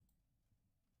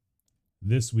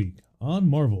This week on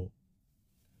Marvel,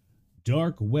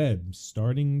 Dark Web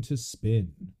starting to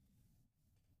spin.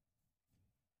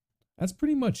 That's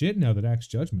pretty much it now that Axe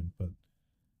Judgment, but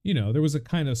there was a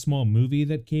kind of small movie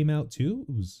that came out too.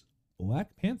 It was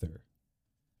Black Panther.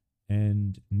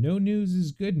 And no news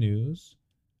is good news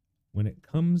when it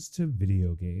comes to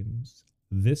video games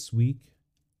this week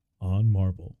on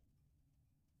Marvel.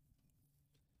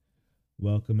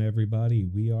 Welcome everybody.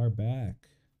 We are back.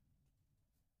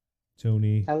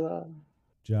 Tony, Hello.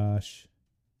 Josh,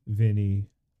 Vinny,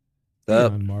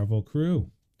 the OnMarvel crew.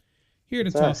 Here to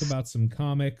It's talk us. about some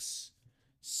comics.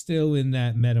 Still in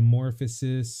that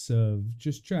metamorphosis of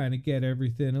just trying to get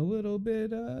everything a little bit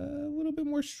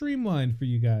more streamlined for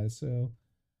you guys. So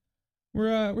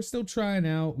we're still trying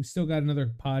out. We still got another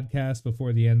podcast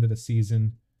before the end of the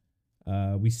season.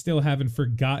 We still haven't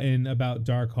forgotten about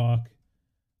Darkhawk.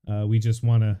 We just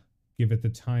want to give it the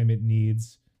time it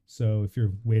needs. So if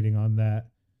you're waiting on that,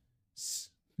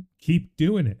 keep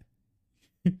doing it.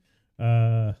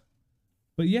 But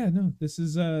yeah, no, this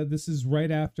is right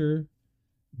after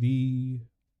the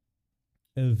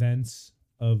events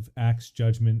of Axe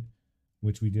Judgment,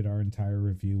 which we did our entire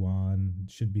review on.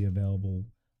 It should be available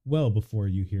well before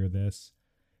you hear this.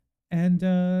 And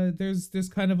there's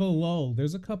kind of a lull.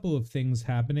 There's a couple of things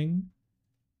happening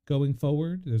going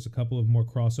forward. There's a couple of more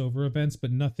crossover events,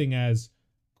 but nothing as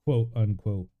quote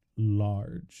unquote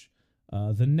large.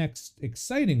 The next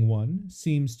exciting one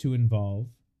seems to involve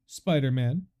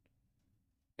Spider-Man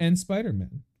and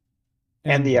Spider-Man.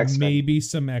 And the X-Men. Maybe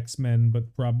some X-Men,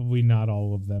 but probably not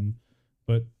all of them.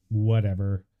 But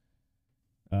whatever.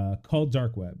 Called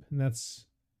Dark Web. And that's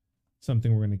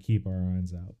something we're going to keep our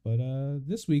eyes out. But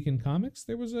this week in comics,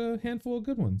 there was a handful of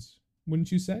good ones.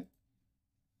 Wouldn't you say?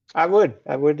 I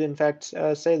would in fact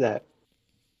say that.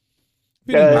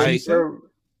 Vinny, what did you say?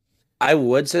 I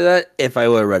would say that if I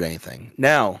would have read anything.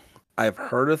 Now, I've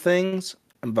heard of things,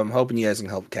 but I'm hoping you guys can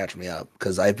help catch me up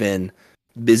because I've been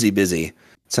busy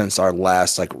since our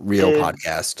last real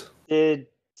podcast. Did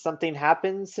something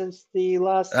happen since the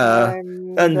last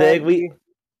time? Big. We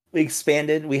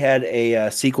expanded. We had a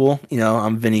sequel.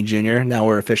 I'm Vinny Jr. Now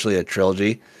we're officially a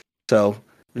trilogy. So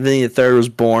Vinny the Third was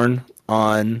born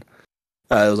on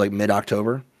it was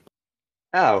mid-October.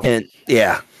 Oh, and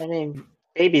yeah. I mean,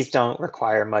 babies don't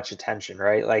require much attention,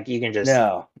 right? Like you can just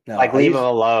No. leave them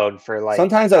alone for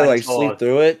Sometimes I until- sleep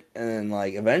through it, and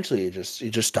then eventually it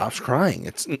just stops crying.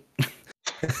 It's.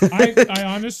 I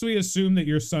honestly assume that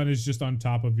your son is just on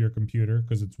top of your computer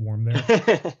because it's warm there.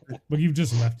 But you've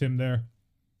just left him there.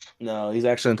 No, he's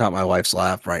actually on top of my wife's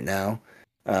lap right now.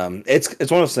 It's one of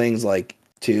those things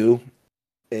too.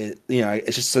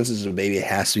 It's just since it's a baby, it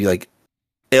has to be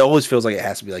it always feels like it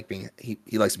has to be being he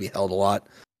likes to be held a lot,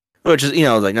 which is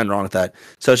nothing wrong with that.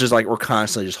 So it's just we're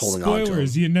constantly just holding on to him.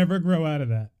 Spoilers, you never grow out of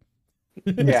that.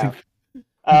 Yeah.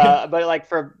 But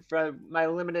for my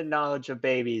limited knowledge of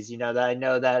babies, that I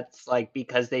know that's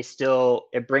because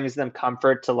it brings them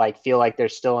comfort to feel like they're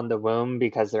still in the womb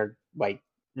because they're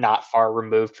not far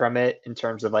removed from it in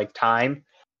terms of time.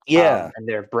 Yeah. And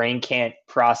their brain can't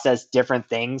process different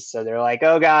things, so they're like,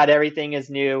 oh god, everything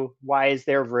is new. Why is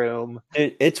there room?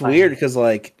 It's weird because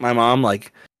my mom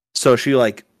so she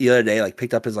the other day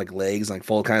picked up his legs and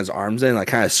folded his arms in and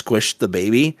kind of squished the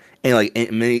baby and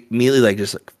immediately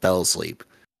just fell asleep.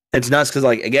 It's nuts because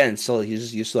again, so he's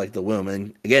just used to the womb,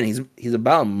 and again he's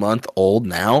about a month old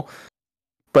now,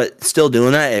 but still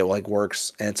doing that it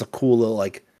works, and it's a cool little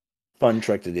fun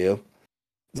trick to do.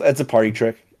 It's a party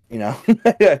trick,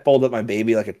 I fold up my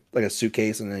baby like a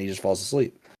suitcase, and then he just falls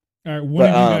asleep. All right, one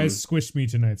of you guys squished me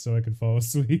tonight so I could fall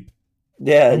asleep.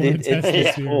 Yeah,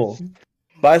 it's cool.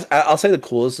 But I'll say the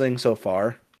coolest thing so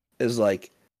far is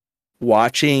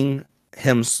watching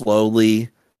him slowly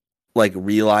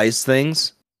realize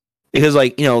things. Because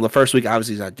the first week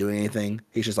obviously he's not doing anything.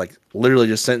 He's just literally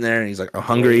just sitting there and he's I'm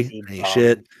hungry and he's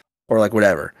shit or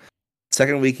whatever.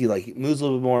 Second week he moves a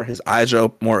little bit more. His eyes are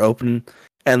more open,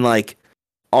 and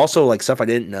also stuff I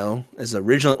didn't know is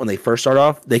originally when they first start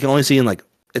off they can only see in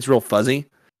it's real fuzzy.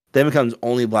 Then it becomes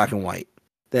only black and white.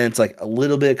 Then it's a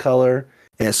little bit of color,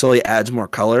 and it slowly adds more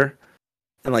color.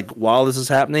 And while this is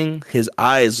happening, his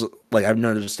eyes I've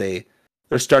noticed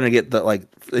they're starting to get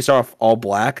they start off all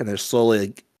black, and they're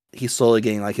slowly he's slowly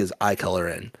getting his eye color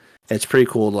in. It's pretty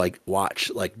cool to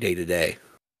watch day to day.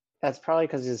 That's probably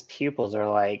because his pupils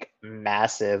are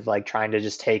massive, trying to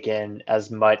just take in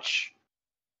as much.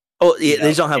 Oh yeah, they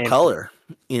just don't have color.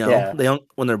 Yeah. They don't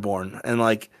when they're born, and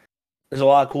there's a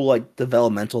lot of cool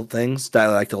developmental things that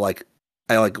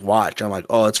I watch. I'm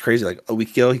oh, it's crazy. A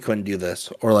week ago he couldn't do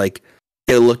this, or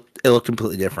it looked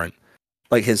completely different.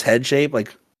 His head shape,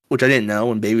 which I didn't know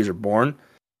when babies are born,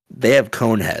 they have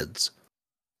cone heads.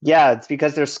 Yeah, it's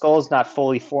because their skull's not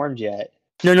fully formed yet.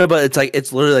 No, but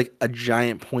it's literally like a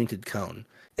giant pointed cone.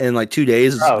 In like 2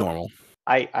 days, it's normal.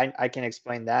 I can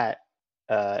explain that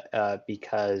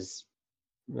because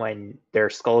when their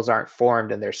skulls aren't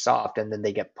formed and they're soft and then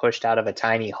they get pushed out of a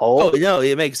tiny hole. Oh, no,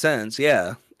 it makes sense.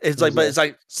 Yeah. It's like, but it's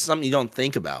like something you don't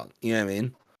think about. You know what I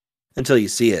mean? Until you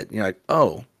see it. You're like,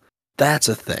 oh, that's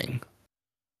a thing.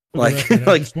 Like, record,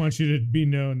 I just want you to be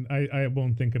known. I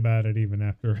won't think about it even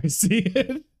after I see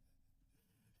it.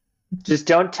 Just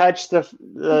don't touch the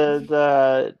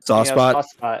soft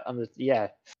spot on the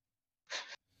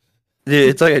Dude,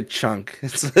 it's like a chunk.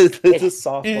 It's a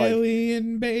soft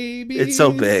alien baby. It's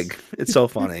so big. It's so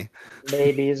funny.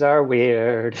 Babies are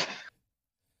weird.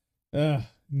 Then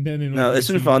in no, it's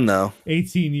been fun though.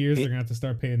 18 years, they're gonna have to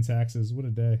start paying taxes. What a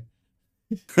day.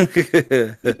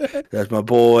 That's my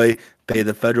boy. Pay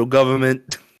the federal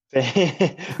government.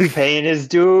 Paying his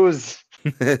dues.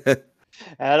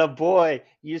 Atta boy.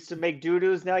 Used to make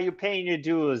doo-doos, now you're paying your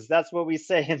dues. That's what we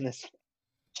say in this.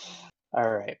 All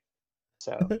right.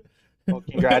 So, well,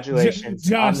 congratulations.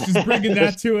 Josh is bringing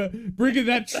that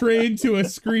train to a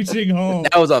screeching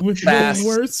halt. That was a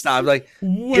fast stop. Like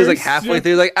he was like halfway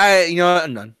through, like, you know what?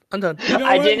 I'm done.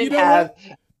 I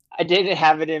didn't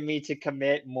have it in me to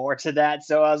commit more to that,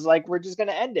 so I was like, we're just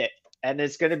gonna end it, and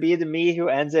it's gonna be me who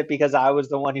ends it because I was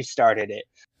the one who started it.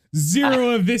 0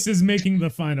 of this is making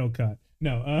the final cut.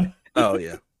 No. Oh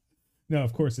yeah. No,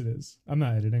 of course it is. I'm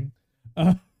not editing.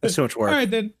 That's too much work. All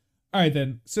right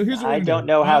then. So here's what I don't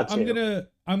know how to.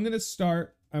 I'm gonna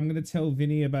start. I'm gonna tell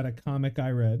Vinny about a comic I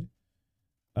read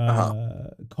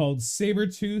called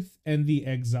Sabretooth and the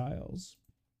Exiles.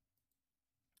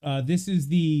 This is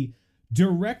the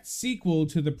direct sequel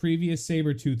to the previous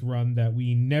Sabretooth run that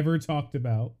we never talked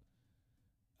about.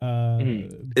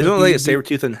 Isn't it like a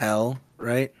Sabretooth in hell,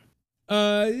 right?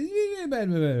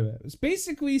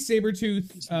 Basically,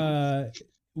 Sabretooth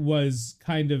was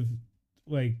kind of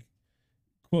like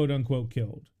quote unquote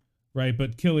killed, right?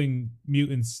 But killing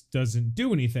mutants doesn't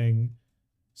do anything,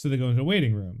 so they go into a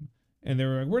waiting room, and they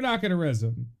were like, "We're not going to res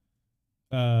him,"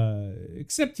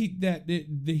 except he got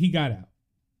out.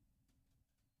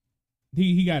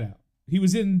 He got out. He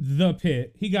was in the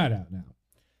pit. He got out now,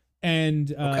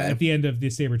 and at the end of the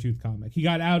Sabretooth comic, he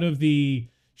got out of the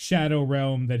shadow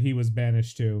realm that he was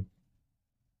banished to.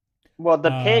 Well, the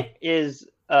pit is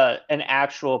an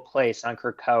actual place on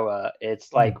Krakoa.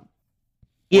 It's like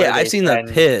I've seen the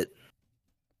pit.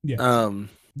 Yeah,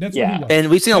 that's what he was. And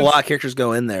we've seen a lot of characters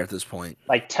go in there at this point.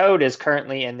 Like Toad is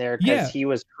currently in there because he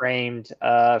was framed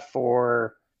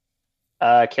for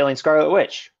killing Scarlet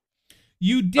Witch.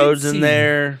 You did Toad's see in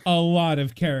there. A lot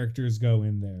of characters go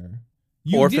in there.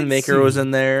 Orphan Maker was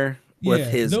in there with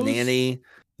his nanny.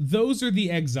 Those are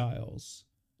the Exiles.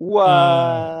 What?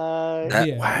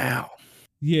 Wow.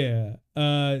 Yeah.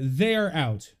 They are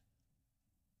out.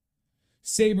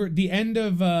 The end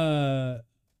of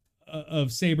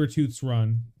Sabretooth's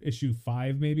run, issue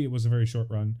 5, maybe, it was a very short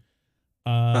run,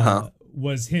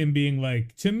 was him being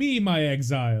like, "To me, my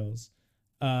exiles."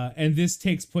 And this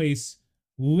takes place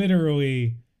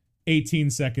literally 18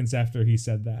 seconds after he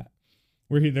said that.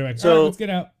 They're like, "All right, let's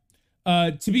get out."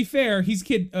 To be fair,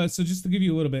 so just to give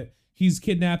you a little bit, he's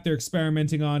kidnapped, they're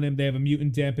experimenting on him, they have a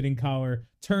mutant dampening collar.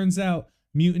 Turns out,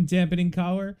 mutant dampening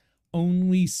collar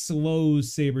only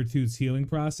slows Sabretooth's healing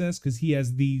process because he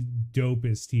has the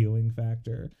dopest healing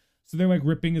factor. So they're like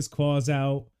ripping his claws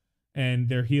out and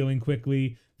they're healing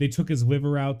quickly. They took his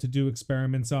liver out to do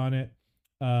experiments on it.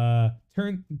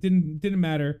 Didn't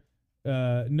matter.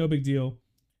 No big deal.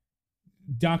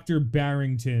 Dr.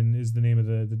 Barrington is the name of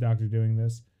the doctor doing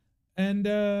this. And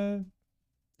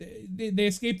they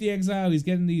escape the exile. He's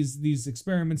getting these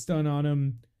experiments done on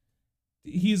him.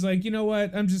 He's like, you know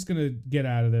what? I'm just gonna get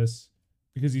out of this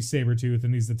because he's Sabretooth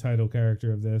and he's the title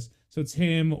character of this. So it's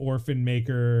him, Orphan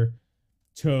Maker,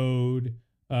 Toad,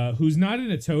 who's not in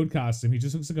a Toad costume. He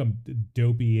just looks like a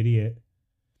dopey idiot.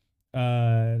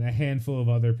 And a handful of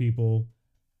other people.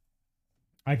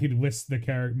 I could list the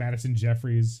character: Madison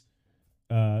Jeffries,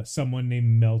 someone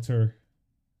named Melter,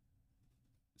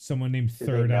 someone named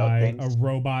Third Eye, a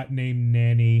robot named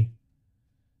Nanny.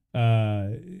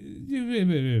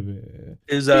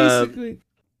 Is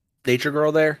Nature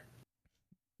Girl there?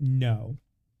 No.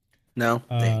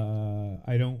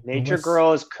 I don't. Nature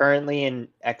Girl is currently in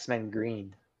X-Men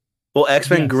Green. Well,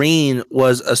 X-Men Green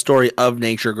was a story of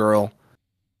Nature Girl.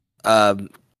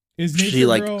 Is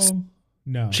Nature Girl?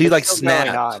 No. She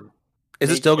snapped.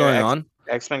 Is it still going on?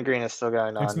 X-Men Green is still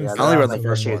going on. I only read the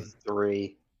first one.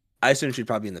 3. I assume she'd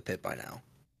probably be in the pit by now.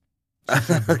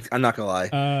 I'm not gonna lie.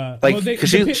 Well, because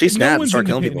she snapped and started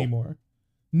killing people anymore.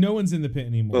 No one's in the pit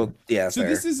anymore. Well, yeah. So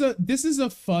fair. this is a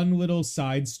fun little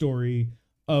side story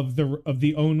of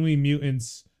the only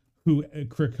mutants who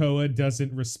Krakoa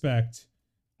doesn't respect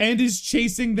and is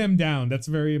chasing them down. That's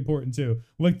very important too.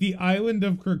 Like the island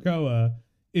of Krakoa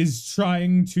is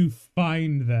trying to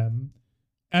find them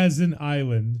as an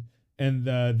island, and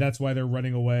that's why they're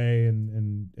running away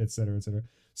and et cetera, et cetera.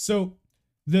 So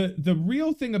the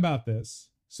real thing about this,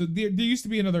 so there used to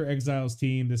be another Exiles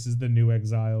team. This is the new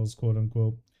Exiles, quote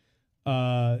unquote.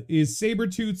 Is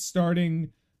Sabretooth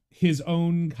starting his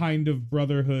own kind of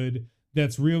brotherhood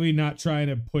that's really not trying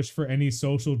to push for any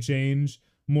social change,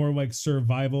 more like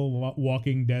survival,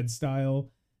 Walking Dead style,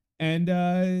 and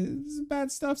bad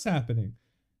stuff's happening.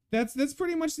 That's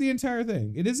pretty much the entire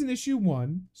thing. It is an issue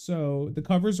 1, so the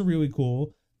covers are really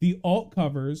cool. The alt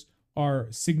covers are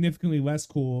significantly less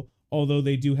cool, although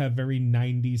they do have very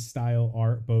 90s style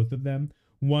art, both of them.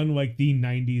 One like the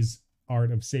 90s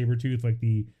art of Sabretooth, like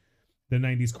the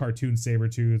 90s cartoon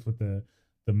Sabretooth with the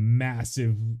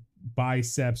massive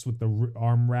biceps with the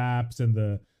arm wraps and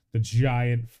the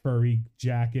giant furry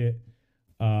jacket.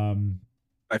 My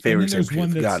favorite. And then there's one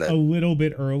that's a little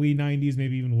bit early 90s,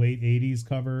 maybe even late 80s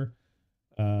cover.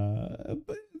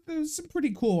 But there's some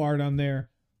pretty cool art on there.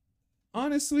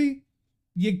 Honestly,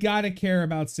 you gotta care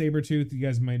about Sabretooth. You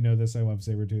guys might know this. I love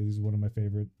Sabretooth. He's one of my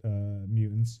favorite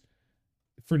mutants.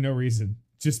 For no reason.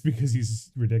 Just because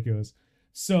he's ridiculous.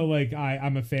 So, like,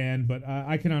 I'm a fan, but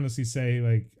I can honestly say,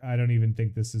 like, I don't even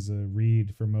think this is a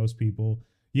read for most people.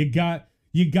 You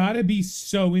gotta be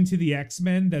so into the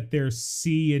X-Men that their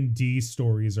C and D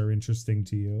stories are interesting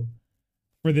to you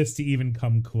for this to even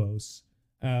come close.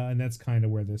 And that's kind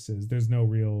of where this is. There's no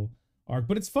real arc,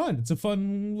 but it's fun. It's a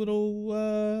fun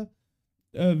little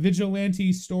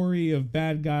vigilante story of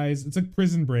bad guys. It's like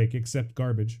Prison Break, except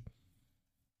garbage.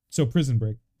 So Prison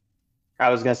Break. I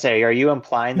was gonna say, are you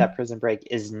implying that Prison Break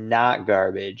is not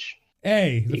garbage?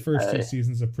 Hey, the first 2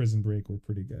 seasons of Prison Break were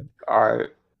pretty good. Are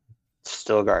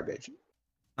still garbage.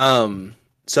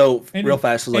 So real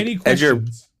fast, like as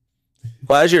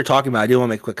you're talking about, I do want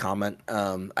to make a quick comment.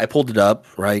 I pulled it up,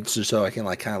 right, so I can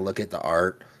like kind of look at the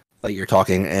art, like you're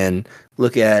talking, and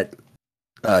look at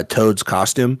Toad's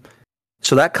costume.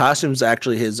 So that costume is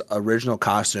actually his original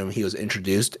costume. He was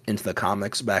introduced into the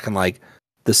comics back in like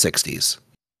the 60s,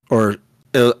 or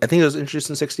I think it was introduced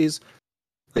in the 60s,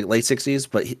 like late 60s.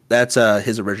 But that's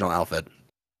his original outfit.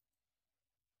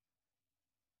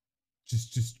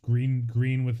 Just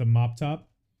green with a mop top.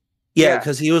 Yeah,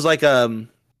 because he was like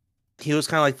he was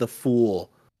kind of like the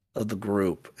fool of the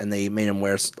group, and they made him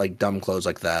wear like dumb clothes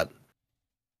like that.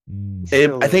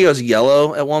 I think it was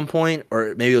yellow at one point,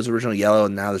 or maybe it was originally yellow,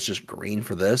 and now it's just green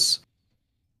for this.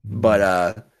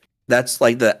 But that's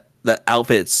like the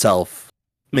outfit itself.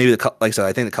 Maybe like I said,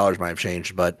 I think the colors might have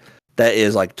changed, but that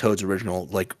is like Toad's original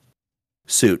like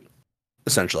suit,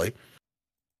 essentially.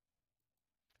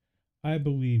 I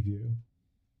believe you.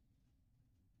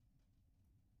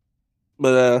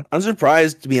 But I'm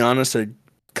surprised, to be honest, at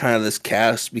kind of this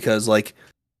cast, because like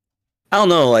I don't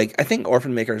know, like I think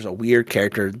Orphan Maker is a weird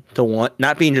character to want,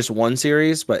 not being just one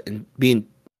series, but in being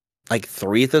like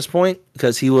 3 at this point,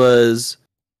 because he was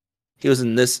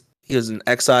in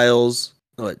Exiles,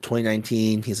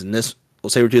 2019. He's in this,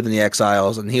 Sabretooth in the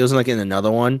Exiles, and he was like in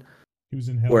another one. He was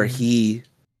in Hellions.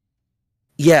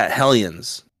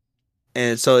 Hellions.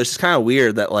 And so it's just kind of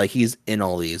weird that like he's in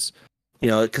all these,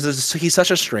 because he's such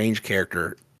a strange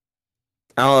character.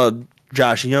 I don't know,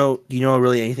 Josh, do you know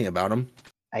really anything about him?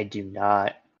 I do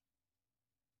not.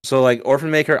 So like Orphan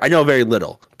Maker, I know very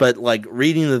little, but like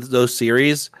reading those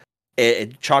series,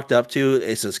 it chalked up to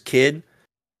it's this kid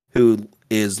who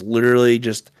is literally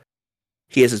just,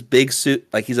 he has this big suit,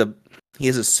 like he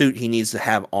has a suit he needs to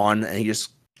have on, and he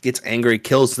just gets angry,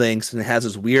 kills things, and has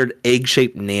this weird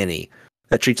egg-shaped nanny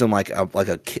that treats him like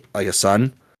a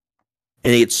son,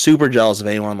 and he gets super jealous if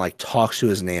anyone like talks to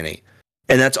his nanny,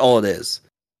 and that's all it is.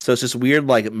 So it's this weird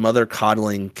like mother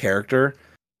coddling character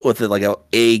with like a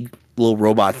egg little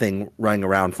robot thing running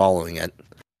around following it.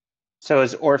 So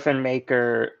is Orphan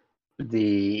Maker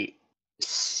the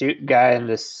suit guy in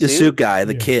the suit? The suit guy,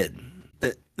 the kid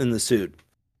in the suit.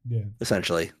 Yeah.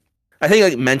 Essentially. I think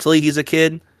like mentally he's a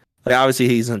kid. Like obviously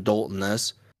he's an adult in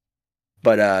this.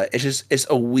 But it's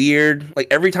a weird, like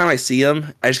every time I see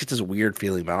him, I just get this weird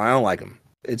feeling about him. I don't like him.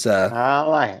 I don't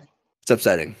like it. It's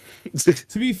upsetting.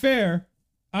 To be fair,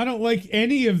 I don't like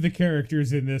any of the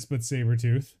characters in this but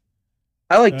Sabretooth.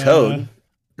 I like Toad.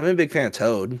 I'm a big fan of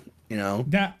Toad,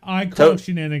 That I call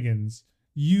shenanigans.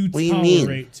 You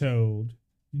tolerate Toad.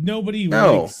 Nobody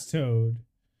likes Toad.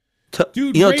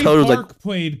 Dude, you know, Ray Toad was Park like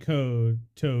played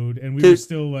Toad, and we dude, were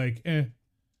still like, eh.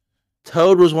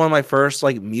 Toad was one of my first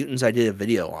like mutants I did a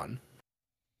video on.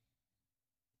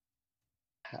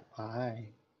 Why?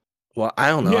 Well, I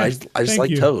don't know. Yeah, I just thank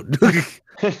like you. Toad.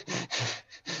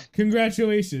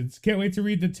 Congratulations! Can't wait to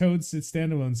read the Toad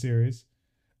standalone series.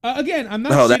 Again, I'm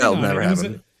not No, shitting that'll on never it.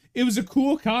 happen. It was a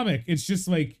cool comic. It's just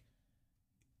like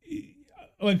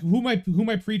who am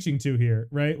I preaching to here,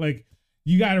 right? Like,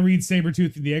 you got to read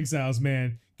Sabretooth and the Exiles,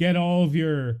 man. Get all of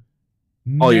your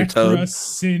All your Necra Toad.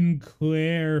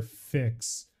 Sinclair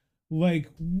fix. Like,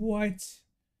 what?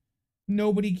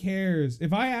 Nobody cares.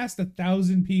 If I asked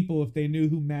 1,000 people if they knew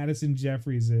who Madison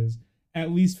Jeffries is,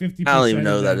 at least 50% I don't even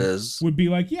know of who them that is. would be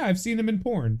like, yeah, I've seen him in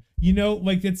porn. You know,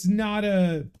 like, these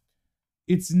are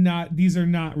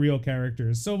not real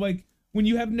characters. So, like, when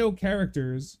you have no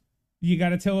characters, you got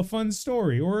to tell a fun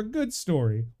story or a good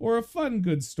story or a fun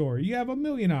good story. You have a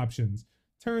million options.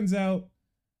 Turns out,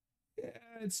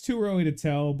 it's too early to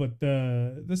tell, but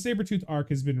the Sabretooth arc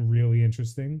has been really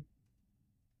interesting.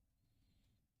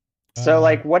 So,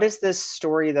 like, what is this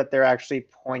story that they're actually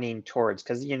pointing towards?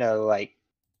 Because, you know, like,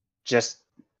 just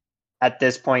at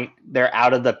this point, they're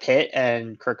out of the pit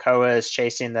and Krakoa is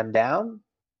chasing them down?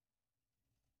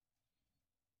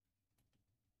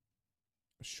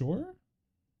 Sure.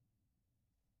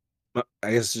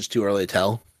 I guess it's just too early to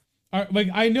tell. Like,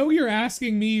 I know you're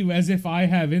asking me as if I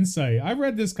have insight. I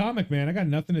read this comic, man. I got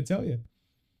nothing to tell you.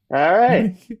 All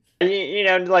right. You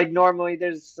know, like, normally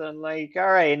there's like,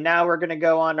 all right, now we're going to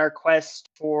go on our quest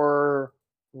for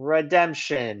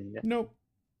redemption. Nope.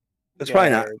 It's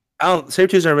probably not.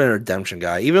 Sabretooth's never been a redemption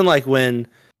guy. Even like when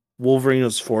Wolverine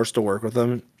was forced to work with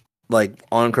him, like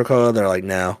on Krakoa, they're like,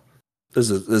 no, this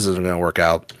isn't gonna work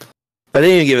out. But they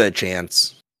didn't even give it a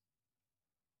chance.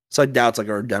 So I doubt it's like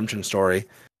a redemption story.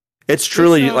 It's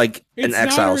truly like an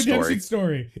exile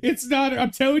story. It's not.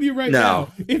 I'm telling you right No.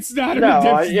 now, it's not a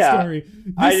redemption story.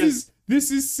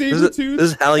 This is Sabretooth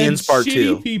This is Hellions Part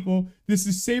 2. People. This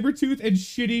is Sabretooth and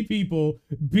shitty people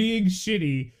being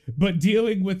shitty, but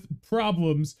dealing with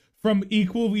problems from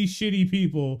equally shitty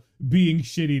people being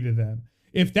shitty to them.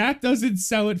 If that doesn't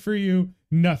sell it for you,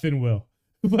 nothing will.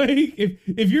 Like,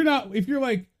 if you're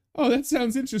like, oh, that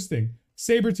sounds interesting,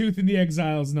 Sabretooth and the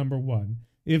Exiles #1.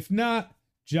 If not,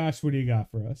 Josh, what do you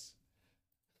got for us?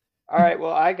 All right,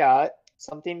 well, I got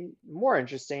something more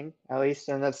interesting, at least,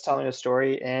 and that's telling a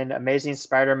story in Amazing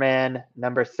Spider-Man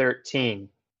 #13.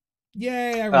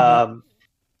 Yay, I read that.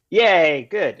 Yay,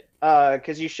 good.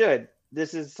 Because you should.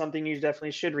 This is something you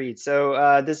definitely should read.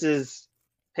 So this is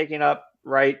picking up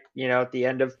right, you know, at the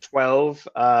end of 12,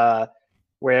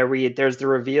 where there's the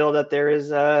reveal that there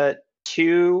is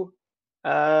 2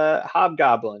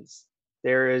 hobgoblins.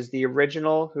 There is the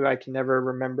original, who I can never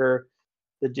remember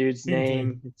the dude's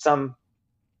name. Some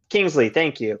Kingsley,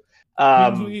 thank you.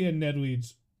 Kingsley and Ned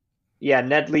Leeds. Yeah,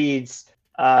 Ned Leeds.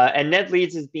 And Ned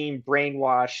Leeds is being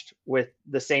brainwashed with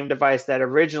the same device that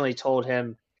originally told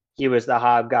him he was the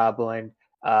Hobgoblin.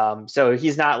 So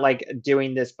he's not like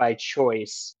doing this by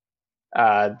choice.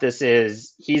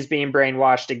 He's being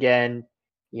brainwashed again,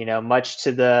 you know, much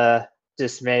to the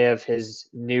dismay of his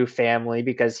new family,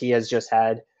 because he has just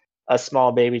had a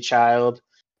small baby child,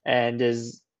 and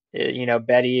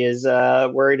Betty is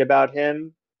worried about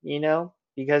him, you know,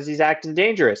 because he's acting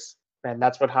dangerous, and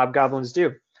that's what hobgoblins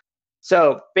do.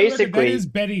 So basically, that is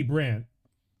Betty Brant.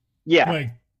 Yeah,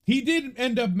 like, he did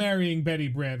end up marrying Betty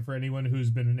Brant, for anyone who's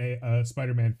been a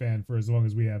Spider-Man fan for as long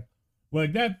as we have.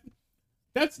 Like,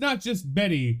 that's not just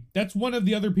Betty. That's one of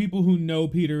the other people who know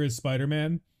Peter is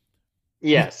Spider-Man.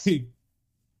 Yes.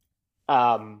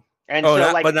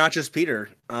 But not just Peter.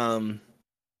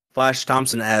 Flash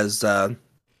Thompson as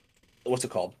what's it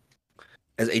called?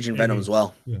 As Agent Venom as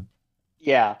well.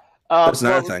 Yeah. That's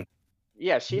another thing.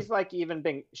 Yeah, she's like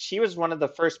she was one of the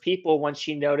first people once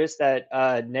she noticed that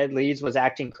Ned Leeds was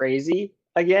acting crazy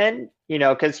again, you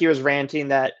know, because he was ranting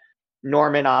that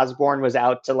Norman Osborn was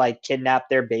out to like kidnap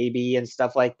their baby and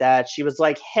stuff like that. She was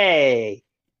like, hey,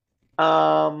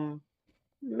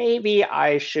 maybe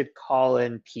I should call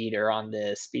in Peter on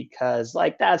this, because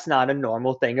like that's not a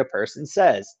normal thing a person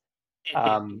says.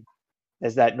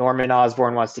 Is that Norman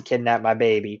Osborn wants to kidnap my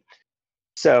baby.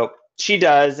 So she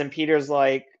does, and Peter's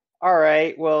like, all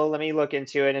right, well, let me look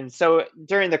into it. And so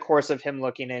during the course of him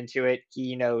looking into it, he,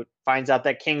 you know, finds out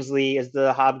that Kingsley is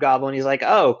the Hobgoblin. He's like,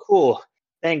 oh, cool.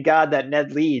 Thank God that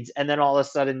Ned Leeds. And then all of a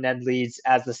sudden, Ned Leeds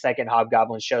as the second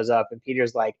Hobgoblin shows up, and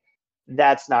Peter's like,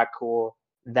 that's not cool.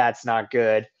 That's not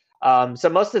good. So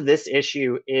most of this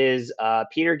issue is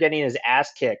Peter getting his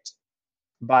ass kicked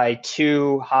by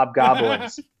 2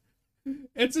 hobgoblins.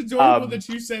 It's adorable that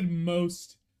you said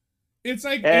most. It's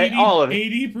like all of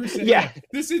it. 80%. Yeah.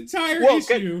 This entire Well,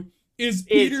 issue is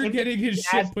Peter him getting his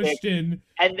shit ass pushed kicked, in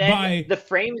and then by the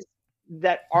frames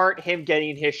that aren't him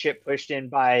getting his shit pushed in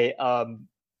by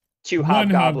two one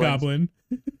hobgoblins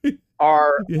hobgoblin.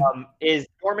 are Yeah. is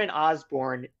Norman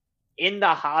Osborn in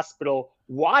the hospital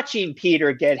watching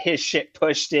Peter get his shit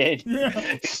pushed in,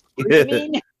 Yeah.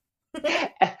 screaming.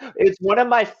 It's one of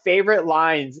my favorite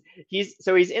lines. He's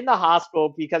in the hospital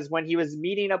because when he was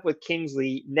meeting up with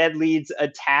Kingsley, Ned Leeds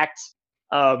attacked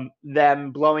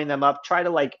them, blowing them up, try to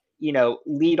like,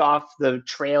 lead off the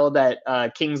trail that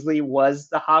Kingsley was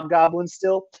the hobgoblin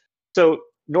still. So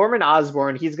Norman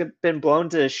Osborn, he's been blown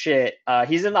to shit.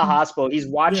 He's in the hospital. He's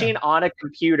watching on a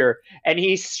computer, and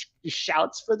he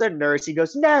shouts for the nurse. He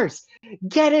goes, "Nurse,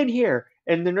 get in here!"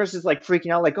 And the nurse is like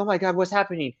freaking out, like, "Oh my God, what's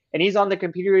happening?" And he's on the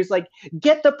computer. He's like,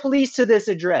 "Get the police to this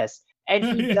address." And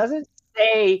he doesn't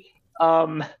say,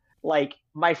 like,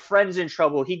 "My friend's in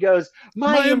trouble." He goes,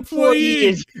 "My employee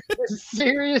is in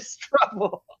serious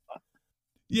trouble."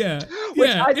 Yeah. Which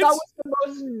I thought was the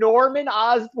most Norman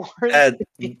Osborn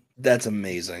thing. That's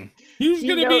amazing. He was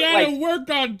going to be out of work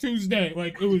on Tuesday.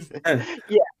 Like, it was.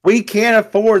 Yeah. We can't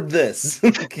afford this.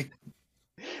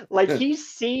 Like, he's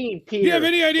seeing Peter. Do you have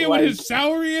any idea what his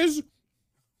salary is?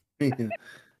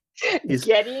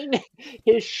 Getting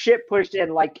his shit pushed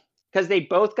in, like, because they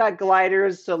both got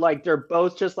gliders, so like they're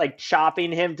both just like chopping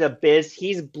him to bits.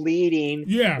 He's bleeding.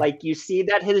 Yeah. Like, you see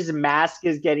that his mask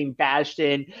is getting bashed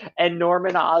in, and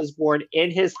Norman Osborn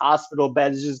in his hospital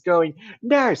bed is just going,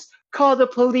 "Nurse, call the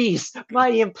police. My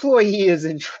employee is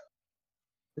in trouble."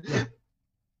 Yeah.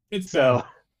 It's bad.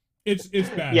 It's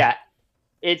bad. Yeah.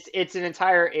 It's an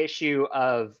entire issue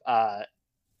of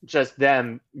just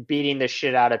them beating the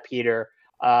shit out of Peter.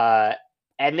 And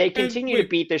they continue to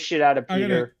beat the shit out of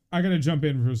Peter. I gotta jump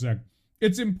in for a sec.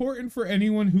 It's important for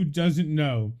anyone who doesn't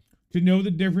know to know the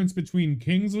difference between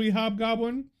Kingsley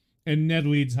Hobgoblin and Ned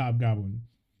Leeds Hobgoblin.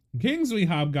 Kingsley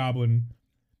Hobgoblin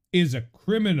is a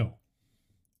criminal.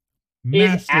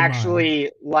 Is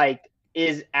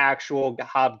actual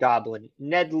Hobgoblin.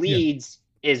 Ned Leeds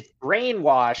is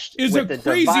brainwashed. Is with a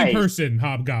crazy person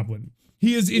Hobgoblin.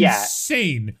 He is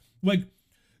insane. Like,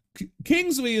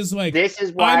 Kingsley is like, this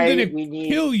is why I'm gonna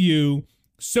kill you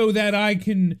so that I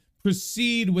can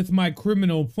proceed with my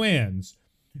criminal plans.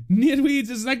 Ned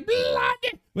Leeds is like,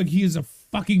 blood! Like, he is a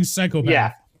fucking psychopath.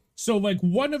 Yeah. So like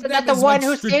one of them that the is one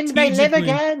like who sins may live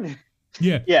again.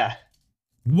 Yeah. Yeah.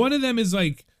 One of them is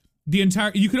like the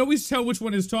entire. You can always tell which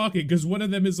one is talking because one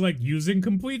of them is like using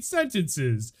complete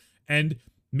sentences and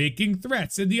making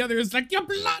threats, and the other is like, "Your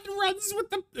blood runs with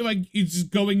the," like, he's just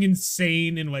going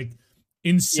insane and like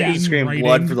insane. Scream writing.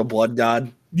 Blood for the blood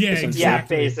god. Yeah,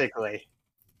 exactly. Yeah, basically.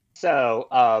 So,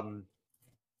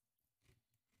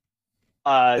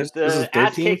 the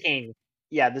ass kicking.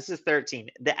 Yeah, this is 13.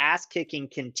 The ass kicking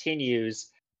continues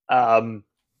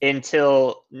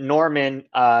until Norman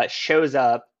shows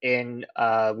up in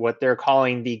what they're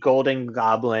calling the Golden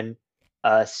Goblin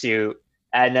suit,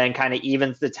 and then kind of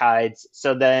evens the tides.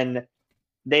 So then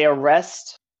they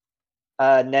arrest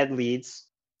Ned Leeds.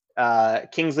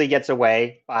 Kingsley gets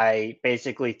away by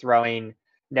basically throwing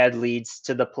Ned Leeds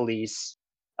to the police.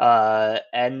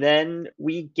 And then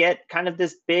we get kind of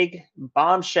this big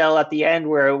bombshell at the end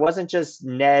where it wasn't just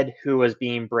Ned who was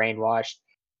being brainwashed.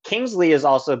 Kingsley is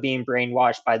also being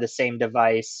brainwashed by the same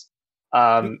device.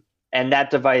 And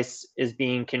that device is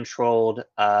being controlled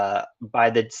by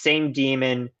the same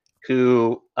demon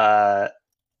who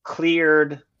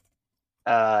cleared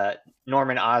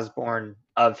Norman Osborn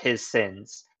of his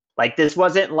sins. Like, this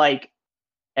wasn't like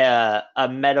a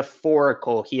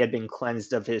metaphorical he had been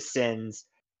cleansed of his sins,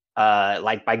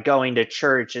 like by going to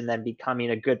church and then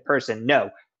becoming a good person. No,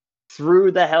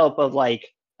 through the help of like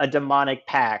a demonic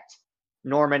pact,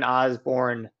 Norman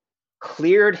Osborn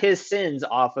cleared his sins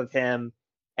off of him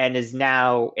and is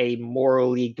now a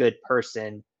morally good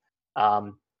person.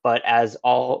 But as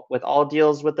with all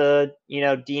deals with a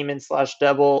demon /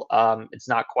 devil, it's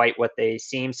not quite what they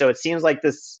seem. So it seems like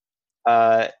this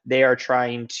they are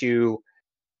trying to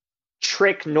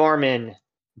trick Norman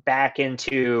back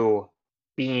into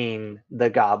being the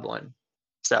Goblin.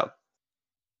 So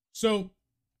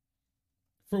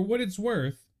for what it's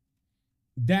worth,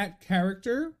 that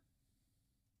character,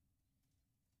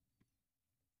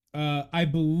 I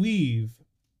believe,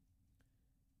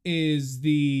 is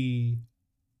the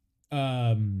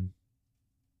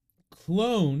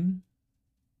clone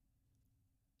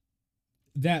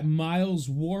that Miles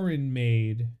Warren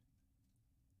made.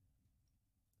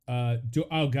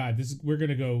 Oh God, we're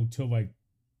gonna go to like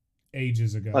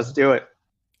ages ago. Let's do it.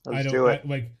 Let's do it.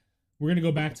 Like, we're gonna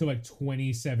go back to like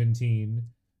 2017.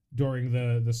 during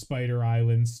the Spider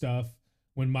Island stuff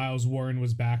when Miles Warren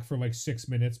was back for like 6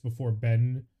 minutes before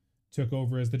Ben took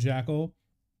over as the Jackal.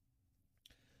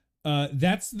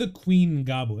 That's the Queen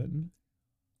Goblin.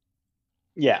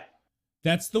 Yeah.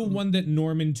 That's the one that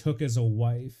Norman took as a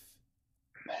wife.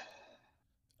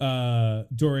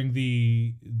 During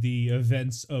the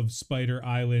events of Spider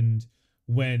Island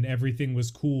when everything was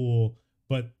cool,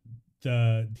 but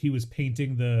he was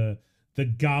painting the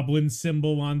goblin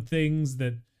symbol on things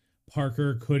that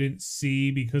Parker couldn't see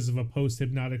because of a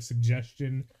post-hypnotic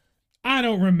suggestion. I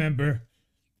don't remember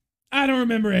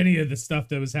any of the stuff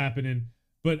that was happening,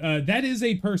 but that is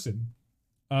a person.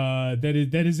 That is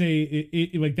that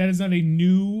is not a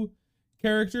new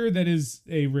character. That is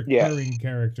a recurring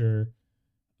character.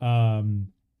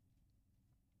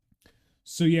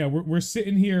 So yeah, we're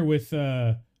sitting here with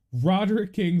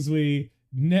Roderick Kingsley,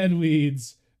 Ned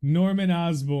Leeds, Norman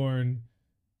Osborn,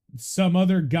 some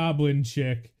other goblin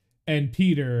chick, and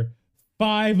Peter.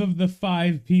 5 of the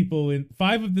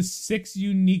 6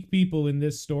 unique people in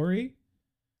this story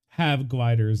have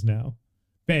gliders now.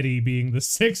 Betty being the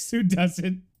 6th who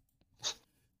doesn't.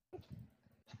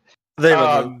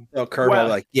 They'll curveball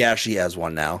like, yeah, she has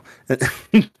one now.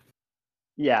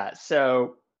 Yeah,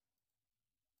 so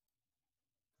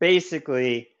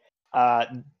basically,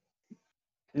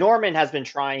 Norman has been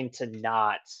trying to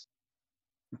not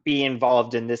be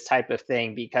involved in this type of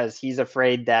thing because he's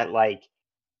afraid that like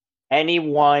any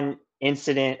one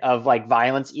incident of like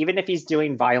violence, even if he's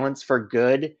doing violence for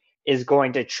good, is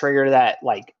going to trigger that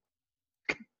like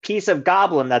piece of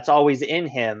goblin that's always in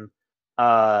him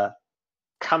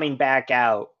coming back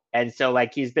out. And so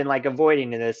like he's been like avoiding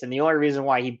this, and the only reason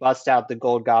why he busts out the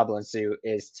gold goblin suit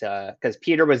is because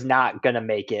Peter was not gonna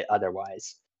make it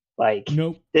otherwise. Like,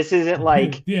 nope. This isn't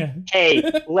like, yeah. Hey,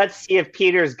 let's see if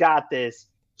Peter's got this.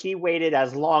 He waited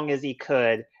as long as he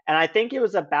could, and I think it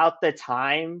was about the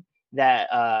time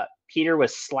that Peter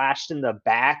was slashed in the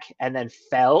back and then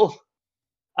fell.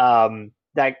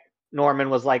 That Norman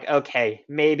was like, okay,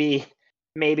 maybe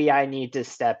I need to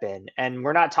step in, and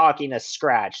we're not talking a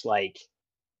scratch, like.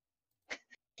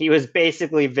 He was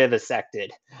basically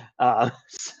vivisected. So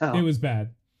it was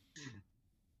bad.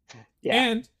 Yeah.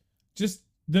 And just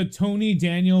the Tony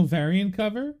Daniel variant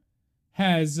cover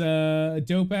has a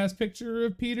dope ass picture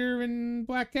of Peter and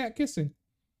Black Cat kissing.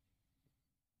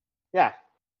 Yeah.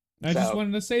 I just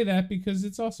wanted to say that because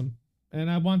it's awesome.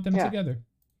 And I want them together.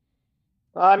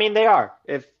 Well, I mean, they are.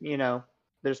 If,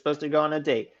 they're supposed to go on a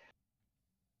date.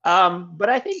 But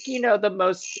I think, the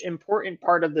most important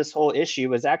part of this whole issue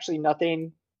was actually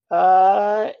nothing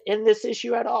in this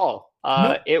issue at all.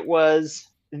 Nope. It was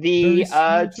the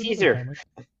teaser.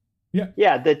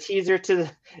 Yeah, the teaser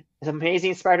to the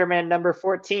Amazing Spider-Man number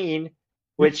 14,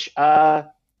 which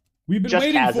we've been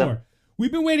waiting for.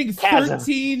 We've been waiting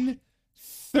 13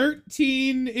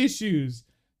 issues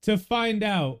to find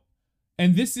out.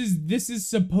 And this is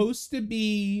supposed to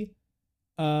be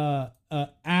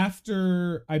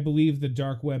after, I believe, the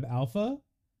Dark Web Alpha.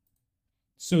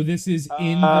 So this is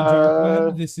in the Dark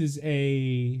Web. This is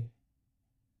a...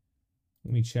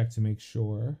 Let me check to make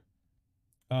sure.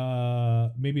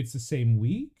 Maybe it's the same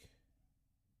week?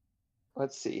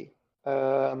 Let's see.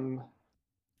 No,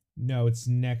 it's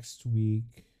next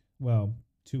week. Well,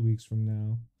 2 weeks from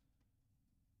now.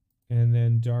 And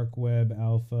then Dark Web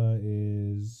Alpha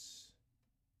is...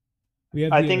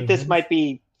 I think this might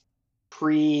be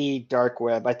pre-Dark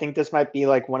Web. I think this might be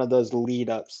like one of those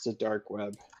lead-ups to Dark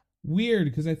Web. Weird,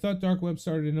 because I thought Dark Web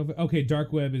started in November. Okay,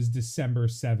 Dark Web is December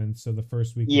 7th, so the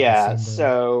first week of December.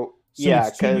 So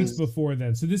it's 2 weeks before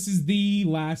then. So this is the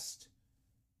last...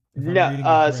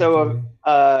 No,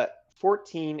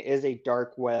 14 is a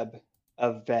Dark Web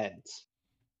event.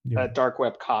 A Dark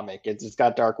Web comic. It's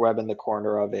got Dark Web in the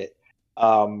corner of it.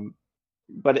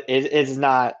 But it's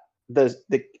not...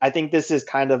 I think this is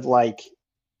kind of like...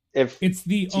 if it's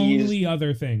the only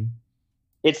other thing.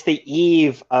 It's the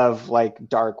eve of like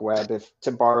Dark Web, if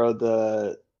to borrow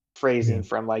the phrasing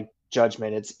from like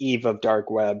Judgment. It's eve of Dark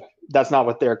Web. That's not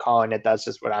what they're calling it. That's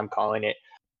just what I'm calling it.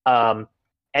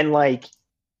 And like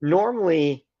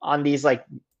normally on these like,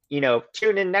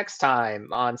 tune in next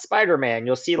time on Spider-Man,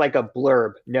 you'll see like a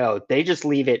blurb. No, they just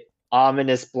leave it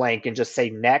ominous blank and just say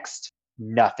next,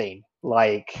 nothing.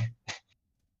 Like,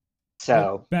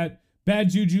 so bad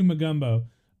Juju Magumbo.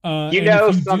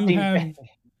 Something.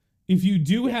 If you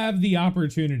do have the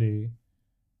opportunity,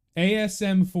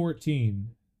 ASM 14,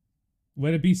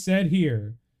 let it be said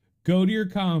here, go to your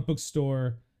comic book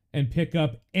store and pick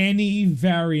up any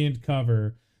variant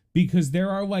cover, because there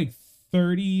are like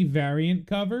 30 variant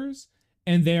covers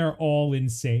and they are all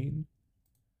insane.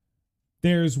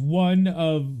 There's one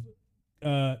of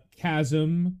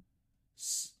Chasm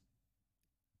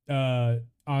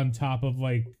on top of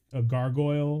like a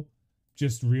gargoyle,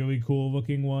 just really cool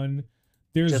looking one.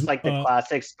 There's just like the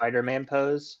classic Spider-Man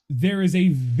pose. There is a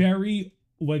very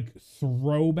like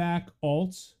throwback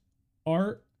alt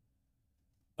art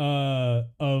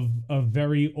of a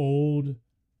very old,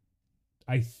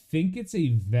 I think it's a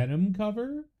Venom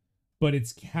cover, but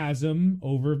it's Chasm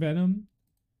over Venom.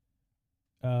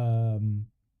 And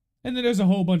then there's a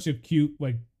whole bunch of cute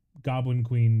like Goblin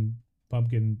Queen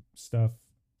pumpkin stuff.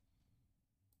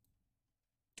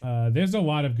 There's a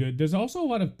lot of good. There's also a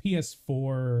lot of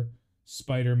PS4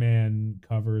 Spider-Man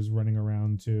covers running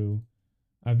around too.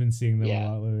 I've been seeing them a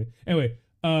lot lately. Anyway,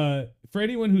 for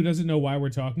anyone who doesn't know why we're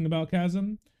talking about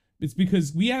Chasm, it's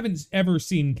because we haven't ever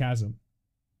seen Chasm.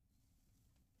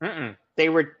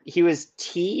 He was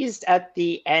teased at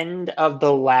the end of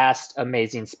the last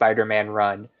Amazing Spider-Man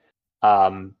run,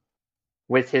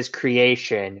 with his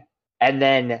creation, and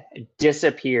then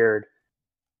disappeared.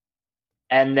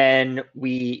 And then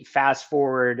we fast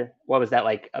forward, what was that,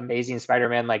 like Amazing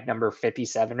Spider-Man, like number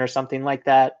 57 or something like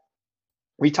that.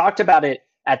 We talked about it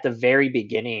at the very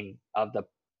beginning of the,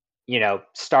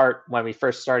 start when we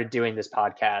first started doing this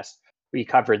podcast. We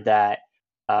covered that.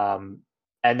 And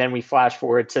then we flash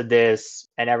forward to this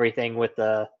and everything with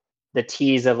the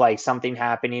tease of like something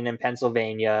happening in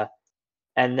Pennsylvania.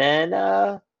 And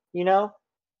then,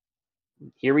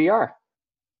 here we are.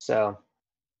 So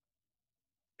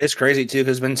it's crazy too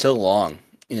because it's been so long.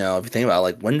 If you think about it,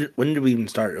 like when did we even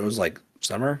start? It was like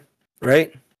summer,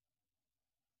 right?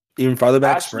 Even farther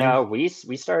back, spring. No, we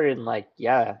started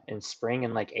in spring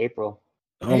in like April.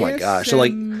 Oh my gosh! So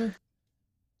like,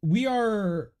 we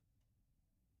are.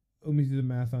 Let me do the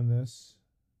math on this.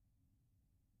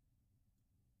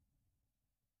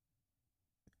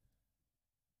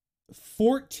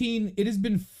 It has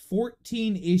been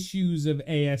 14 issues of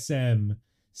ASM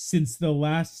since the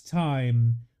last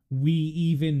time we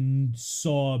even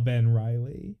saw Ben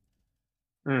Reilly.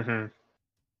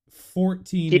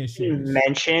 14 issues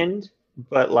mentioned,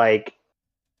 but like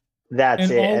that's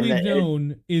and it. All we've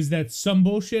known is that some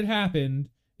bullshit happened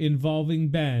involving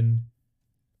Ben,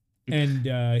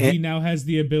 and he now has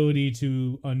the ability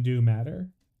to undo matter.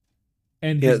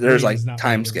 And there's like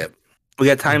time skip. We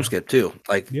got time skip too.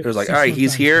 Like there's like, all right,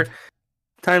 he's here.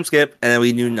 Time skip, and then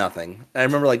we knew nothing. I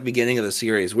remember like beginning of the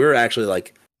series, we were actually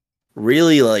like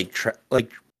really like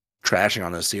trashing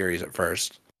on this series at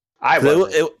first.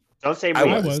 Don't say I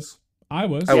was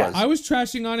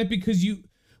trashing on it because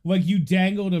you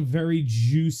dangled a very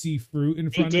juicy fruit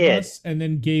in front of us and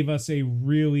then gave us a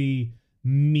really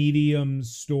medium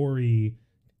story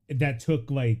that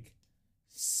took like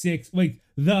 6, like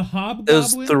the Hobgoblin.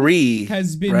 It was 3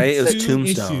 has been right. It was 2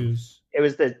 Tombstone. Issues. It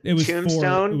was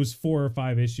Tombstone. It was 4 or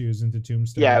 5 issues into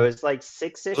Tombstone. Yeah, it was like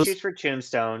 6 issues for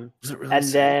Tombstone, really,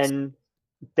 and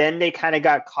then they kind of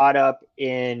got caught up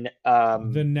in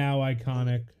the now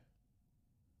iconic.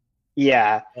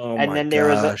 Yeah, and then there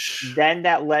was then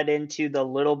that led into the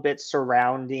little bit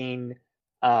surrounding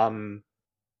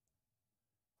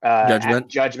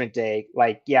Judgment Day.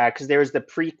 Like, because there was the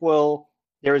prequel,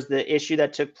 there was the issue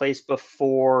that took place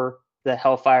before the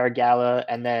Hellfire Gala,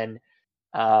 and then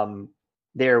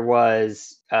there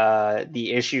was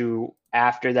the issue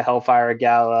after the Hellfire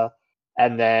Gala,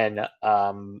 and then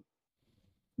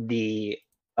the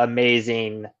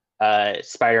Amazing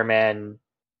Spider-Man,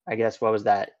 I guess, what was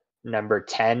that, number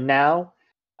 10 now,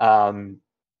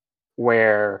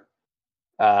 where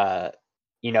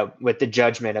with the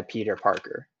judgment of Peter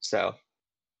Parker. So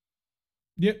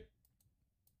yep.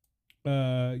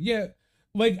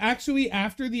 Like actually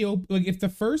after the like if the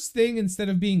first thing instead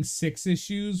of being 6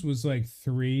 issues was like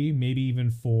 3, maybe even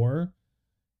 4,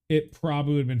 it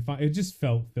probably would have been fine. It just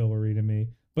felt fillery to me.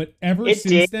 But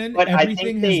since then,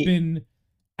 everything has been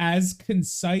as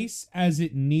concise as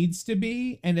it needs to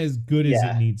be and as good as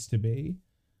it needs to be.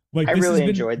 Like I really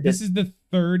enjoyed this. This is the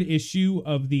 3rd issue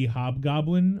of the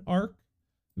Hobgoblin arc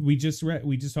we just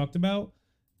talked about,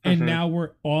 and now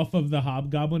we're off of the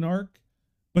Hobgoblin arc,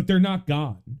 but they're not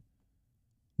gone.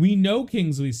 We know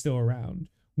Kingsley's still around.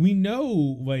 We know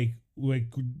like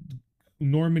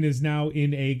Norman is now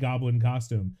in a goblin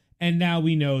costume, and now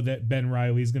we know that Ben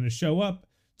Reilly is going to show up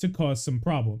to cause some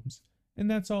problems. And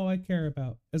that's all I care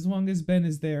about. As long as Ben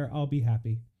is there, I'll be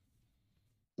happy.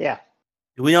 Yeah.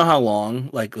 Do we know how long,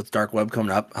 like with Dark Web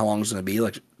coming up, how long it's going to be?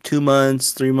 Like 2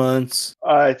 months, 3 months?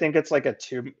 I think it's like a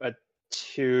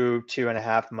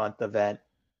 2.5 month event.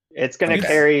 It's going to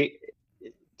carry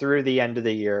through the end of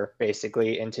the year,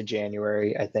 basically into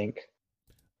January, I think.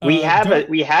 We had a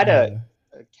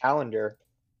calendar.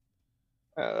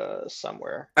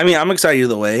 somewhere. I mean, I'm excited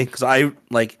either way because I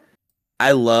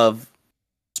love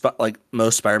like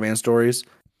most Spider-Man stories.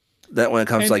 That when it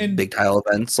comes to like big title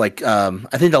events, like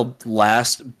I think the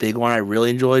last big one I really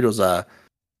enjoyed was I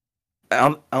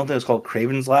don't think it was called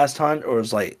Kraven's Last Hunt, or it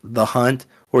was like The Hunt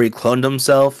where he cloned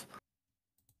himself.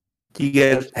 Did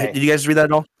you guys read that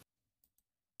at all?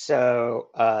 So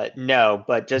no,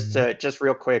 but just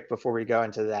real quick before we go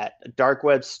into that, Dark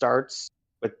Web starts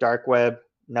with Dark Web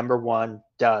 #1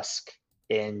 Dusk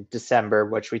in December,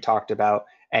 which we talked about,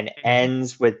 and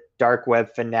ends with Dark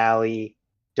Web finale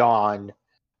Dawn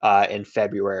in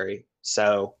February.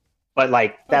 So, but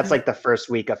like that's like the first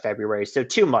week of February, so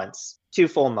 2 months, 2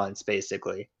 full months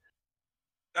basically.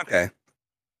 Okay,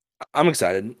 I'm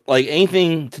excited. Like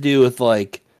anything to do with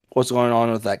like what's going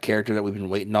on with that character that we've been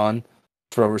waiting on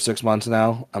for over 6 months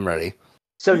now, I'm ready.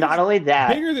 So not only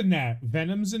that, bigger than that,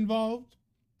 Venom's involved.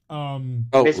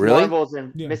 Miss really?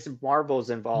 Miss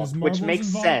Marvel's involved, which makes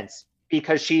sense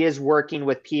because she is working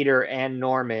with Peter and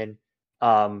Norman.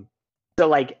 So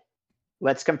like,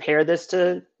 let's compare this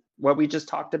to what we just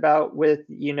talked about with,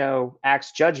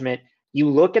 Axe Judgment. You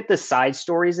look at the side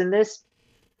stories in this,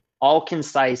 all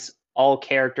concise, all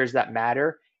characters that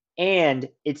matter, and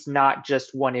it's not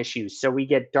just one issue. So we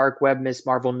get Dark Web Miss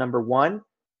Marvel #1,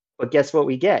 but guess what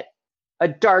we get? A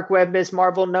Dark Web Miss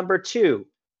Marvel #2.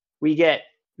 We get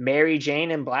Mary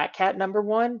Jane and Black Cat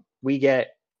 #1. We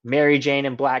get Mary Jane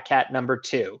and Black Cat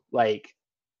 #2. Like,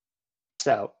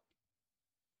 so.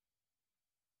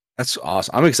 That's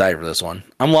awesome. I'm excited for this one.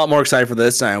 I'm a lot more excited for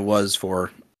this than I was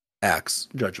for Axe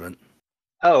Judgment.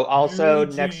 Oh, also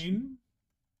Mary Jane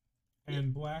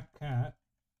and Black Cat.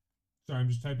 Sorry, I'm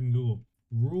just typing Google.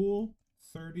 Rule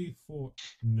 34.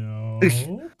 No.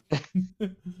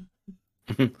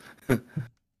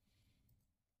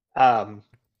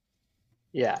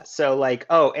 Yeah, so like,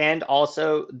 and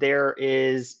also there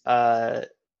is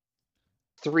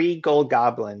 3 Gold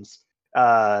Goblins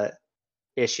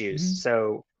issues.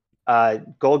 So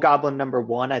Gold Goblin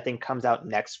 #1 I think comes out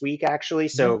next week actually.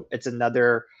 So it's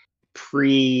another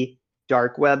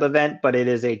pre-Dark Web event, but it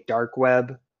is a Dark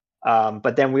Web.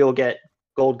 But then we will get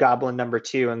Gold Goblin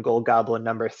 #2 and Gold Goblin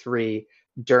 #3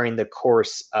 during the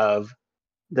course of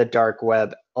the Dark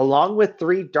Web, along with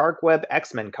 3 Dark Web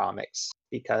X-Men comics,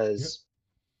 because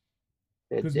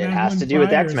it has to do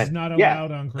with X-Men. Is not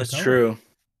allowed on Krakoa. That's true.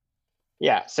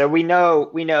 Yeah, so we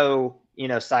know,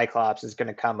 Cyclops is going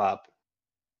to come up.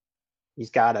 He's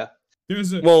gotta.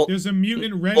 There's a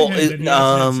mutant redhead that he has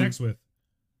to have sex with.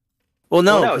 Well,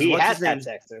 no, he has had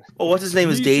sex with. Well, what's his name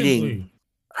is dating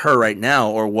her right now,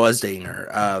 or was dating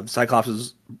her.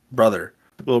 Cyclops'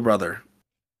 little brother,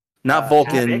 not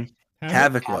Vulcan.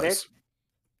 Havoc was.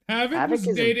 Havoc was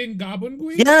dating Goblin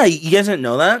Queen? Yeah, you guys didn't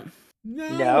know that?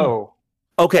 No.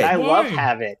 Okay. I love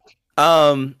Havoc.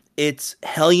 It's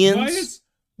Hellions.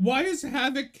 Why is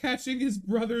Havoc catching his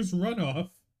brother's runoff?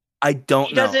 I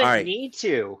don't know. He doesn't need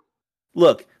to.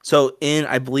 Look, so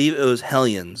I believe it was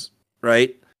Hellions,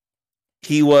 right?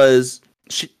 She was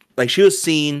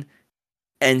seen,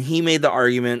 and he made the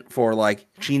argument for like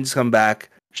she needs to come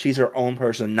back. She's her own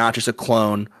person, not just a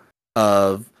clone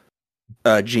of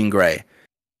Jean Grey.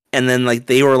 And then like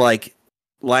they were like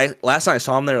last time I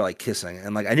saw them, they were like kissing,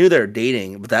 and like I knew they were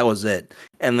dating, but that was it.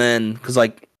 And then because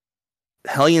like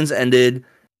Hellions ended,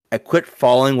 I quit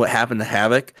following what happened to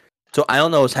Havoc, so I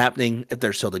don't know what's happening, if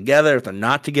they're still together, if they're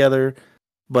not together.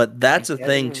 But that's a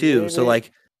thing too. So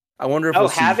like I wonder if we'll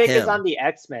Havoc see him. is on the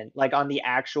X-Men, like on the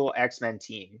actual X-Men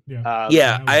team.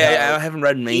 I haven't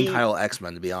read main title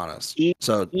X-Men, to be honest. He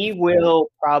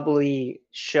will probably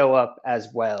show up as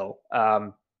well.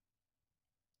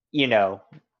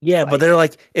 Yeah, but they're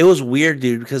like, it was weird,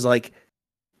 dude, because like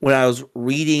when I was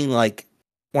reading, like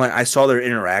when I saw their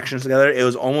interactions together, it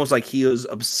was almost like he was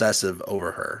obsessive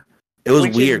over her. It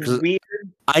was weird because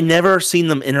I never seen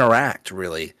them interact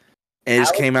really, and it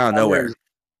just came out of nowhere.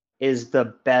 Is the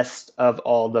best of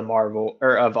all the Marvel,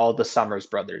 or of all the Summers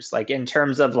brothers, like in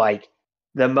terms of like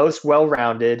the most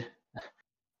well-rounded,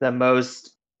 the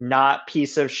most not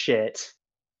piece of shit.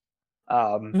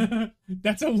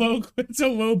 That's a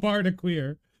low bar to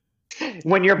clear.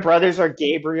 When your brothers are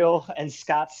Gabriel and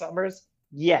Scott Summers,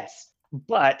 yes,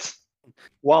 but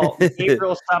while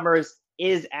Gabriel Summers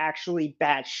is actually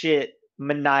batshit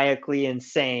maniacally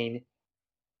insane,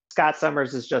 Scott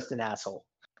Summers is just an asshole.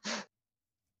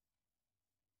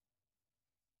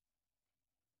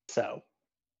 So.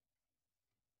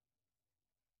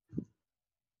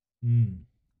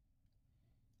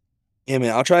 Yeah,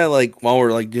 man. I'll try like while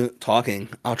we're like talking,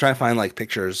 I'll try to find like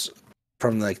pictures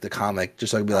from like the comic,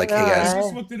 just so I can be like, hey guys. I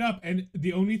just looked it up, and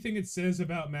the only thing it says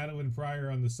about Madeline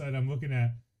Pryor on the site I'm looking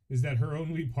at is that her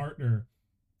only partner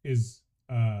is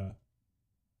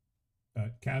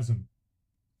Chasm.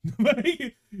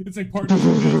 Like, it's like partners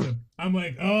in Chasm. I'm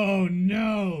like, oh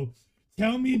no,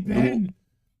 tell me Ben.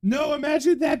 No,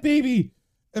 imagine that baby.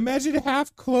 Imagine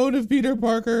half clone of Peter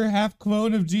Parker, half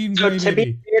clone of Jean Grey. So to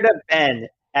be fair to Ben,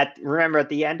 remember at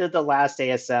the end of the last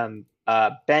ASM,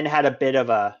 Ben had a bit of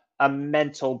a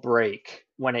mental break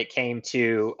when it came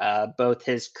to both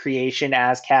his creation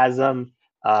as Chasm,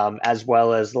 as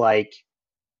well as like,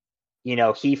 you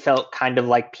know, he felt kind of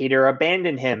like Peter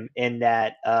abandoned him in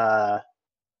that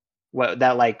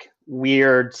that like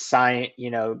weird science,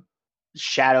 you know,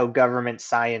 shadow government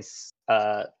science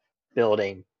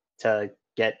building to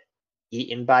get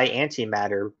eaten by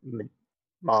antimatter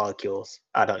molecules.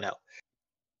 I don't know.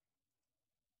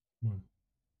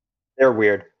 They're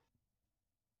weird.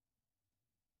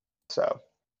 So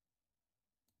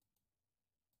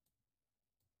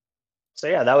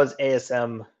yeah, that was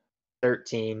ASM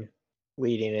 13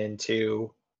 leading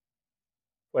into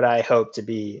what I hope to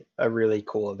be a really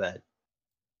cool event.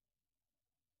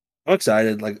 I'm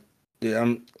excited. Like, dude,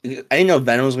 I didn't know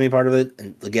Venom was gonna be part of it,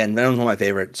 and again, Venom's one of my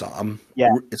favorites. So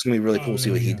it's gonna be really cool to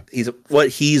see what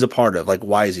he's a part of. Like,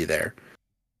 why is he there?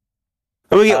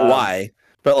 I mean, we get why,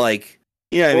 but like,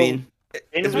 you know what I mean?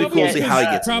 It's really cool to see how he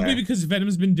gets probably in there. Because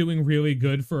Venom's been doing really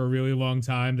good for a really long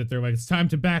time. That they're like, it's time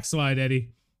to backslide,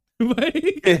 Eddie.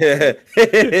 Like,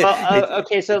 well,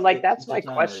 okay, so like that's my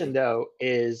question though.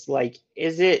 Is like,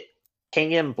 is it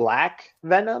King in Black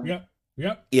Venom?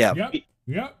 Yep.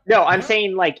 No, I'm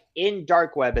saying like in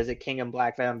Dark Web, is it King in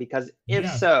Black Venom? Because if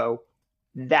so,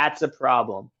 that's a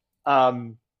problem.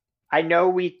 I know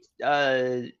we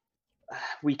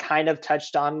kind of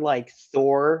touched on like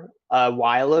Thor a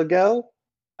while ago,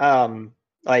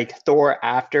 like Thor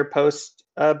after post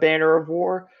Banner of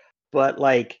War, but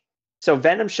like, so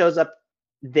Venom shows up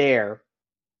there,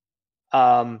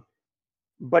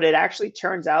 but it actually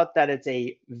turns out that it's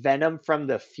a Venom from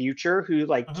the future who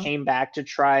like came back to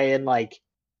try and like,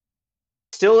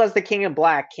 still as the King in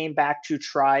Black, came back to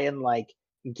try and like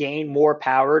gain more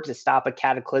power to stop a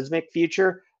cataclysmic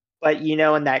future. But you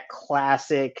know, in that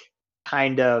classic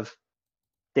kind of,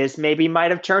 this maybe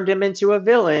might have turned him into a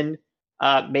villain,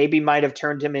 maybe might have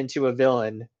turned him into a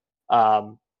villain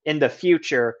in the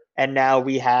future, and now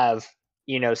we have,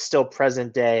 you know, still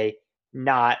present day,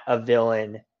 not a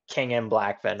villain King in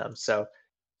Black Venom. So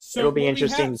it'll be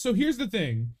interesting. So here's the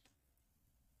thing.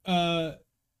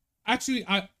 Actually,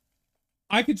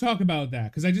 I could talk about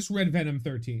that because I just read Venom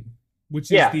 13,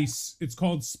 which is it's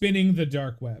called Spinning the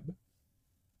Dark Web.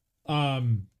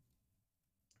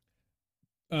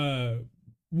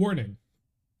 Warning.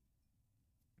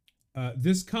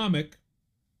 This comic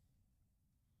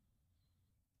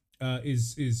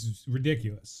is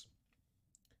ridiculous.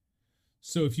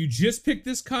 So if you just pick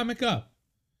this comic up,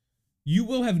 you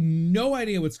will have no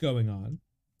idea what's going on,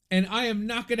 and I am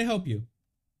not going to help you.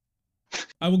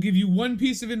 I will give you one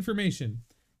piece of information.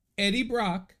 Eddie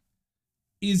Brock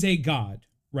is a god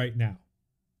right now.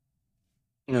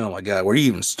 Oh my god, where do you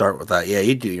even start with that? Yeah,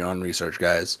 you do your own research,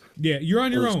 guys. Yeah, you're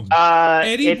on your own.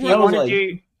 Eddie Brock.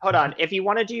 Hold on. If you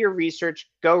want to do your research,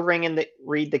 go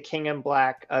read the King in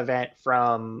Black event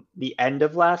from the end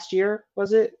of last year.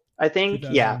 Was it? I think.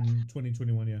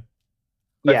 2021. Yeah.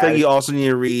 I think you also need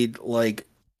to read like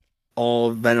all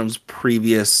of Venom's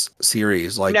previous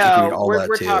series. Like, no, you can read all that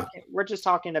too. We're just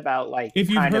talking about like if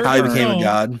you've kind heard of how he became a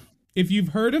god. If you've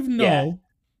heard of Null,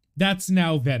 that's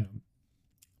now Venom.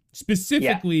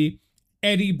 Specifically,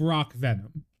 Eddie Brock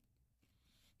Venom.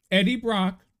 Eddie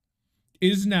Brock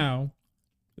is now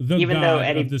the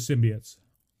god of the symbiotes.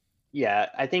 Yeah,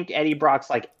 I think Eddie Brock's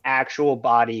like actual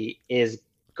body is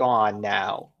gone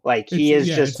now. Like he is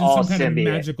just all some symbiote. Kind of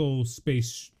magical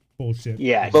space bullshit.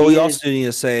 Yeah, but we also need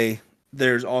to say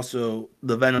there's also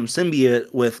the Venom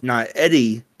symbiote with not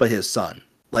Eddie but his son.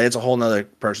 Like it's a whole nother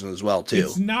person as well too.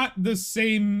 It's not the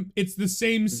same. It's the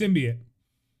same symbiote.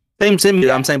 Same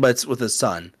symbiote. I'm saying, but it's with his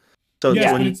son. So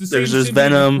when there's this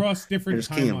Venom, there's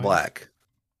King in Black.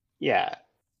 Yeah.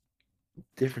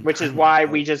 Different. Which is why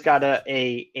we just got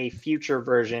a future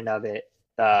version of it.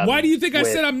 Why do you think I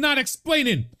said I'm not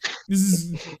explaining? This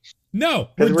is no.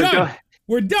 We're done.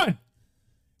 We're done.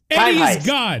 Eddie is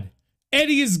God.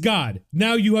 Eddie is God.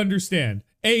 Now you understand.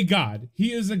 A god.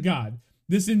 He is a god.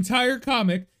 This entire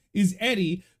comic is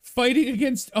Eddie fighting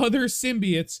against other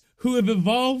symbiotes who have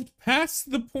evolved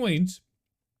past the point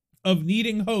of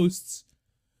needing hosts,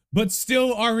 but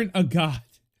still aren't a god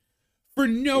for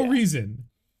no reason.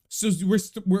 So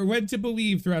we're led to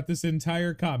believe throughout this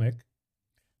entire comic,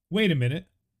 wait a minute.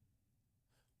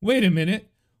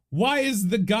 Why is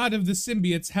the god of the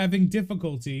symbiotes having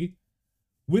difficulty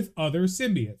with other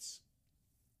symbiotes.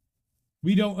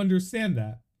 We don't understand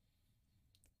that.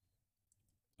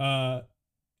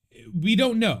 We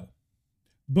don't know.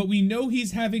 But we know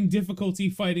he's having difficulty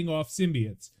fighting off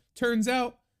symbiotes. Turns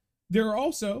out there are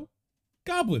also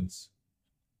goblins.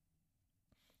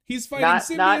 He's fighting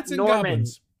symbiotes and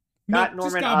goblins. Not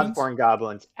Norman Osborn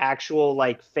goblins. Actual,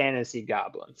 like, fantasy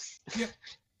goblins. Yep.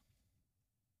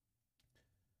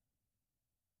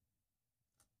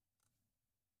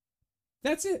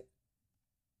 That's it.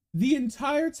 The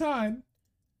entire time,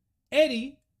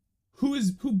 Eddie, who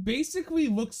basically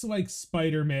looks like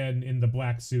Spider-Man in the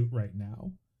black suit right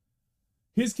now.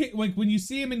 Like, when you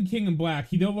see him in King in Black,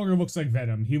 he no longer looks like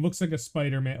Venom. He looks like a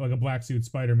Spider-Man, like a black suit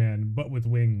Spider-Man, but with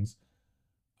wings.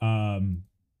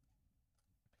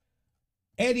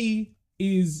 Eddie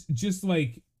is just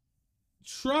like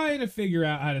trying to figure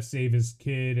out how to save his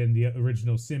kid and the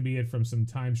original symbiote from some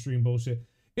time stream bullshit.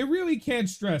 It really can't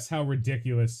stress how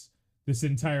ridiculous this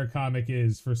entire comic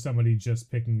is for somebody just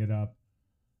picking it up.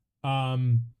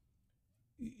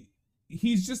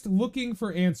 He's just looking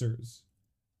for answers.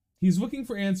 He's looking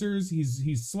for answers.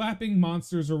 He's slapping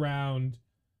monsters around.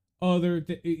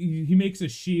 He makes a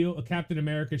shield, a Captain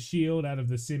America shield out of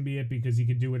the symbiote because he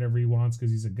can do whatever he wants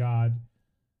because he's a god.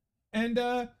 And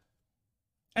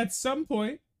at some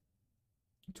point,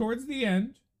 towards the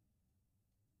end,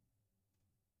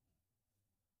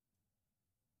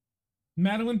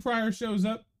 Madeline Pryor shows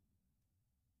up.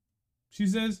 She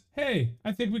says, "Hey,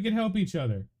 I think we can help each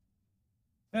other."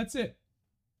 That's it.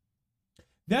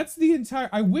 That's the entire...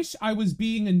 I wish I was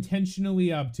being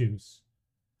intentionally obtuse.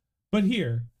 But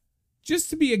here, just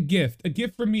to be a gift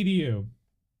from me to you,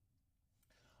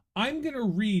 I'm going to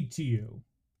read to you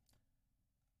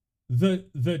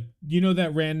the you know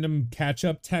that random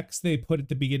catch-up text they put at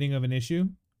the beginning of an issue?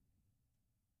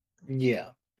 Yeah.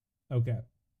 Okay.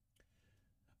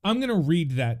 I'm going to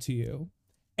read that to you.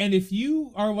 And if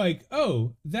you are like,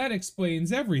 oh, that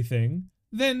explains everything,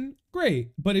 then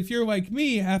great. But if you're like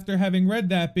me, after having read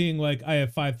that, being like, I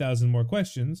have 5,000 more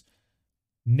questions,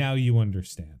 now you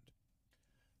understand.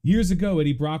 Years ago,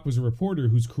 Eddie Brock was a reporter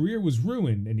whose career was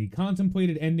ruined and he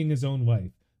contemplated ending his own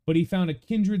life. But he found a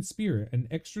kindred spirit, an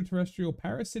extraterrestrial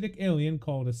parasitic alien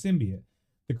called a symbiote.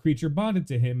 The creature bonded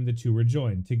to him and the two were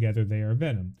joined. Together they are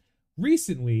Venom.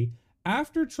 Recently,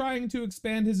 after trying to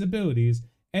expand his abilities,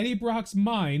 Eddie Brock's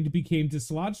mind became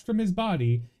dislodged from his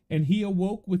body and he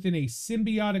awoke within a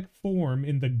symbiotic form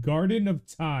in the Garden of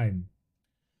Time.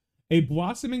 A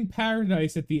blossoming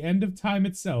paradise at the end of time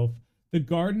itself, the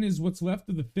garden is what's left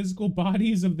of the physical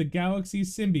bodies of the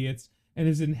galaxy's symbiotes and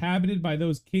is inhabited by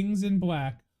those kings in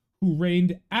black who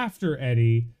reigned after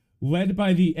Eddie, led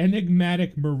by the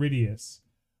enigmatic Meridius.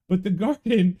 But the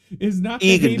garden is not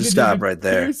the haven stop it right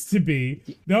there. appears to be.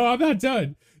 No, I'm not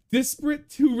done. Desperate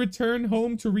to return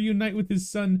home to reunite with his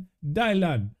son,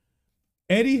 Dylan,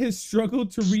 Eddie has struggled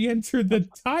to re-enter the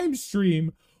time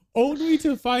stream, only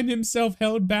to find himself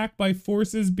held back by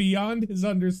forces beyond his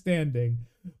understanding.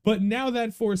 But now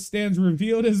that force stands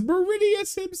revealed as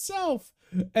Meridius himself.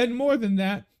 And more than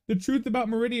that, the truth about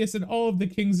Meridius and all of the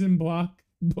kings in black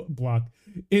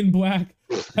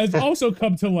has also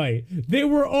come to light. They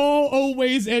were all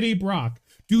always Eddie Brock.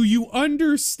 Do you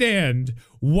understand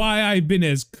why I've been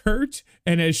as curt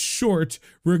and as short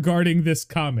regarding this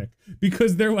comic?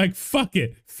 Because they're like, fuck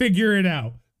it, figure it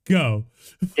out, go.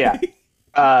 Yeah.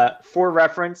 For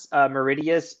reference,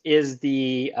 Meridius is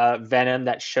the Venom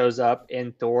that shows up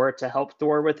in Thor to help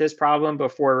Thor with his problem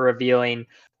before revealing,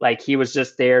 like, he was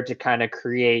just there to kind of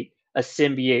create a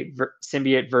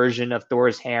symbiote version of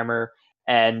Thor's hammer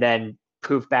and then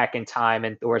poof back in time.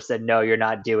 And Thor said, no, you're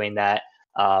not doing that.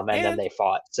 And then they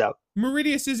fought. So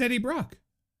Meridius is Eddie Brock.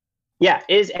 Yeah,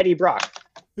 is Eddie Brock.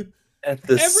 At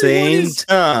the same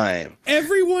time.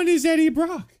 Everyone is Eddie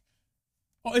Brock.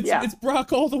 It's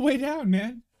Brock all the way down,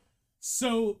 man.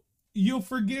 So you'll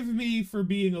forgive me for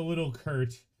being a little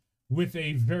curt with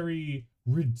a very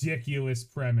ridiculous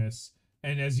premise.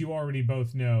 And as you already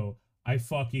both know, I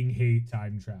fucking hate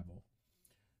time travel.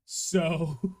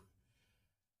 So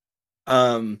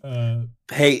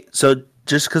hey, so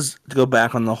just because to go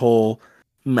back on the whole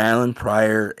Madeline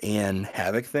Pryor and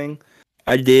Havoc thing,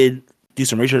 I did do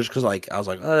some research because I was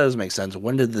like, oh, that doesn't make sense.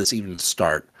 When did this even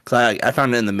start? Because I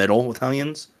found it in the middle with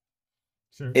Hellions.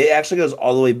 Sure. It actually goes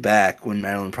all the way back when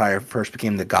Madeline Pryor first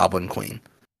became the Goblin Queen,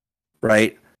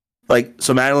 right?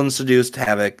 So Madeline seduced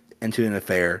Havoc into an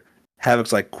affair.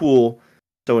 Havoc's like, cool.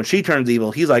 So when she turns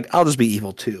evil, he's like, I'll just be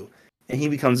evil too. And he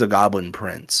becomes a Goblin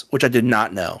Prince, which I did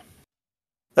not know.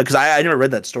 Because I never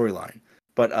read that storyline.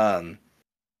 But I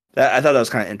thought that was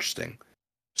kind of interesting.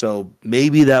 So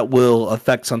maybe that will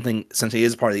affect something since he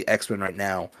is part of the X-Men right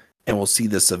now, and we'll see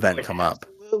this event come up.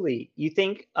 Absolutely. You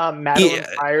think Madeline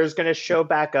Pryor is going to show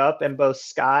back up, and both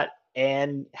Scott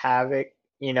and Havoc,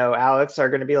 Alex are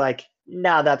going to be like,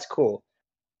 "Nah, that's cool."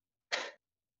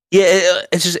 Yeah,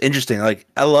 it's just interesting. Like,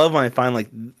 I love when I find like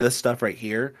this stuff right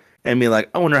here and be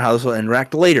like, I wonder how this will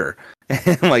interact later.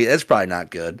 And I'm like, that's probably not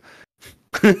good.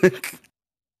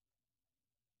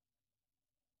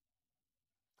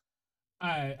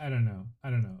 I don't know.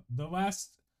 I don't know. The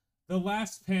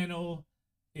last panel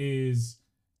is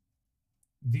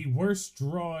the worst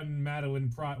drawn Madeline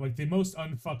Pryor, like the most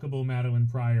unfuckable Madeline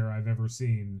Pryor I've ever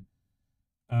seen.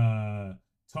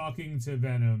 Talking to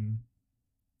Venom.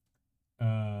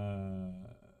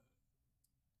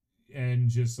 And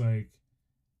just like,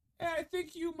 I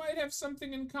think you might have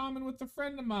something in common with a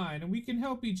friend of mine, and we can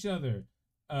help each other.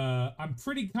 I'm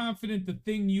pretty confident the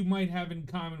thing you might have in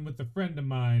common with a friend of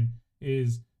mine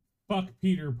is fuck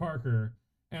Peter Parker,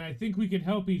 and I think we can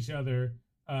help each other.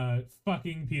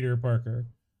 Fucking Peter Parker.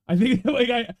 I think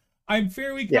I'm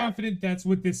fairly confident that's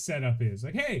what this setup is.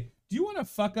 Like, hey, do you want to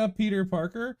fuck up Peter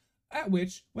Parker? At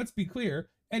which, let's be clear,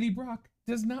 Eddie Brock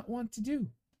does not want to do.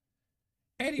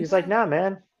 He's like, nah,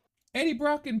 man. Eddie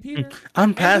Brock and Peter.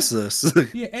 I'm past this.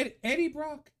 Yeah, Eddie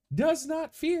Brock does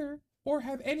not fear or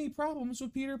have any problems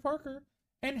with Peter Parker,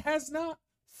 and has not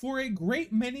for a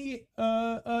great many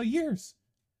years,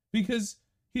 because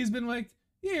he's been like,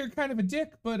 yeah, you're kind of a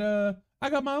dick, but I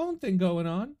got my own thing going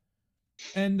on,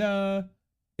 and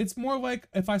it's more like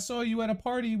if I saw you at a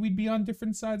party, we'd be on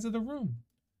different sides of the room.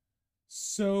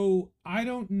 So I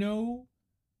don't know.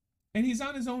 And he's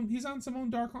on some own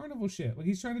Dark Carnival shit. Like,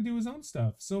 he's trying to do his own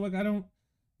stuff. So, like,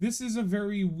 this is a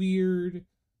very weird,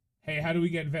 hey, how do we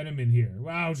get Venom in here?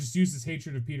 Wow, just use his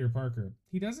hatred of Peter Parker.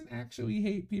 He doesn't actually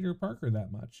hate Peter Parker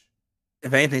that much.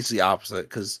 If anything, it's the opposite,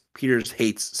 because Peter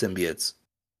hates symbiotes.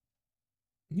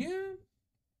 Yeah.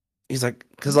 He's like,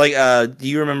 because, like, do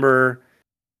you remember,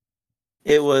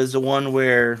 it was the one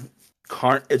where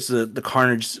it's the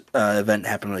Carnage event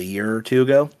happened a year or two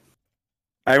ago?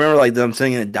 I remember like them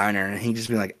sitting in a diner and he just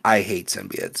being like, I hate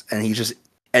symbiotes. And he's just,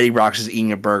 Eddie Brock's just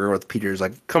eating a burger with Peter's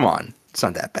like, come on, it's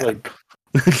not that bad. Like,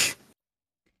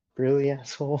 really,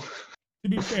 asshole? To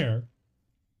be fair,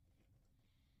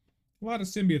 a lot of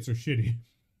symbiotes are shitty.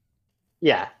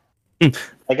 Yeah.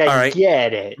 Like, I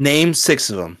get it. Name 6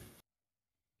 of them.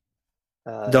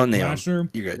 Don't name Lasher,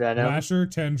 them. You're good. Venom, Lasher,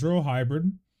 Tendril,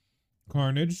 Hybrid,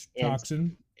 Carnage,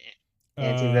 Toxin,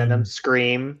 Anti-Venom,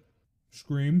 Scream.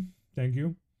 Thank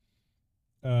you.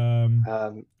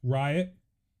 Riot,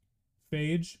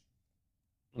 Phage.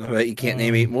 I bet you can't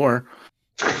name 8 more.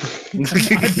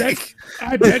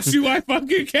 I bet you I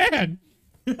fucking can.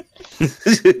 All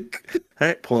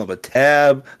right, pulling up a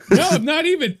tab. No, I'm not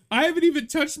even. I haven't even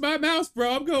touched my mouse,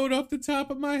 bro. I'm going off the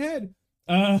top of my head.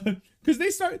 Because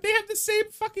they have the same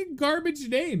fucking garbage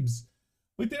names.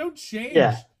 Like, they don't change.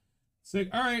 Yeah. It's like,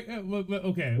 all right,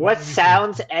 okay. What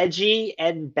sounds edgy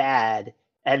and bad,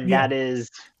 and that is...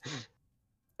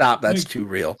 Stop, that's too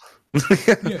real.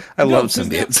 I love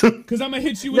symbiotes. Because I'm going to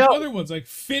hit you with other ones, like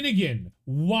Finnegan,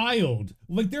 Wild.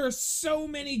 Like, there are so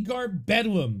many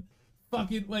Bedlam.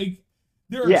 Fucking, like,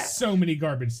 there are so many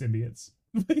garbage symbiotes.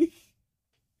 Like,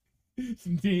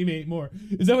 name 8 more.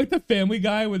 Is that like the Family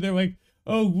Guy where they're like,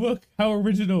 oh, look, how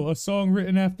original, a song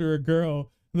written after a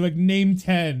girl. They're like, name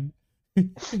 10.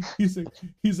 he's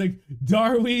like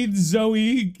Darlene,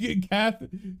 Zoe, Kath,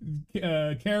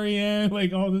 Carrie Ann,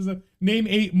 like all this stuff. Name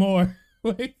 8 more.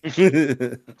 Like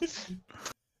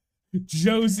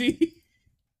Josie,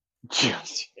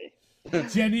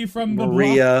 Jenny from the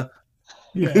Maria.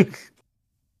 Block.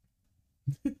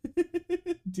 Yeah.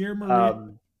 Dear Maria.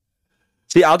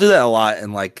 See, I'll do that a lot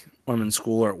in like when I'm in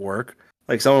school or at work.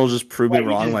 Like someone will just prove me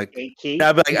wrong. Like,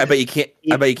 I bet you can't.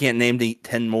 I bet you can't name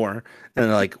 10 more. And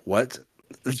they're like, what?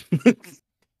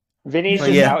 Vinny's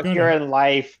just out here in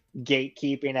life,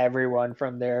 gatekeeping everyone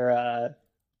from their,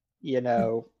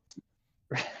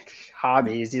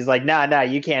 hobbies. He's like, nah,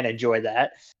 you can't enjoy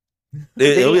that.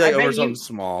 It'll be like over something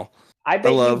small. I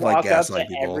bet you walk up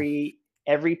to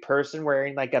every person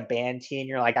wearing like a band tee, and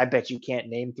you're like, I bet you can't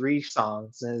name 3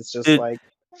 songs, and it's just like.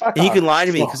 And you can lie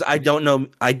to me because I don't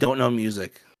know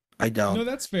music. I don't. No,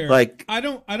 that's fair. Like I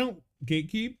don't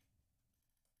gatekeep,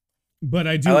 but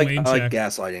I do lane check. I like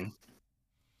gaslighting.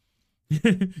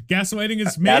 Gaslighting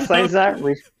is made gaslighting's up.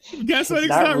 Gaslighting's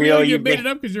not real. You made it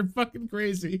up because you're fucking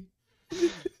crazy.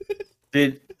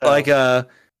 Dude, like I'll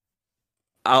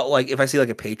like if I see like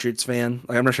a Patriots fan,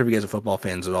 like I'm not sure if you guys are football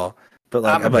fans at all, but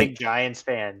like I'm a big Giants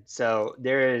fan, so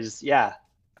there is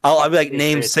I'll be like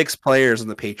name 6 players on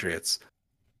the Patriots.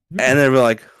 And they'll be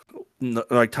like,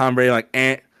 like Tom Brady, like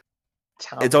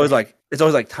it's always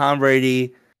like Tom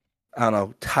Brady. I don't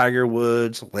know, Tiger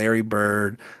Woods, Larry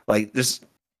Bird, like just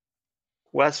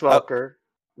Wes Welker,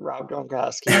 Rob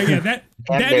Gronkowski. Oh yeah, that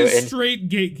Newton. is straight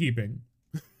gatekeeping.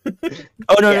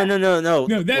 Oh no. No,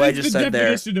 that what I is just the said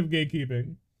definition of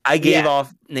gatekeeping. I gave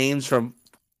off names from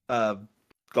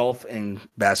golf and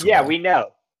basketball. Yeah, we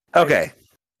know. Okay.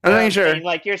 I'm not sure. Saying,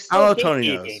 like, you're still I don't know Tony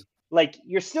gatekeeping. knows. Like,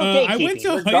 you're still gatekeeping. I went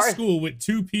to high school with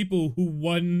two people who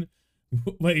won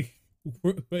like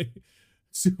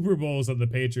Super Bowls on the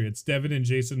Patriots, Devin and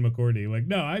Jason McCourty. Like,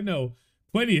 no, I know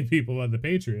plenty of people on the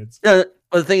Patriots. Yeah,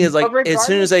 but the thing is, like, as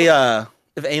soon as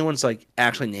if anyone's like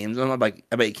actually names them, I'm like,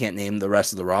 I bet you can't name the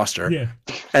rest of the roster. Yeah.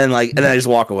 And then I just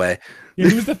walk away. Yeah,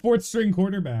 he was the 4th string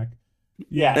quarterback.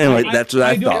 Yeah. Anyway, that's what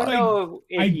I thought. I don't know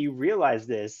if you realize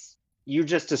this. You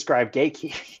just described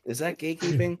gatekeeping. Is that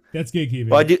gatekeeping? That's gatekeeping.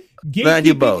 Well, I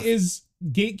do both.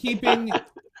 Gatekeeping.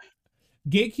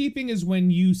 Gatekeeping is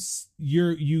when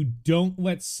you don't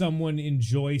let someone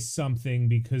enjoy something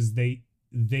because they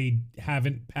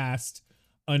haven't passed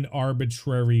an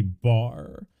arbitrary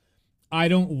bar. I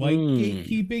don't like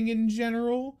gatekeeping in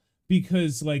general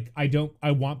because like I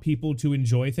want people to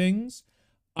enjoy things.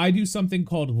 I do something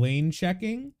called lane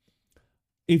checking.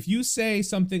 If you say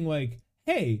something like,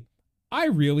 "Hey, I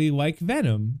really like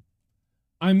Venom,"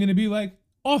 I'm going to be like,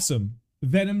 "Awesome.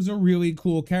 Venom's a really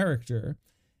cool character."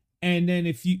 And then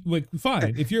if you like,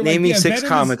 fine. If you're name like, me 6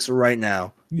 comics right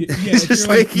now. Yeah,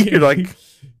 you're like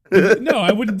no,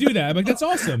 I wouldn't do that. I'm like, that's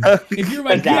awesome. If you're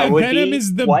like, yeah, Venom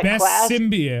is the best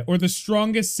symbiote or the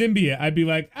strongest symbiote, I'd be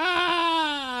like,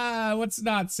 let's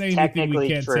not say anything we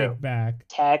can't take back.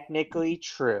 Technically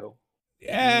true.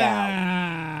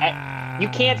 Yeah. You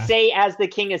can't say as the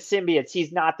king of symbiotes,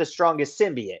 he's not the strongest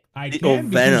symbiote. I can.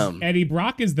 Venom. Eddie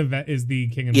Brock is the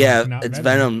king of it's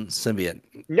Venom symbiote.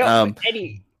 No,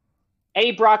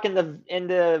 Eddie Brock and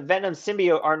the Venom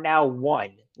symbiote are now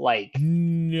one. Like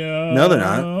no, they're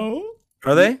not.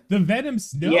 Are they? The Venom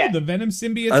symbiote. I thought Venom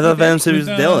symbiote was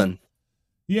Dylan.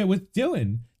 Yeah, with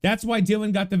Dylan. That's why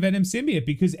Dylan got the Venom symbiote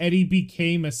because Eddie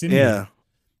became a symbiote. Yeah.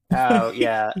 Oh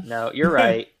yeah, no, you're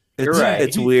right. You're right.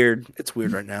 It's weird. It's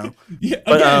weird right now. Yeah.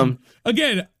 But,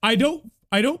 again, I don't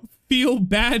feel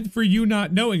bad for you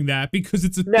not knowing that because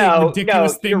it's a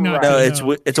ridiculous thing not to know.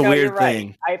 It's a weird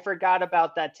thing. I forgot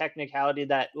about that technicality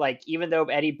that, like, even though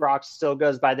Eddie Brock still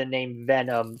goes by the name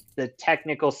Venom, the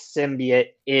technical symbiote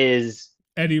is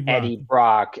Eddie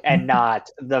Brock and not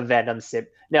the Venom symbiote.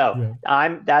 No,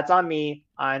 yeah. That's on me.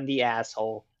 I'm the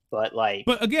asshole. But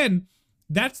again,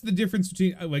 that's the difference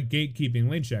between like gatekeeping and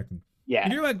lane checking. Yeah.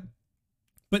 And you're like,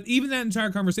 but even that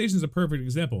entire conversation is a perfect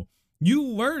example. You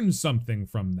learn something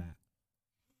from that.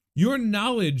 Your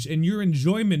knowledge and your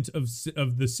enjoyment of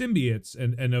the symbiotes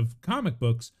and of comic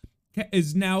books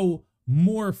is now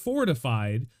more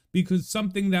fortified because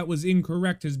something that was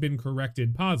incorrect has been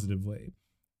corrected positively.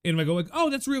 And I go like, oh,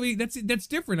 that's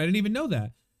different. I didn't even know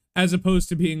that. As opposed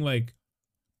to being like,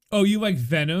 oh, you like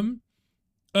Venom?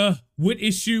 What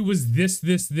issue was this,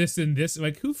 and this?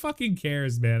 Like, who fucking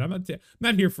cares, man? I'm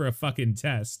not here for a fucking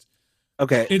test.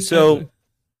 Okay,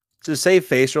 to save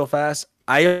face real fast,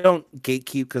 I don't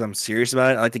gatekeep because I'm serious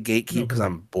about it. I like to gatekeep because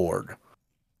I'm bored.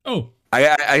 Oh,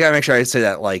 I gotta make sure I say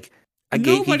that. Like, I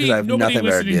gatekeep because I have nothing better to do. Nobody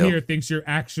listening here thinks you're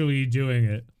actually doing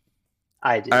it.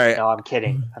 I do. All right. No, I'm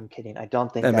kidding. I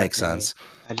don't think that makes sense.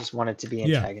 I just want it to be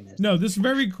antagonist. No, this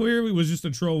very clearly was just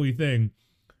a trolly thing.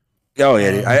 Oh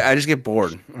yeah, I just get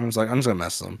bored. I'm just gonna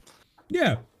mess them.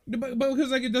 Yeah, but because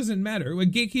like it doesn't matter.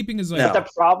 Like gatekeeping is like. No. But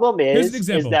the problem is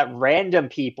that random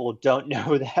people don't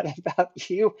know that about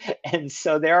you, and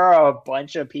so there are a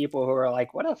bunch of people who are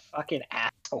like, "What a fucking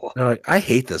asshole!" They're like, I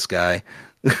hate this guy.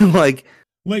 like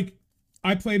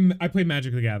I play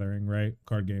Magic the Gathering, right?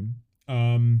 Card game.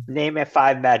 Name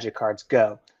 5 Magic cards.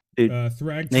 Go. Dude,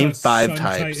 name 5 Sun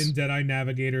types. Titan, Deadeye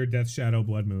Navigator, Death Shadow,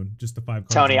 Blood Moon. Just the 5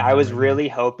 cards. Tony, I was really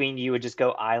hoping you would just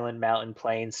go Island, Mountain,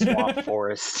 Plain, Swamp,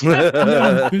 Forest.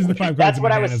 This is the 5 cards. That's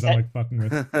what I was fucking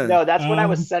with. No, that's what I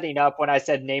was setting up when I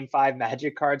said name 5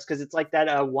 Magic cards because it's like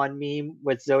that one meme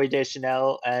with Zooey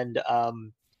Deschanel and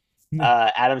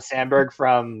Adam Sandberg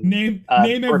from name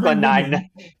Brooklyn Nine.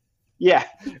 Yeah,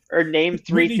 or name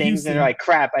 3 Whitney things Houston. and they're like,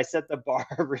 crap, I set the bar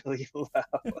really low.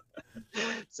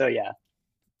 So yeah.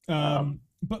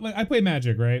 But like I play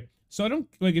Magic, right? So I don't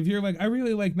like if you're like, I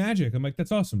really like Magic. I'm like,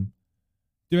 that's awesome.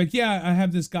 They're like, yeah, I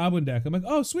have this Goblin deck. I'm like,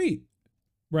 oh, sweet.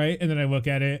 Right? And then I look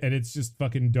at it and it's just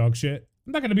fucking dog shit.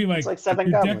 I'm not gonna be like, it's like 7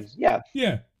 goblins.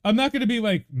 Yeah. I'm not gonna be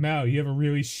like, Mao, you have a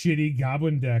really shitty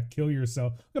Goblin deck. Kill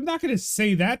yourself. I'm not gonna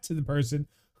say that to the person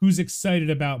who's excited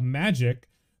about Magic.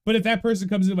 But if that person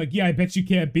comes in like, yeah, I bet you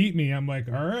can't beat me, I'm like,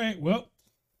 all right, well,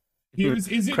 here's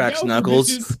is it Cracks Delver, knuckles.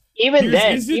 bitches. Even Here's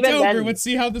then, is it even Delver. then, Let's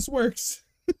see how this works.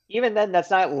 even then, that's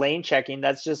not lane checking.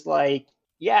 That's just like,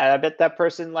 yeah, I bet that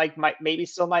person like might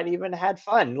even had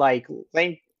fun. Like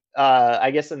lane,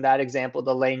 I guess in that example,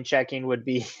 the lane checking would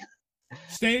be,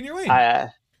 Stay in your lane.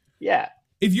 Yeah.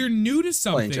 If you're new to Lane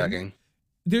something, checking.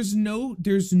 there's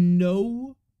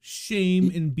no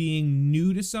shame in being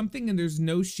new to something, and there's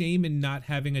no shame in not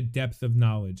having a depth of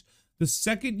knowledge. The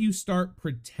second you start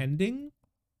pretending,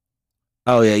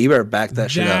 oh yeah, you better back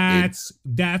that shit up, dude.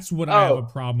 That's what I have a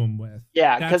problem with.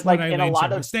 Yeah, that's because like I in a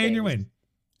lot of stay in your lane.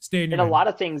 Stay in your lane. lane. A lot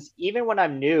of things, even when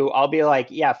I'm new, I'll be like,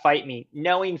 yeah, fight me,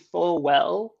 knowing full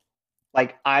well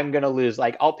like I'm gonna lose.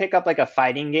 Like I'll pick up like a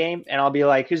fighting game and I'll be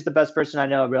like, who's the best person I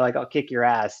know? I'll be like, I'll kick your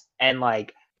ass. And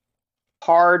like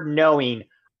hard knowing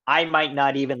I might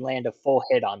not even land a full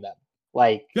hit on them.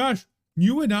 Like, Josh,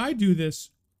 you and I do this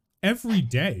every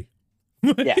day.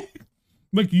 Yeah.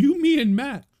 Like you, me, and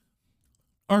Matt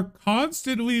are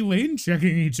constantly lane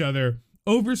checking each other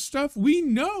over stuff we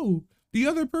know the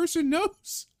other person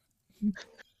knows.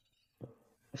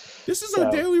 This is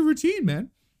our daily routine, man.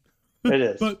 It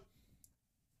is. But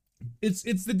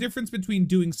it's the difference between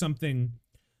doing something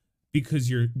because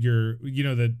you're you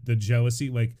know the jealousy,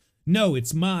 like, no,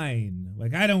 it's mine.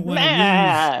 Like I don't want to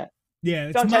lose. Yeah,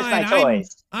 it's don't mine. touch my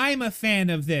toys. I'm a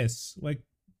fan of this. Like,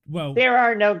 well, there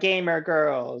are no gamer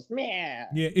girls. Yeah.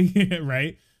 Yeah,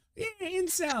 right. Yeah,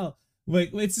 incel. Like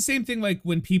it's the same thing. Like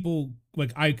when people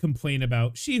like I complain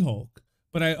about She-Hulk,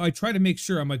 but I try to make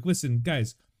sure I'm like, listen,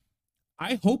 guys,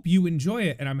 I hope you enjoy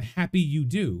it, and I'm happy you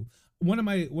do. One of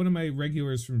my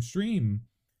regulars from stream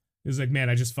is like, man,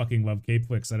 I just fucking love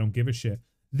K-Flix. I don't give a shit.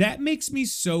 That makes me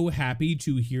so happy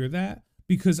to hear that,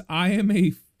 because I am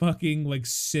a fucking like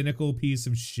cynical piece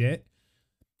of shit.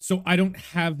 So I don't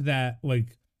have that.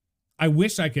 Like, I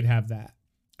wish I could have that.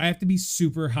 I have to be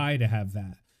super high to have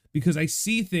that, because I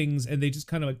see things and they just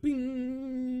kind of like,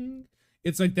 bing.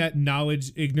 It's like that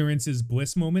knowledge, ignorance is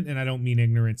bliss moment. And I don't mean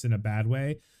ignorance in a bad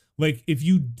way. Like if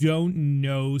you don't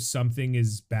know something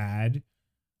is bad,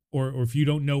 or if you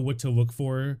don't know what to look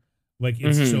for, like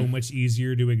it's so much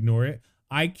easier to ignore it.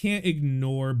 I can't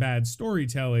ignore bad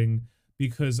storytelling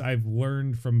because I've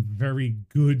learned from very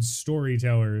good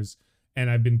storytellers,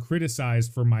 and I've been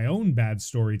criticized for my own bad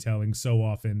storytelling so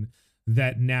often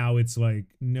that now it's like,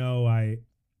 no, I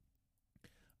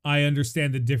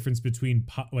understand the difference between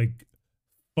like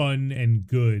fun and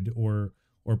good, or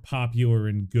popular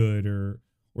and good, or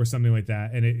something like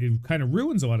that. And it kind of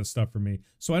ruins a lot of stuff for me.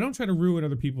 So I don't try to ruin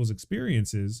other people's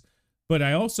experiences, but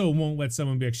I also won't let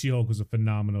someone be like, She-Hulk was a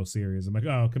phenomenal series. I'm like,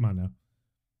 oh, come on now.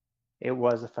 It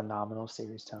was a phenomenal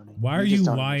series, Tony. Why are you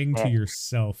lying to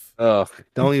yourself? Oh,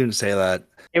 don't even say that.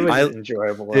 It was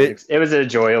enjoyable. It was an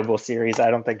enjoyable series.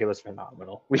 I don't think it was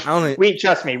phenomenal. We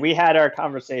trust me. We had our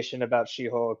conversation about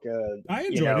She-Hulk. I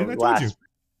enjoyed it. I told you.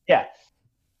 Yeah,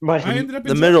 but I ended up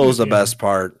the middle is the best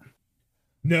part.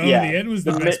 No, the end was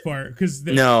the best part, because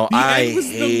the end was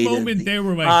the moment they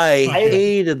were like, I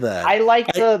hated that. I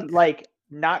like the like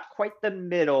not quite the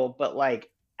middle, but like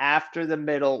after the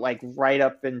middle, like right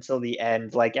up until the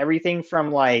end, like everything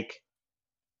from like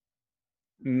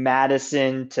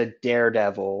Madison to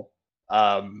Daredevil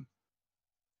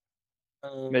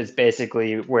is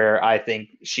basically where I think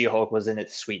She-Hulk was in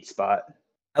its sweet spot.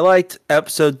 I liked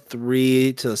episode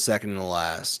 3 to the second to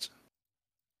last.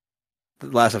 The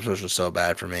last episode was so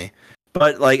bad for me.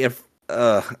 But like if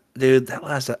dude, that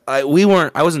last I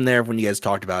wasn't there when you guys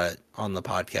talked about it on the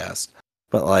podcast.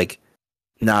 But like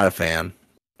not a fan,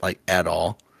 like at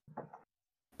all.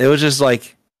 It was just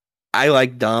like I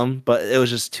like dumb, but it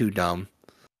was just too dumb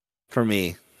for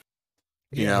me.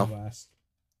 You know?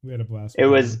 We had a blast. It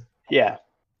was yeah.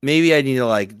 Maybe I need to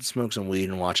like smoke some weed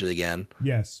and watch it again.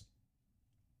 Yes.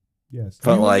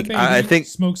 But like I think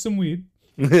smoke some weed.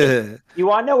 You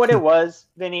want to know what it was,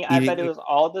 Vinny? I bet it was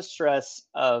all the stress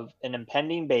of an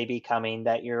impending baby coming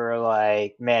that you're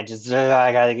like, man, just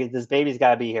I gotta get this baby's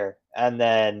gotta be here. And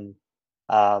then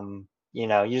you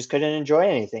know, you just couldn't enjoy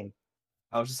anything.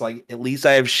 I was just like, at least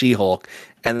I have She-Hulk.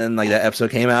 And then like that episode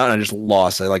came out and I just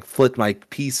lost. I like flipped my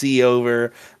PC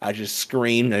over. I just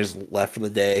screamed. I just left for the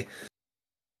day.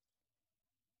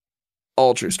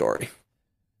 All true story.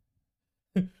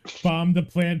 Bombed the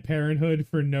Planned Parenthood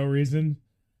for no reason.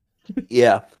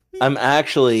 Yeah. I'm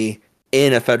actually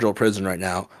in a federal prison right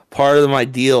now. Part of my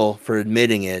deal for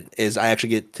admitting it is I actually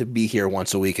get to be here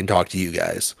once a week and talk to you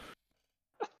guys.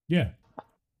 Yeah.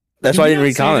 That's why I didn't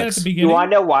read comics. You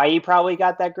want to know why you probably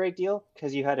got that great deal?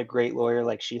 Because you had a great lawyer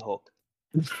like She-Hulk.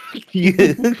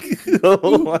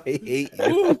 Oh, I hate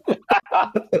you.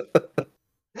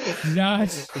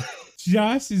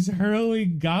 Josh is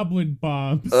hurling goblin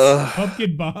bombs,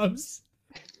 pumpkin bombs.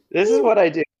 This is what I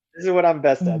do. This is what I'm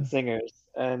best at, singers.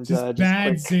 And just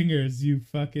bad singers, you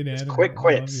fucking animal. Quick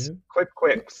quips. Quick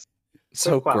quips.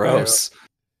 So gross.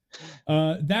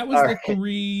 That was the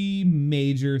 3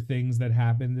 major things that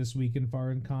happened this week in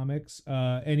foreign comics.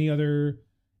 Any other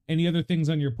things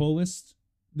on your pull list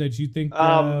that you think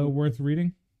worth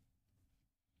reading?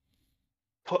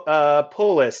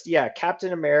 Pull list, yeah.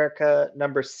 Captain America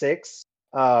 #6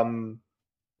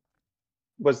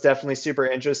 was definitely super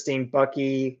interesting.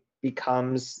 Bucky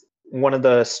becomes one of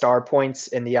the star points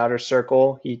in the outer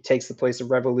circle. He takes the place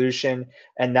of Revolution,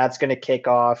 and that's going to kick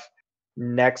off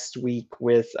next week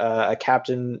with a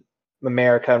Captain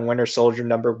America and Winter Soldier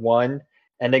 #1.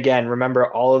 And again,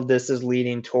 remember, all of this is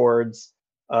leading towards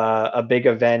a big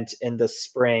event in the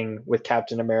spring with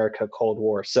Captain America Cold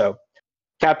War. So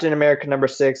Captain America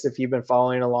 #6, if you've been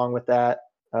following along with that,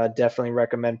 definitely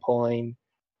recommend pulling.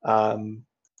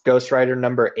 Ghost Rider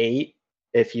 #8,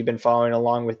 if you've been following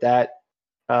along with that,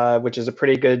 which is a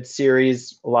pretty good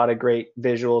series. A lot of great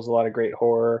visuals, a lot of great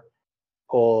horror.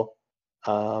 Pull.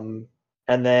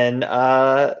 And then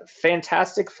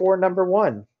Fantastic Four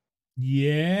 #1.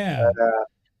 Yeah.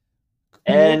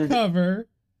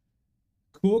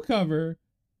 Cool cover.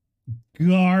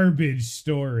 Garbage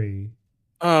story.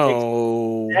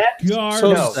 Oh, garbage.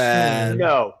 So sad.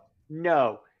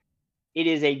 No. It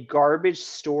is a garbage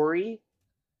story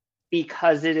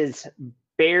because it is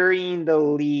burying the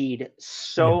lead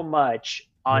so much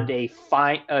on a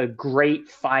great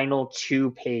final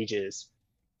 2 pages.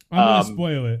 I'm gonna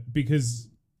spoil it because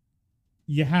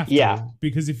you have to. Yeah.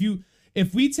 Because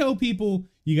if we tell people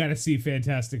you got to see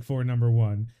Fantastic Four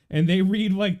 #1 and they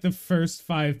read like the first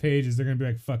 5 pages, they're gonna be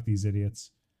like, "Fuck these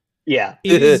idiots." Yeah,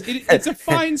 it's a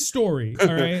fine story. All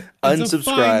right,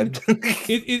 unsubscribed.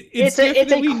 It's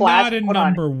definitely not a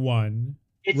 #1.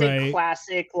 It's a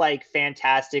classic like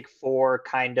Fantastic Four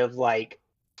kind of like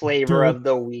flavor of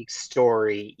the week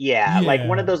story. Yeah, like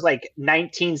one of those like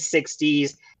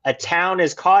 1960s. A town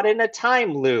is caught in a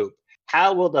time loop.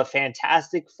 How will the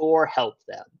Fantastic Four help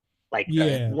them? Like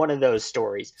one of those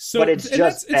stories. So, but it's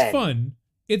just Ben. It's fun.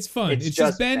 It's fun. It's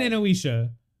just Ben and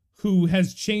Alicia, who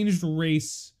has changed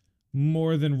race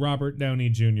more than Robert Downey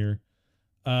Jr.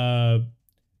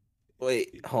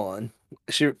 Wait, hold on.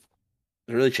 She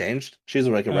really changed? She's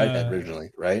like a redhead originally,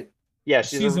 right? Yeah,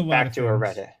 she's back to her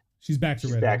redhead. She's back to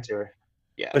redhead. Back to her.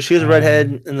 Yeah. But she was a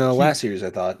redhead in the last series, I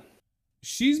thought.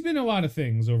 She's been a lot of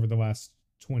things over the last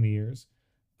 20 years.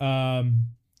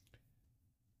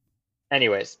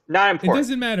 Anyways, not important. It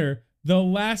doesn't matter. The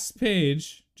last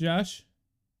page, Josh.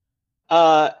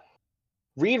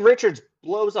 Reed Richards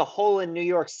blows a hole in New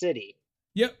York City.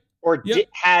 Yep. Or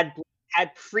had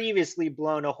previously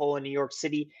blown a hole in New York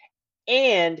City.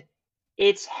 And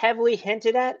it's heavily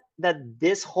hinted at that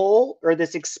this hole or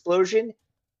this explosion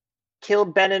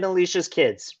killed Ben and Alicia's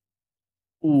kids.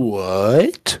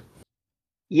 What?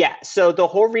 Yeah, so the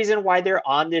whole reason why they're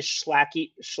on this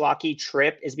schlocky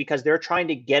trip is because they're trying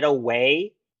to get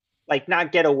away. Like,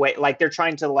 not get away, like they're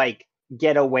trying to like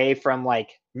get away from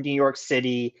like New York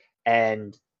City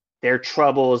and their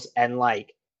troubles, and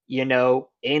like, you know,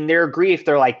 in their grief,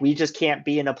 they're like, we just can't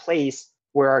be in a place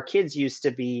where our kids used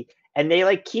to be. And they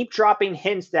like keep dropping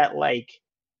hints that like,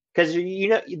 because you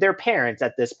know they're parents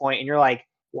at this point, and you're like,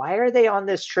 why are they on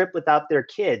this trip without their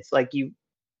kids? Like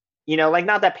you know, like,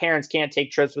 not that parents can't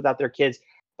take trips without their kids,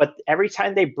 but every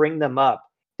time they bring them up,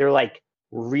 they're like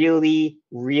really,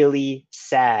 really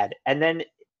sad. And then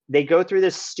they go through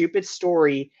this stupid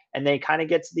story and they kind of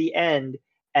get to the end,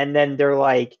 and then they're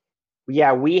like,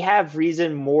 yeah, we have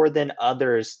reason more than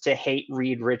others to hate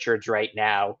Reed Richards right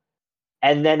now.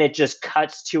 And then it just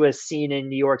cuts to a scene in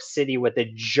New York City with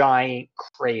a giant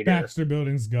crater. Baxter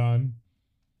Building's gone.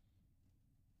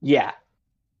 Yeah.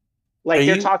 Like,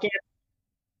 they're talking.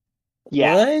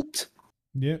 Yeah. What?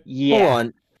 Yep. Yeah. Hold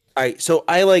on. All right. So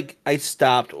I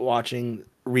stopped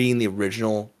reading the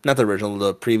original, not the original,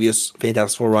 the previous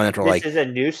Fantastic Four run after this is a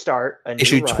new start.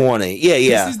 issue 20.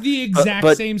 Yeah. This is the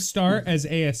exact same start as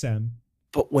ASM.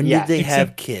 But when did they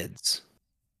have kids?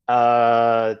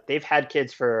 They've had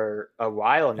kids for a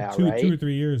while now, right? 2 or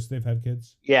 3 years they've had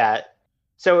kids. Yeah.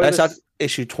 So that's not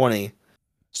issue 20.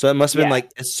 So it must have been like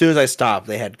as soon as I stopped,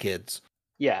 they had kids.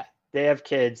 Yeah, they have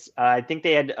kids. I think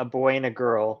they had a boy and a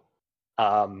girl.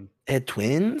 They had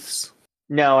twins?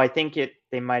 No, I think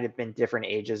they might have been different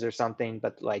ages or something,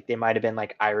 but like they might have been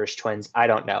like Irish twins. I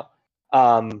don't know.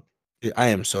 Dude, I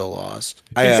am so lost.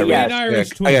 Explain Irish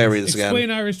twins. I gotta read this again. Explain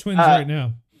Irish twins right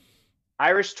now.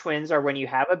 Irish twins are when you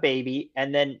have a baby,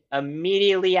 and then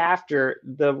immediately after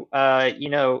the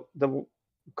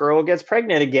girl gets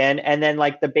pregnant again, and then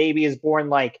like the baby is born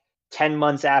like 10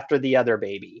 months after the other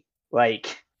baby,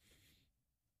 like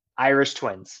Irish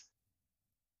twins.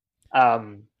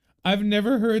 I've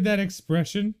never heard that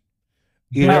expression.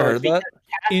 You never heard that?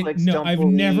 I've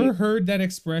never heard that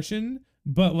expression,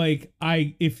 but like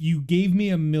if you gave me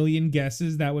a million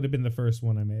guesses, that would have been the first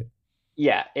one I made.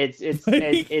 Yeah, it's a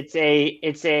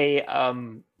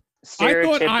I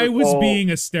thought I was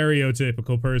being a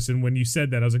stereotypical person when you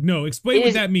said that. I was like, no, explain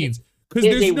what that means. Because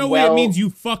there's no way it means you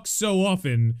fuck so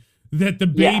often that the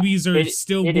babies are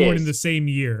still born in the same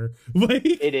year. Like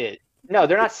it is. No,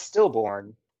 they're not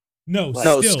stillborn. No,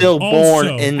 still born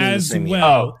in as the same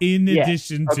well. In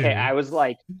addition to. Okay, I was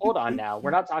like, hold on now.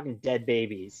 We're not talking dead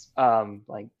babies.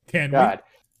 Like can God.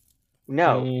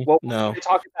 No. Well, no. we're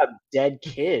talking about dead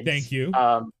kids. Thank you.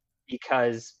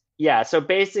 Because so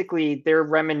basically they're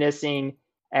reminiscing,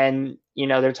 and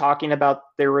they're talking about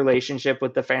their relationship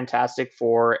with the Fantastic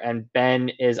Four, and Ben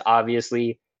is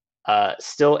obviously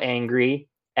still angry,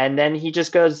 and then he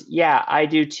just goes, "Yeah, I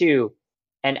do too."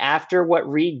 And after what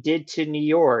Reed did to New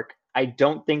York, I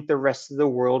don't think the rest of the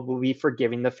world will be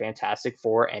forgiving the Fantastic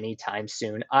Four anytime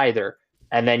soon either.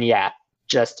 And then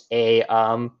just a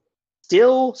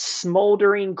still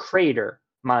smoldering crater,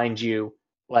 mind you.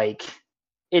 Like,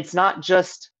 it's not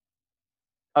just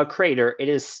a crater, it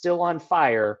is still on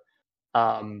fire.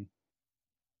 It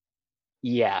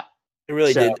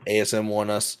really did ASM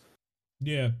warn us.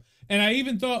 Yeah. And I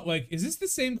even thought, like, is this the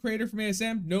same crater from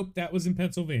ASM? Nope, that was in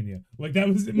Pennsylvania. Like, that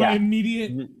was my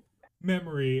immediate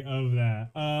memory of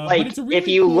that. Like, but it's a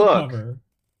really cool cover.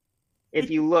 If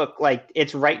you look, like,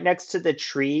 it's right next to the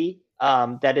tree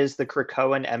that is the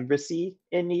Krakoan embassy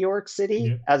in New York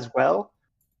City as well.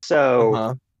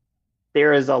 So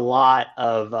there is a lot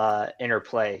of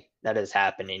interplay that is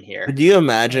happening here. Do you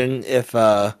imagine if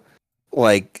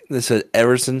like this said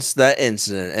ever since that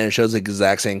incident, and it shows the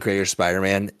exact same crater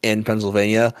Spider-Man in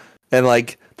Pennsylvania, and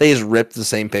like they just ripped the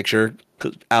same picture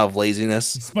out of laziness.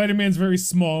 Spider-Man's very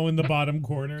small in the bottom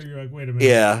corner. You're like, wait a minute.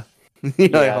 Yeah.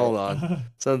 Like, hold on.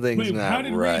 Something's not how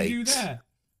did right. Reed do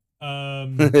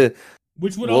that?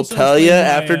 Which would we'll tell you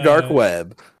after Dark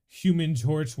Web. Human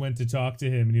Torch went to talk to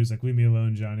him, and he was like, "Leave me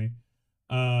alone, Johnny."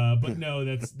 But no,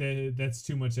 that's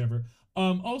too much ever.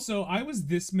 Also, I was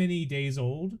this many days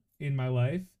old in my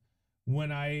life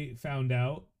when I found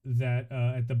out that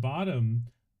at the bottom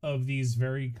of these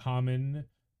very common,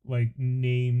 like,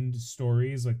 named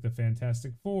stories, like the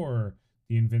Fantastic Four,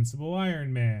 the Invincible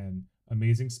Iron Man,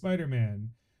 Amazing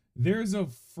Spider-Man, there's a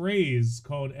phrase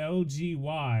called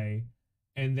LGY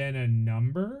and then a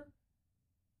number.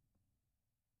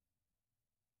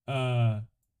 That's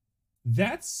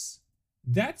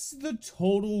the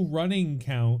total running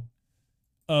count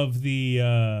of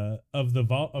the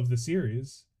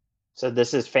series. So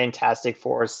this is Fantastic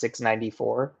Four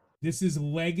 694. This is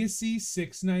Legacy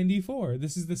 694.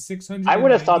 This is the 600. I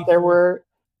would have thought there were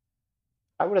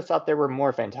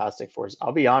more Fantastic Fours.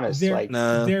 I'll be honest.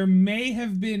 There may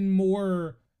have been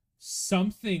more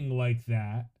something like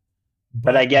that.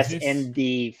 But I guess in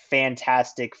the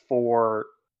Fantastic Four,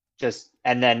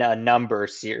 and then a number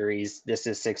series, this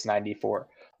is 694.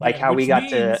 Like how we got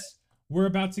to. We're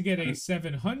about to get a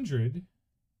 700.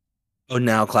 Oh,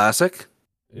 now classic.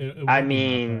 I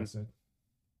mean,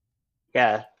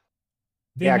 yeah.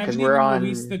 They haven't even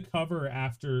released the cover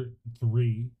after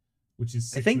 3, which is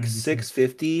 696. I think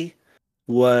 650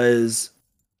 was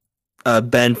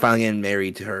Ben finally getting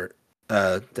married to her,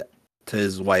 to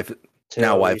his wife,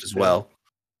 wife as well.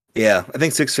 Yeah, I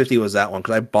think 650 was that one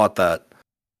because I bought that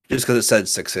just because it said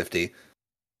 650.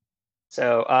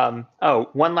 So,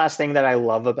 one last thing that I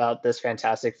love about this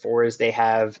Fantastic Four is they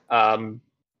have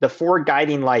the 4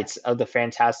 guiding lights of the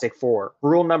Fantastic Four.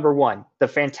 Rule number 1, the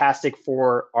Fantastic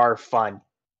Four are fun.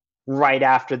 Right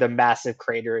after the massive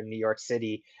crater in New York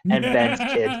City and Ben's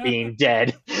kids being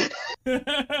dead.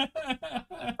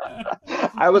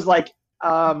 I was like,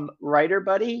 writer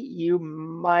buddy, you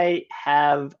might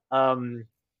have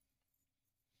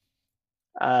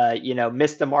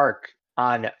missed the mark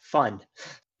on fun.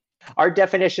 Our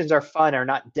definitions are fun are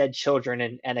not dead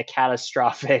children and a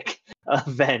catastrophic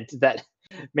event that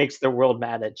makes the world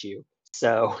mad at you.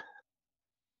 So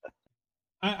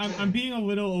I'm being a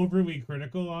little overly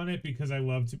critical on it because I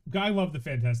love the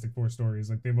Fantastic Four stories.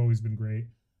 Like, they've always been great.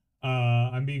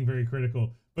 I'm being very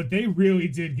critical, but they really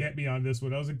did get me on this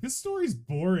one. I was like, this story's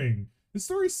boring. This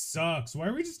story sucks. Why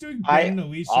are we just doing Ben and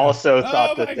Alicia? I also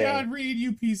thought oh my god, Reed,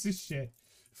 you piece of shit.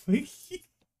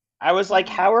 I was like,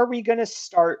 how are we going to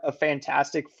start a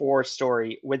Fantastic Four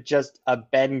story with just a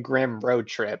Ben Grimm road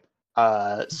trip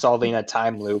solving a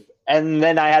time loop? And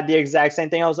then I had the exact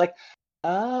same thing. I was like,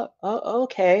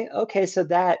 Okay. So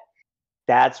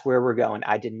that's where we're going.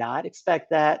 I did not expect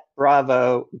that.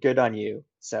 Bravo, good on you.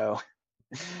 So,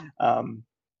 um,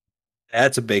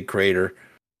 That's a big crater.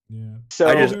 Yeah. so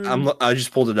I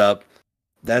just pulled it up.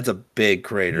 That's a big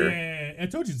crater. Yeah, I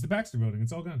told you it's the Baxter Building.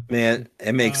 It's all gone. Man,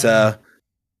 it makes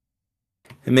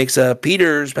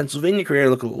Peter's Pennsylvania crater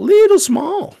look a little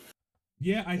small.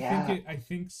 Yeah, I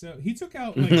think so. He took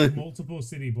out like multiple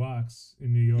city blocks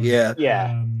in New York. Yeah.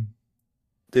 yeah.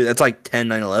 Dude, that's like 10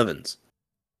 9/11s.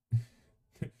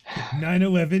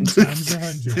 9/11 times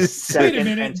 100. Wait a Second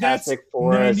minute, that's Fantastic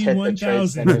Four has hit the Trade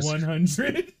Centers.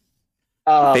 91,100.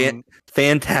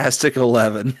 Fantastic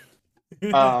 11.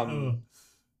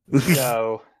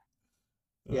 So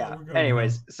yeah.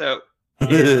 Anyways, so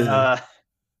I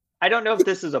don't know if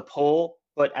this is a poll,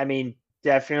 but I mean,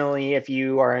 definitely if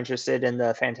you are interested in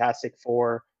the Fantastic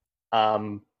Four,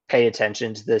 pay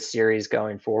attention to this series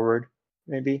going forward,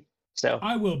 maybe. So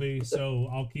I will be, so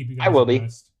I'll keep you guys I will be.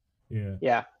 abreast. Yeah.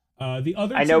 Yeah. The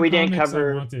other I know two we didn't comics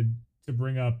cover I wanted to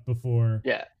bring up before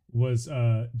was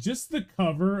just the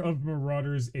cover of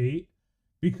Marauders 8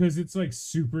 because it's like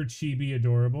super chibi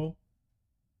adorable.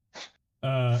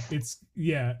 It's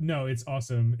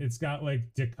awesome. It's got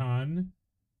like Dekan,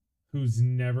 who's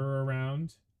never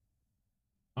around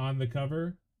on the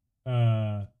cover.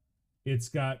 It's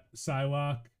got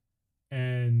Psylocke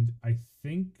and I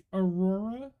think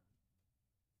Aurora.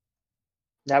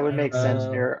 That would make sense.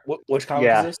 Which comic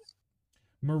is this?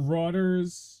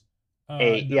 Marauders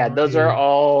 8. Yeah, those 8. are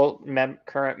all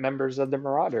current members of the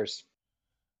Marauders.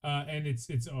 And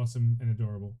it's awesome and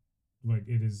adorable. Like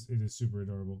it is super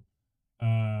adorable.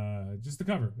 Just the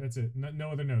cover. That's it.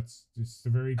 No other notes. Just a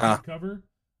very cute cover.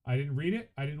 I didn't read it.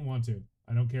 I didn't want to.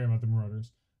 I don't care about the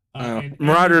Marauders. And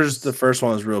Marauders, the first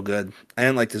one was real good. I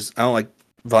didn't like this. I don't like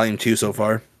Volume 2 so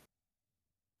far.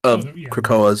 Of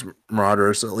Krakoa's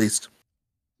Marauders, at least.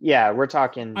 Yeah, we're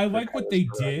talking. I like what they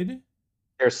did.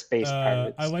 They're space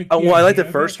pirates. I like. I like the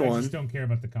first one. I just don't care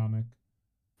about the comic.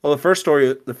 Well,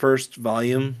 the first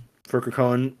volume for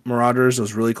Krakoa Marauders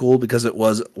was really cool because it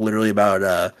was literally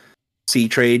about sea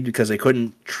trade because they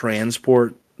couldn't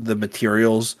transport the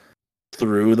materials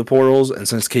through the portals, and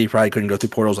since Kitty Pryde couldn't go through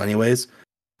portals anyways,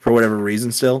 for whatever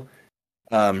reason, still,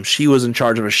 she was in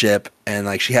charge of a ship, and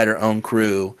like she had her own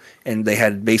crew, and they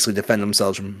had to basically defend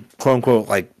themselves from quote unquote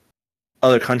like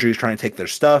other countries trying to take their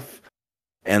stuff,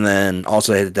 and then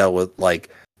also they had to deal with like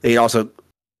they also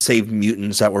saved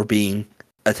mutants that were being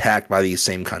attacked by these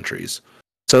same countries.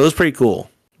 So it was pretty cool.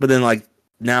 But then like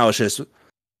now it's just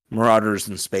Marauders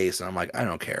in space, and I'm like, I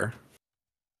don't care.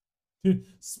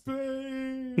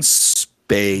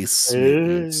 Space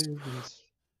mutants.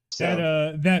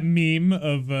 That meme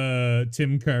of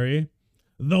Tim Curry,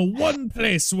 the one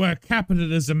place where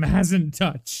capitalism hasn't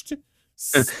touched,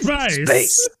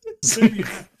 space. So.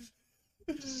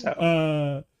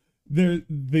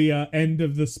 The end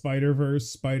of the Spider-Verse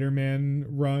Spider-Man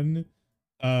run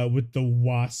with the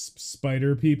Wasp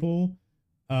Spider people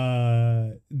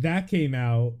that came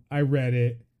out. I read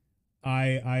it.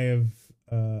 I've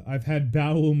had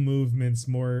bowel movements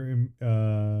more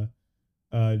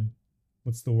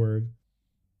what's the word?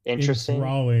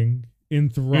 Interesting.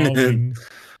 Enthralling.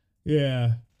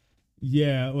 Yeah.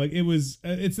 Like it was.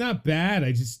 It's not bad.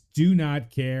 I just do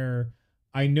not care.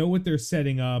 I know what they're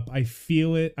setting up. I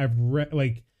feel it. I've read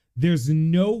like. There's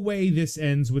no way this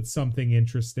ends with something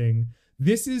interesting.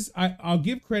 This is. I'll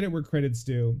give credit where credit's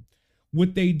due.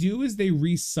 What they do is they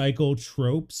recycle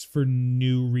tropes for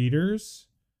new readers.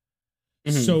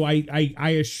 Mm-hmm. So I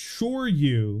assure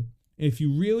you, if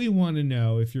you really want to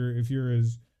know, if you're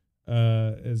as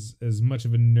much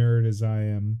of a nerd as I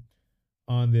am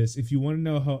on this, if you want to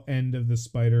know how End of the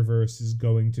Spider-Verse is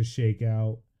going to shake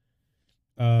out,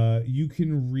 you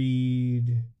can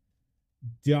read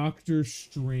Doctor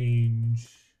Strange.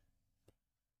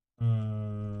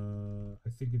 I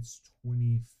think it's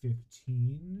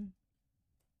 2015.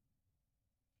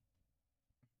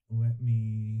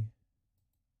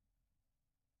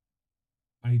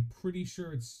 I'm pretty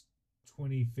sure it's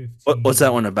 2015. What's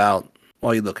that one about?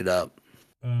 While you look it up.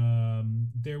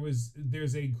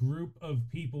 There's a group of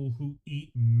people who eat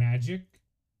magic.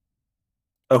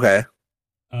 Okay.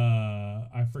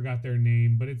 I forgot their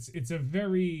name, but it's a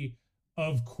very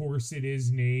of course it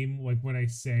is name. Like when I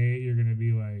say it, you're gonna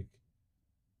be like,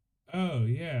 oh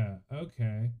yeah,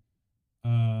 okay.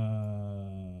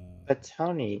 But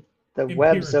Tony, the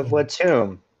webs of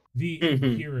Watum. The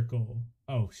empirical.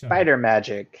 Oh, spider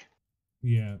magic.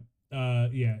 Yeah.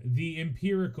 The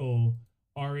empirical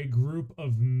are a group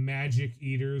of magic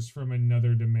eaters from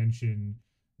another dimension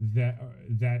that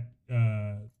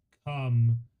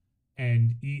come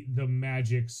and eat the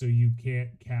magic so you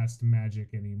can't cast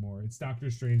magic anymore. It's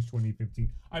Doctor Strange 2015.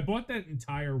 I bought that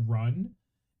entire run,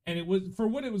 and it was, for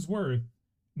what it was worth,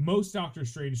 most Doctor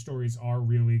Strange stories are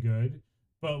really good,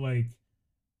 but like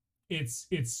it's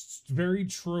very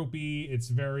tropey. It's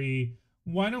very,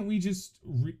 why don't we just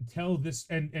tell this,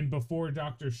 and before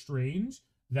Doctor Strange,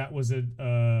 that was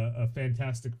a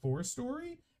Fantastic Four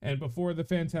story, and before the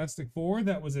Fantastic Four,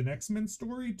 that was an X-Men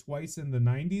story twice in the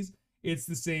 90s. It's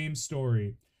the same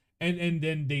story. And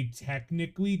then they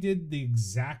technically did the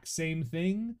exact same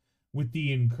thing with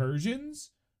the incursions.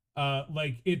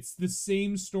 Like it's the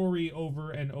same story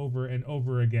over and over and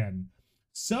over again.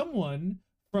 Someone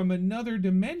from another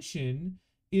dimension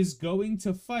is going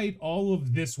to fight all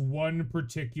of this one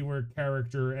particular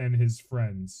character and his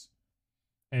friends,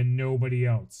 and nobody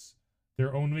else.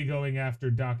 They're only going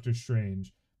after Doctor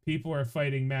Strange. People are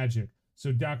fighting magic,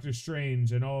 so Doctor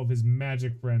Strange and all of his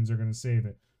magic friends are going to save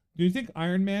it. Do you think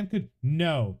Iron Man could?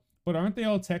 No. But aren't they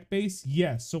all tech-based?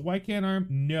 Yes. So why can't Iron...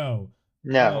 No.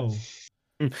 No. Oh.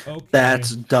 Okay.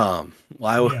 That's dumb.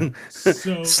 Why would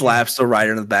slaps the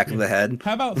writer in the back of the head?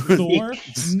 How about Thor?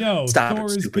 No. Stop Thor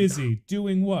it, is stupid. busy.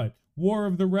 Doing what? War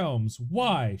of the Realms.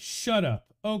 Why? Shut up.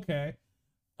 Okay.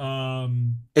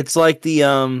 It's like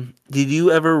the did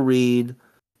you ever read,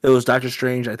 it was Doctor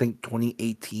Strange, I think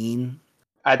 2018?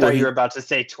 I thought you were about to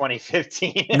say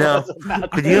 2015. No.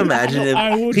 Could you imagine if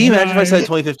I said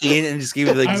 2015 and just gave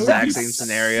you the exact same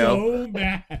scenario? So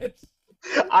mad.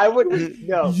 I would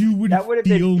no. You would that would have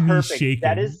feel been me perfect. shaking.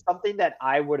 That is something that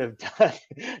I would have done.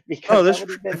 Because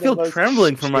I feel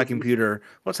trembling from my computer.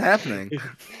 What's happening?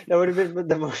 That would have been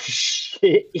the most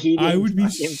shit-eating. I would be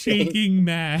shaking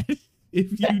mad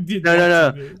if you did.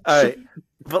 No. All right,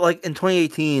 but like in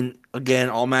 2018, again,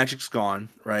 all magic's gone,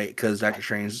 right? Because Doctor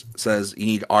Strange says you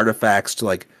need artifacts to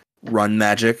like run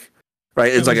magic,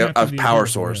 right? It's like a power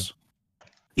source.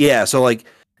 Yeah, so like.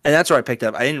 And that's where I picked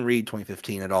up. I didn't read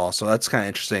 2015 at all, so that's kind of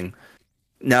interesting.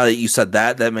 Now that you said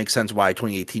that, that makes sense why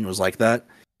 2018 was like that.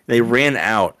 They ran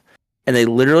out, and they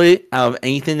literally, out of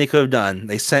anything they could have done,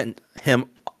 they sent him,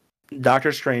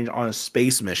 Doctor Strange, on a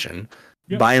space mission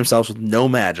by himself with no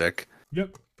magic.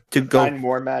 To go find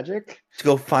more magic. To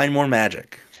go find more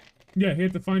magic. Yeah, he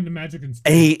had to find the magic in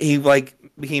space. And he like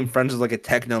became friends with like a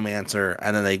technomancer,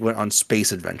 and then they went on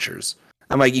space adventures.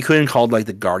 I'm like, you couldn't call like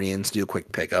the Guardians to do a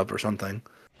quick pickup or something.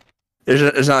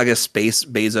 There's not like a space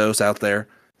Bezos out there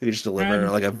who could just deliver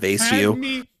like a vase to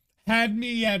you. Had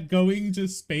me at going to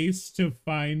space to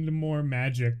find more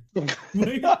magic. But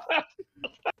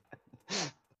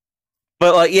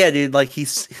like, yeah, dude, like he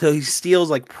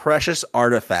steals like precious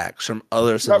artifacts from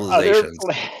other civilizations.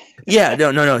 Yeah,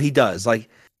 no, he does. Like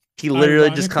he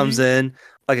literally just comes in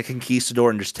like a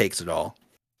conquistador and just takes it all.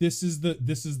 This is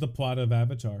the plot of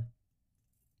Avatar.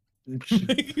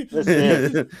 It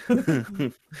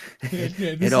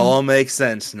all makes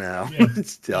sense now. Yeah.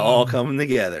 It's all coming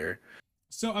together.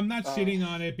 So I'm not shitting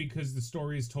on it because the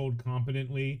story is told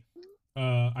competently.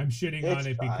 I'm shitting on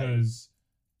it because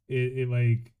it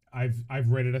like I've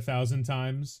read it 1,000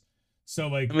 times. So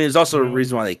like, I mean, there's also a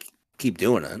reason why they keep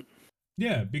doing it.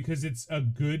 Yeah, because it's a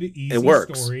good, easy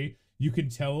story. You can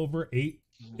tell over 8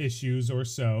 issues or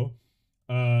so.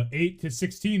 8 to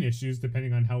 16 issues,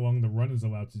 depending on how long the run is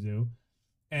allowed to do.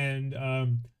 And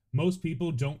most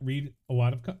people don't read a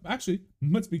lot of... Actually,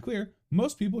 let's be clear.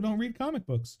 Most people don't read comic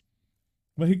books.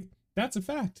 Like, that's a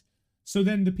fact. So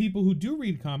then the people who do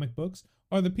read comic books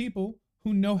are the people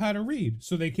who know how to read.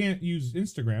 So they can't use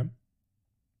Instagram.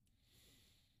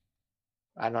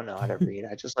 I don't know how to read.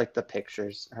 I just like the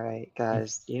pictures. All right,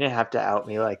 guys. You didn't have to out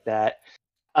me like that.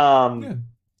 Yeah.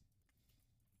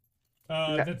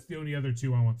 That's the only other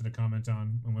 2 I wanted to comment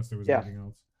on, unless there was anything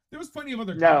else. There was plenty of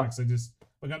other comics. I just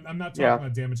like I'm not talking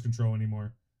about Damage Control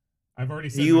anymore. I've already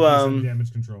said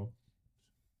Damage Control.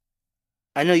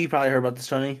 I know you probably heard about this,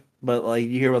 Tony, but like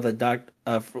you hear about the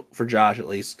for Josh at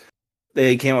least,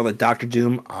 they came out with a Doctor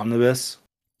Doom omnibus.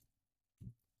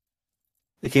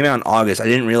 They came out in August. I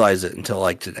didn't realize it until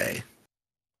like today.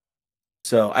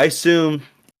 So I assume,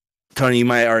 Tony, you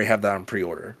might already have that on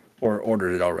pre-order or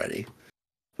ordered it already.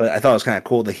 But I thought it was kind of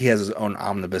cool that he has his own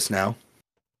omnibus now.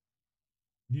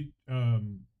 Wait,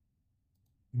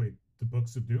 the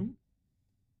Books of Doom?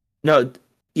 No,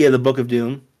 yeah, the Book of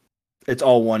Doom. It's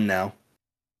all one now.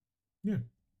 Yeah,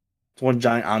 it's one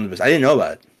giant omnibus. I didn't know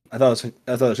about it. I thought it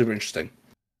was super interesting.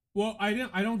 Well, I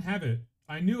don't have it.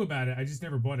 I knew about it. I just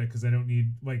never bought it because I don't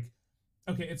need like.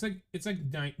 Okay, it's like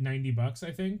 $90,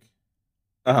 I think.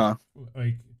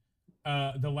 Like,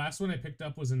 the last one I picked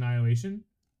up was Annihilation.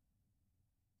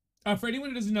 For anyone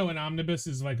who doesn't know, an omnibus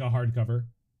is like a hardcover.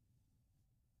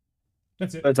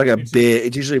 That's it. It's like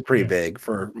it's usually pretty big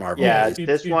for Marvel. Yeah, It's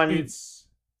this one it's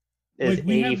is like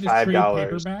we have the trade $85.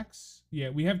 paperbacks. Yeah,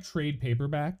 we have trade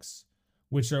paperbacks,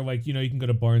 which are like, you can go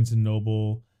to Barnes and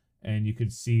Noble and you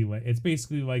could see like it's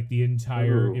basically like the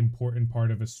entire important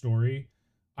part of a story.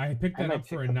 I picked I that might up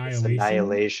for pick up this Annihilation.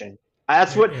 Annihilation.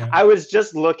 That's what I was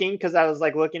just looking, because I was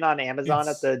like looking on Amazon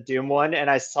at the Doom one, and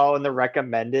I saw in the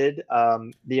recommended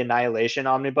the Annihilation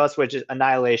omnibus, which is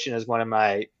Annihilation is one of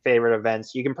my favorite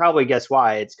events. You can probably guess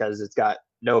why. It's because it's got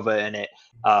Nova in it,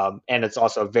 and it's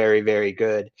also very, very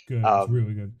good. It's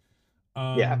really good.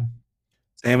 Yeah.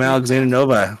 Sam Alexander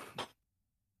Nova.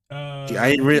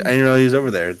 I didn't know he was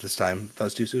over there this time. That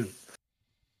was too soon.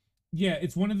 Yeah,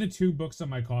 it's one of the 2 books on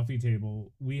my coffee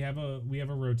table. We have a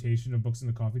rotation of books on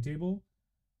the coffee table.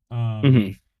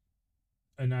 Annihilation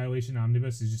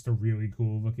Omnibus is just a really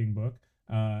cool looking book.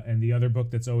 And the other book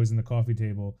that's always in the coffee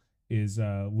table is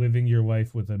Living Your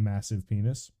Life with a Massive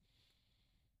Penis.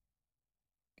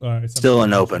 Still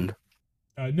unopened.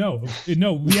 No,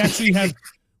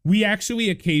 we actually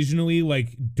occasionally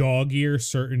like dog ear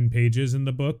certain pages in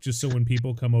the book just so when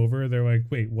people come over, they're like,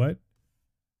 wait, what?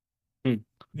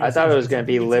 I thought it was going to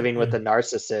be Living with a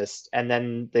Narcissist, and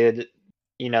then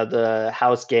the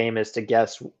house game is to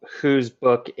guess whose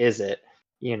book is it.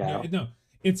 Yeah, no,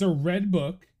 it's a red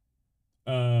book.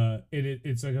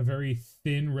 It's like a very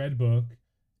thin red book,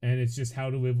 and it's just how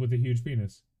to live with a huge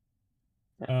penis.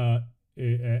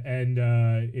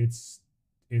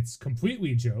 It's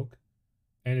completely joke,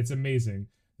 and it's amazing.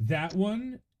 That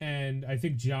one, and I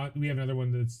think we have another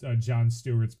one that's Jon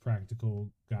Stewart's Practical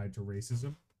Guide to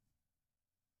Racism.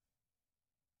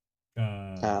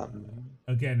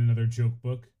 Again, another joke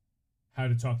book. How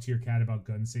to talk to your cat about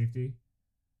gun safety.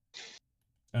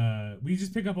 We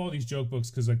just pick up all these joke books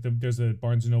because like there's a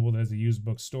Barnes and Noble that has a used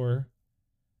bookstore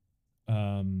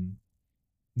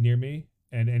near me,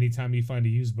 and anytime you find a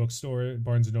used bookstore at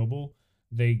Barnes and Noble,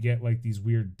 they get like these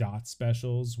weird dot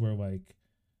specials where like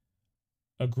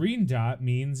a green dot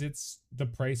means it's the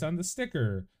price on the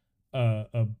sticker,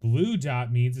 a blue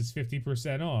dot means it's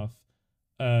 50% off,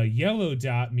 a yellow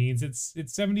dot means it's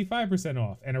 75%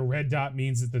 off, and a red dot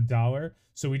means it's $1.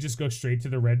 So we just go straight to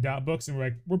the red dot books and we're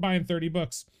like, we're buying 30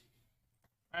 bucks.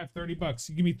 I have 30 bucks.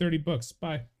 You give me 30 books.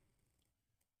 Bye.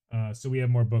 So we have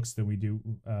more books than we do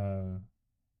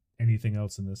anything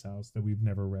else in this house that we've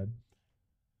never read.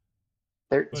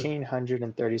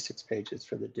 1,336 pages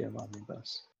for the Doom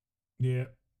omnibus. Yeah,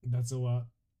 that's a lot.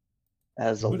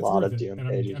 That's a lot of Doom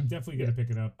pages. I'm definitely gonna pick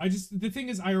it up. The thing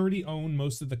is, I already own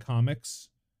most of the comics,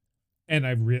 and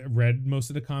I've read most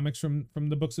of the comics from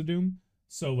the books of Doom.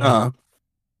 So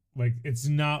like it's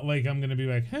not like I'm gonna be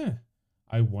like,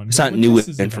 I wonder. It's not new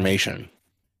information.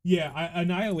 Yeah,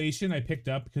 Annihilation I picked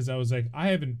up because I was like, I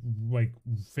haven't like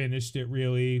finished it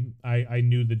really. I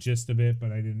knew the gist of it,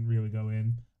 but I didn't really go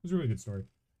in. It was a really good story.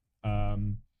 But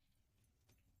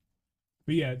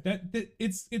yeah, that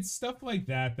it's stuff like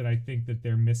that I think that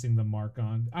they're missing the mark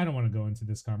on. I don't want to go into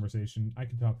this conversation. I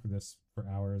could talk for this for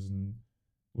hours, and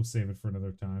we'll save it for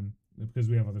another time because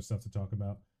we have other stuff to talk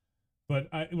about. But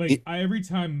every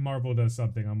time Marvel does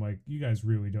something, I'm like, you guys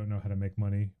really don't know how to make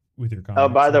money with your comics. Oh,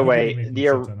 by the way,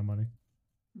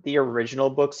 the original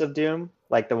books of Doom,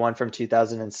 like the one from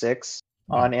 2006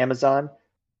 on Amazon,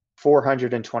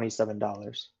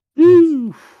 $427.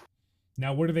 Yes.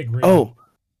 Now, what are they graded?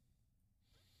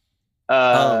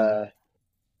 The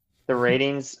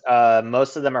ratings,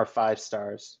 most of them are 5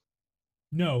 stars.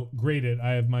 No, graded.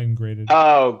 I have mine graded.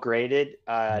 Oh, graded?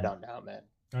 I don't know, man.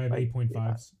 I have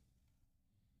 8.5s.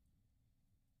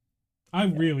 I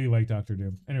really like Doctor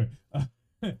Doom. Anyway, all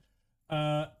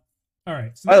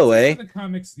right. So by the way, the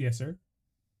comics, yes, sir.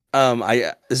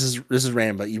 This is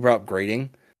random, but you brought up grading.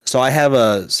 So I have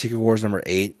a Secret Wars number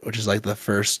 8, which is like the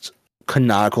first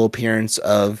canonical appearance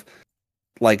of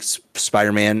like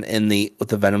Spider-Man with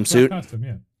the Venom suit. Costume,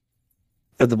 yeah.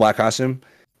 With the black costume.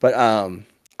 But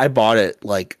I bought it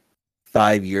like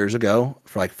 5 years ago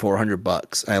for like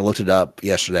 $400, and I looked it up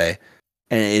yesterday,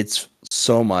 and it's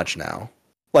so much now.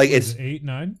 Like it's 8,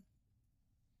 9.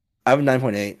 I have a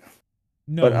 9.8.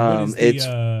 No, but it's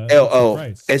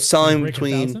it's selling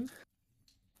between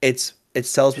it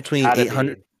sells between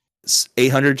 800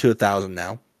 to 1,000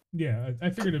 now. Yeah, I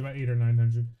figured about 800 or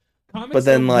 900. Comics but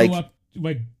then go up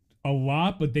like a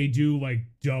lot, but they do like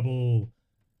double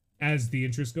as the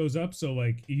interest goes up. So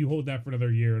like you hold that for another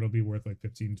year, it'll be worth like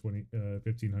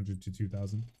 1,500 to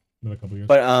 2,000 another couple years.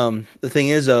 But the thing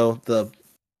is though, the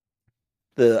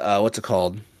what's it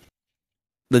called?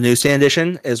 The newsstand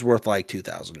edition is worth like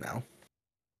 2,000 now.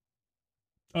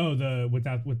 Oh, with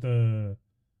the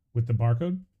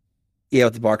barcode? Yeah,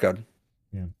 with the barcode.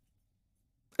 Yeah.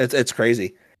 It's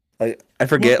crazy. Like I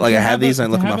forget. Well, Like I have these and I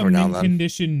to look them have up a every now and mint then.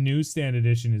 condition newsstand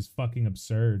edition is fucking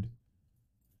absurd.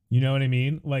 You know what I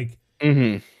mean? Like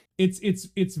Mm-hmm.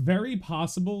 it's very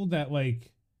possible that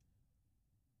like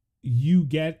you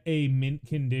get a mint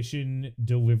condition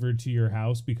delivered to your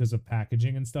house because of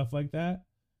packaging and stuff like that.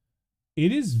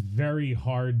 It is very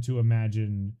hard to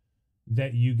imagine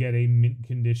that you get a mint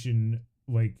condition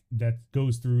like that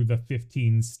goes through the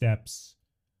 15 steps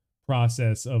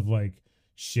process of like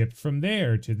shipped from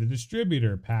there to the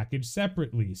distributor, packaged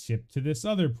separately, shipped to this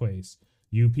other place,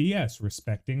 UPS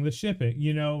respecting the shipping,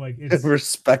 like it's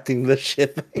Respecting the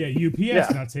shipping. yeah, UPS Yeah.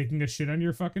 not taking a shit on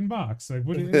your fucking box. Like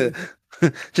what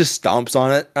Just stomps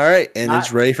on it. All right, and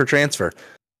it's ready for transfer.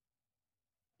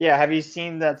 Yeah, have you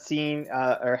seen that scene,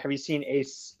 or have you seen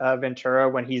Ace Ventura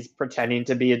when he's pretending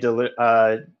to be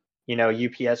a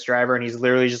UPS driver, and he's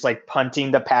literally just like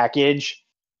punting the package?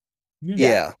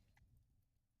 Yeah.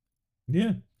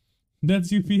 Yeah.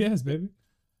 That's UPS, baby.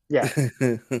 Yeah.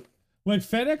 Like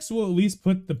FedEx will at least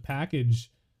put the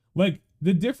package. Like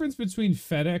the difference between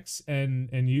FedEx and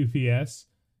UPS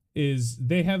is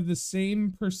they have the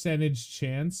same percentage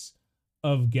chance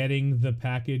of getting the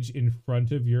package in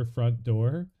front of your front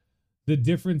door. The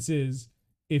difference is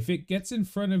if it gets in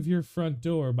front of your front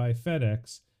door by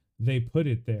FedEx, they put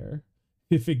it there.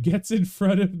 If it gets in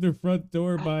front of the front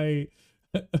door by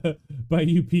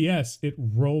UPS, it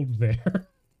rolled there.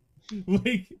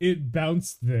 Like it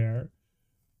bounced there.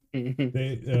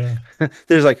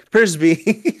 There's like frisbee.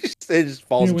 It just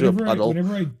falls into a puddle.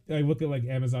 Whenever I look at like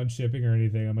Amazon shipping or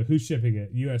anything, I'm like, who's shipping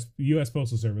it? US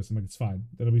Postal Service. I'm like, it's fine.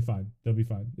 That'll be fine.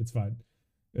 It's fine.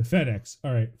 FedEx.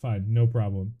 All right, fine, no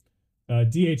problem.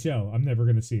 DHL. I'm never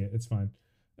gonna see it. It's fine.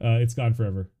 It's gone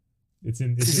forever. It's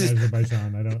in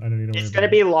Azerbaijan. I don't need to worry. It's gonna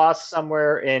be lost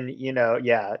somewhere in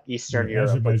Eastern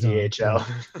Europe with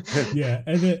DHL. Yeah,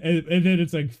 and then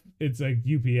it's like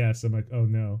UPS. I'm like, oh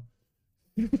no.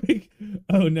 Like,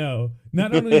 oh no.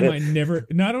 Not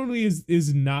only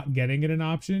is not getting it an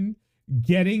option,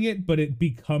 getting it, but it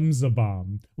becomes a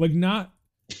bomb. Like not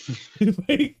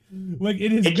like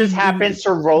it is. It just happens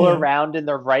to roll around in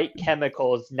the right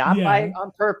chemicals, not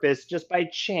on purpose, just by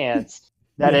chance.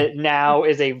 That it now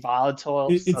is a volatile.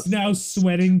 It's now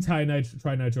sweating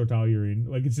trinitrophthalurine.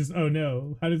 Like it's just, oh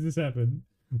no, how does this happen?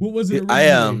 What was it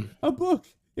originally? A book.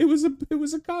 It was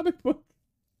a comic book.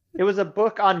 It was a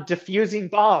book on diffusing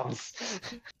bombs.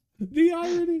 The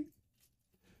irony.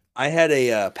 I had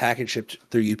a package shipped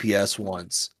through UPS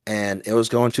once, and it was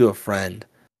going to a friend,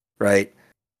 right?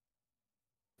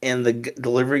 And the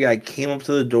delivery guy came up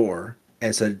to the door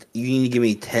and said, "You need to give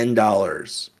me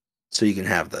 $10 so you can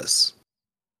have this."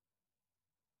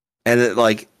 And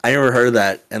I never heard of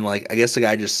that, and I guess the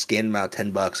guy just scanned him out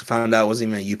 $10. Found out it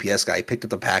wasn't even a UPS guy. He picked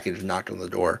up the package and knocked on the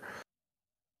door.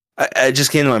 It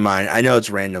just came to my mind. I know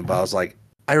it's random, but I was like,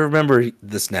 I remember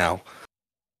this now.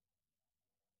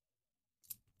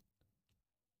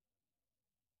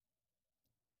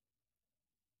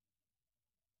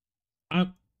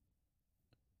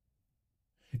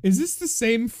 Is this the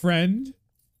same friend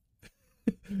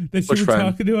that you were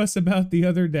talking to us about the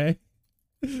other day?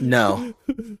 No.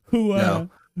 Who got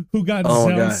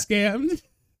Zelle scammed?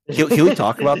 Can we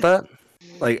talk about that?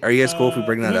 Like, are you guys cool if we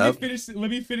bring that up? Let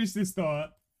me finish this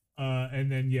thought,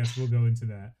 and then yes, we'll go into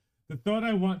that. The thought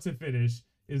I want to finish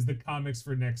is the comics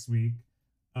for next week.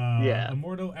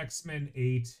 Immortal X-Men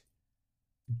 8,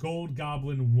 Gold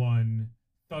Goblin 1,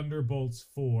 Thunderbolts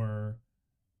 4,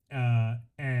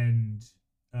 and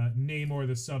Namor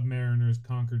the Submariner's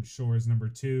Conquered Shores number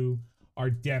 2 are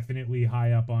definitely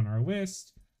high up on our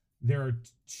list. There are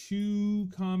two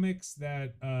comics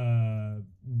that kind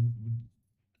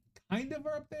of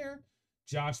are up there.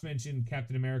 Josh mentioned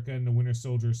Captain America and the Winter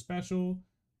Soldier special.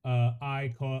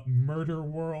 I call it Murder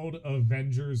World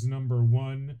Avengers number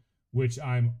 1, which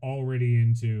I'm already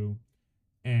into,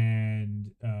 and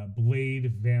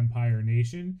Blade Vampire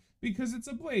Nation, because it's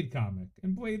a Blade comic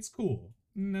and Blade's cool.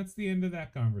 And that's the end of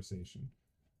that conversation.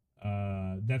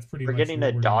 That's pretty much. We're getting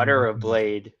a Daughter of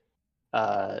Blade.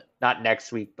 Not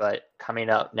next week, but coming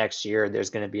up next year, there's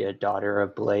going to be a Daughter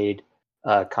of Blade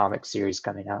comic series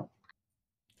coming out.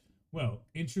 Well,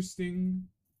 interesting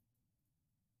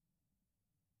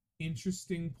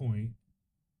point.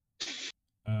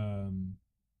 I'm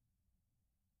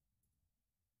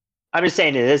just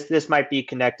saying this might be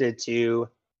connected to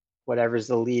whatever's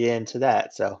the lead into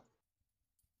that. So,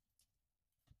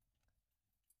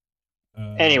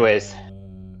 anyways,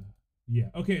 yeah.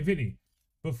 Okay, Vinny.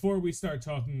 Before we start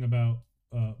talking about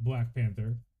Black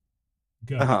Panther,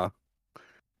 go. All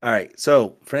right.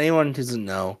 So, for anyone who doesn't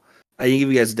know, I can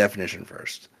give you guys a definition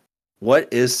first. What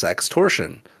is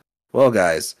sextortion? Well,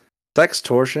 guys,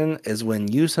 sextortion is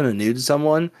when you send a nude to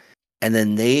someone and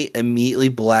then they immediately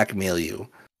blackmail you.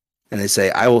 And they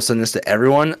say, I will send this to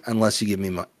everyone unless you give me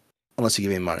money.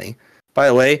 By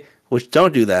the way, which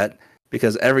don't do that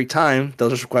because every time they'll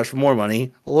just request for more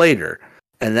money later.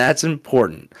 And that's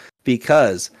important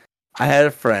because I had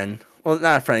a friend. Well,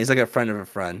 not a friend. He's like a friend of a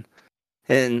friend.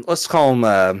 And let's call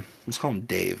him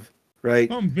Dave, right?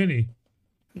 Call him Vinny.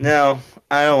 No,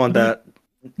 I don't want that.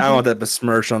 I don't want that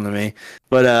besmirch onto me.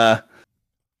 But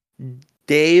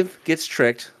Dave gets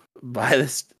tricked by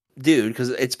this dude because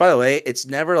it's, by the way, it's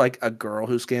never like a girl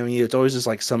who's scamming you. It's always just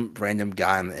like some random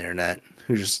guy on the internet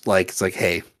who just like, it's like,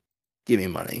 hey, give me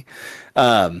money.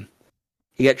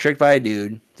 He got tricked by a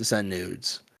dude to send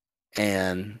nudes,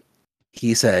 and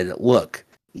he said, look,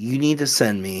 you need to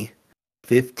send me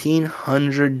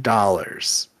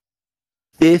 $1,500.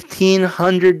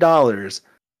 $1,500,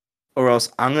 or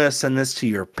else I'm gonna send this to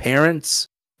your parents,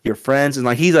 your friends, and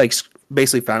like he like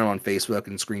basically found him on Facebook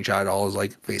and screenshot all his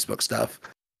like Facebook stuff,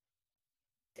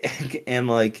 and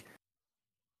like,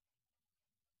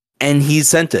 and he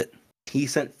sent it. He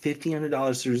sent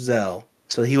 $1,500 through Zelle,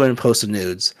 so he went and posted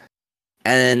nudes.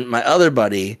 And then my other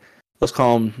buddy, let's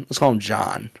call him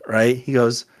John, right? He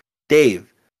goes,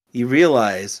 Dave, you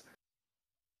realize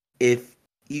if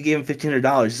you gave him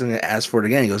 $1,500, he's going to ask for it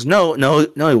again. He goes, no,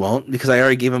 he won't, because I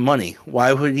already gave him money.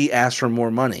 Why would he ask for more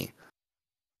money?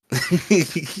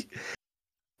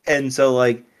 And so,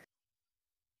 like,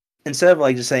 instead of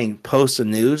like just saying post the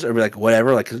news or be like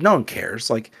whatever, like, because no one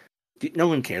cares. Like, no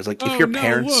one cares. Like, if your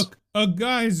parents, look, a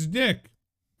guy's dick.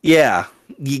 Yeah,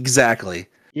 exactly.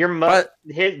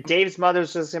 Dave's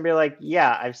mother's just gonna be like,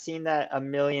 yeah, I've seen that a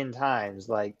million times.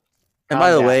 Like, and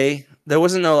by the way, there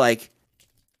wasn't no like,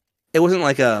 it wasn't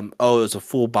like it was a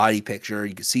full body picture.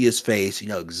 You could see his face. You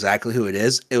know exactly who it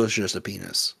is. It was just a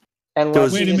penis. And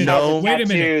wait a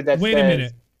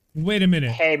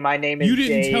minute. Hey, my name is You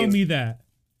didn't Dave. tell me that.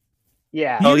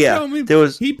 Yeah.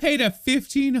 He paid a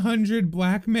 $1,500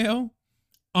 blackmail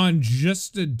on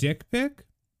just a dick pic.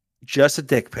 Just a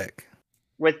dick pic.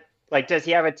 With like, does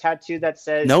he have a tattoo that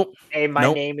says, Nope. Hey,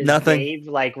 my name is Dave,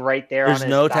 like right there on his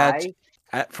thigh?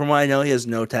 From what I know, he has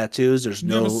no tattoos. There's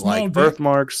no like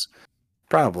birthmarks.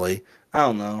 Probably. I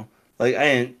don't know.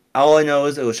 Like, all I know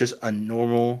is it was just a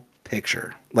normal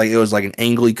picture. Like, it was like an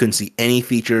angle. You couldn't see any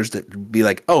features that would be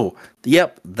like, oh,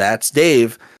 yep, that's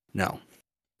Dave. No,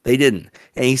 they didn't.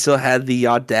 And he still had the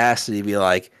audacity to be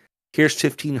like, here's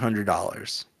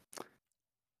 $1,500.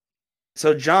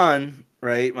 So John,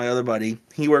 right, my other buddy,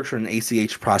 he works for an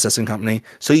ACH processing company,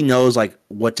 so he knows like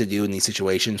what to do in these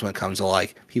situations when it comes to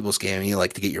like people scamming you,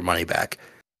 like to get your money back.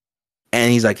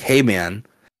 And he's like, "Hey, man,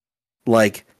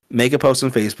 like make a post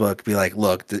on Facebook, be like,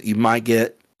 look, you might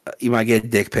get a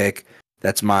dick pic.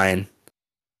 That's mine.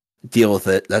 Deal with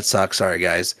it. That sucks. Sorry,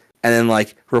 guys." And then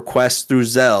like request through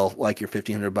Zelle like your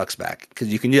 $1,500 back because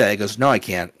you can do that. He goes, "No, I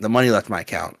can't. The money left my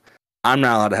account. I'm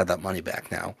not allowed to have that money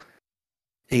back now."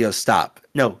 He goes, "Stop.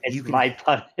 No, it's my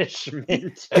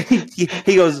punishment."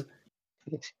 he goes,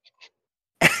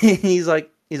 he's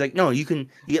like, no, you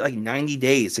get like 90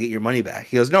 days to get your money back.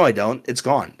 He goes, "No, I don't. It's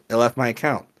gone. It left my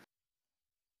account."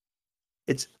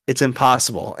 It's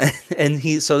impossible.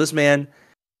 So this man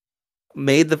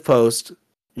made the post,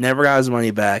 never got his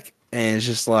money back, and it's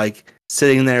just like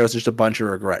sitting there with just a bunch of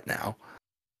regret now.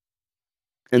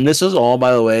 And this is all,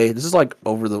 by the way, this is like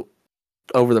over the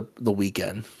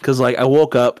weekend, because like I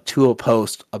woke up to a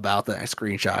post about that. I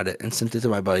screenshot it and sent it to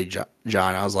my buddy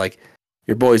John. I was like,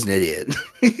 your boy's an idiot.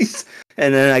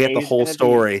 And then I get the whole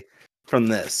story from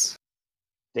this.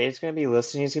 Dave's gonna be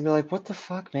listening. He's gonna be like, what the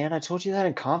fuck, man? I told you that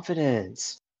in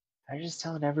confidence. I'm just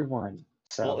telling everyone.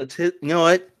 So, well, it's his, you know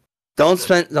what, don't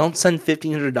send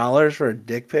 $1,500 for a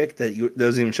dick pic that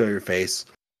doesn't even show your face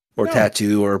or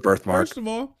tattoo or a birthmark. First of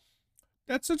all,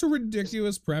 that's such a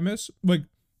ridiculous premise. Like,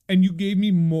 and you gave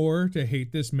me more to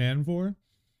hate this man for.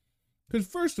 Because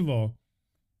first of all,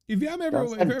 if I'm ever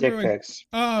like,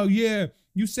 oh yeah,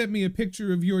 you sent me a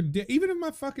picture of your dick, even if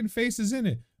my fucking face is in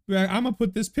it, be like, I'm gonna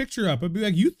put this picture up. I'd be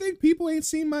like, you think people ain't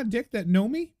seen my dick that know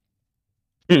me?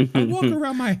 I walk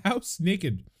around my house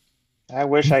naked. I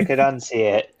wish I could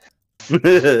unsee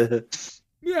it.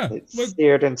 Yeah, it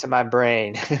seared into my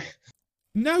brain.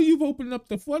 Now you've opened up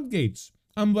the floodgates.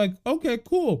 I'm like, okay,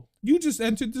 cool. You just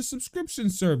entered the subscription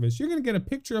service. You're going to get a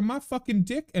picture of my fucking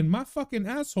dick and my fucking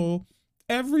asshole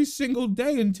every single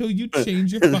day until you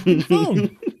change your fucking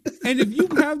phone. And if you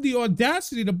have the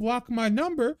audacity to block my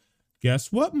number,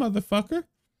 guess what, motherfucker?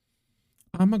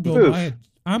 I'm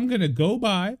going to go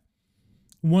buy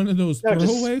one of those throwaway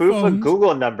just spoof phones. A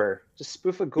Google number. Just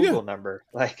spoof a Google number.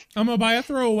 Like, I'm going to buy a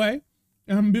throwaway,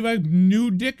 And I'm gonna be like, new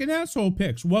dick and asshole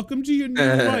pics. Welcome to your new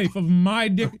life of my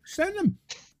dick. Send them.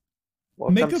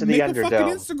 Make a fucking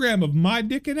Instagram of my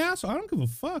dick and asshole. I don't give a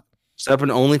fuck. Set up an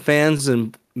OnlyFans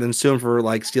and then sue him for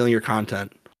like stealing your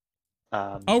content.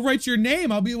 I'll write your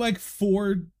name. I'll be like,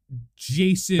 for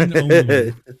Jason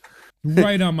only.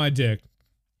 Right on my dick.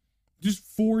 Just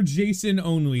for Jason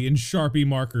only in Sharpie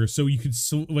marker, so you could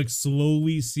like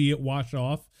slowly see it wash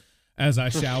off as I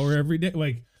shower every day.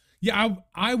 Like, yeah,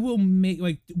 I will make,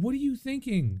 like, what are you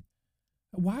thinking?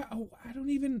 Why? Oh, I don't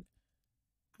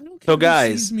care. So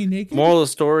guys, moral of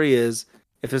the story is,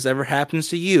 if this ever happens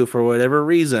to you for whatever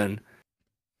reason,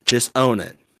 just own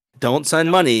it. Don't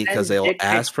send money because they'll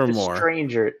ask for more.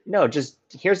 Stranger, no, just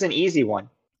here's an easy one.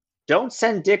 Don't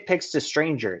send dick pics to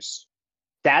strangers.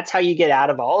 That's how you get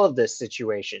out of all of this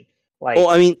situation. Like, well,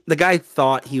 I mean, the guy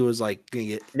thought he was like gonna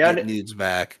get nudes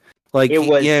back. Like, it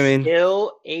was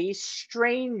still a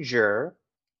stranger.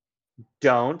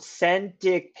 Don't send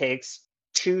dick pics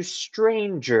to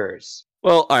strangers.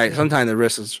 Well, all right. Sometimes the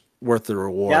risk is worth the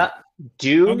reward. Yeah,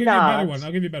 I'll give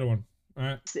you a better one. All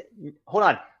right. Hold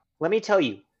on. Let me tell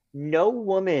you. No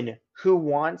woman who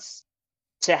wants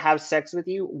to have sex with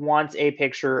you wants a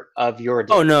picture of your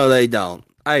dick. Oh no, they don't.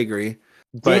 I agree.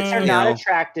 Dicks are not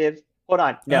attractive. Hold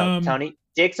on. No, Tony.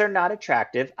 Dicks are not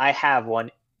attractive. I have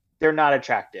one. They're not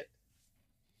attractive.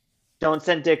 Don't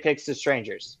send dick pics to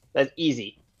strangers. That's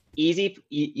easy. Easy.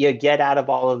 You get out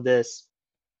of all of this.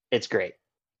 It's great.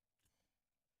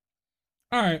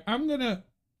 All right. I'm going to.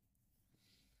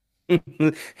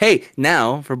 Hey,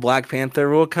 now for Black Panther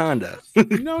Wakanda.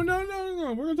 No.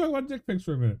 We're going to talk about dick pics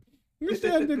for a minute. We're going to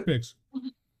stay on dick pics.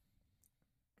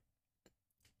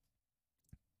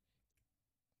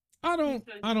 I don't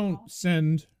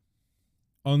send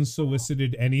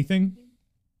unsolicited anything.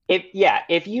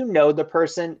 If you know the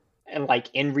person and like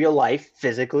in real life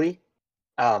physically,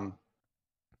 and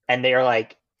they are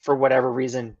like, for whatever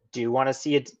reason, do want to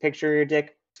see a picture of your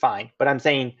dick, fine. But I'm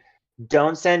saying,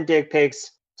 don't send dick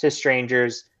pics to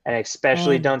strangers, and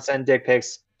especially don't send dick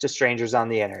pics to strangers on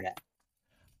the internet.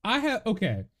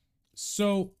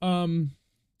 So I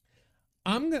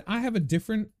have a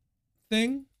different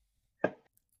thing.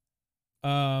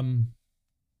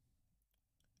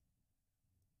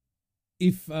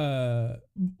 If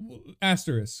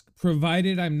asterisk,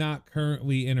 provided I'm not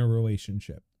currently in a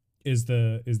relationship, is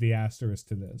the asterisk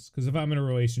to this. Because if I'm in a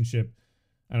relationship,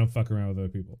 I don't fuck around with other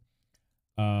people.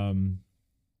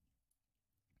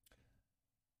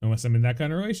 Unless I'm in that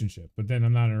kind of relationship. But then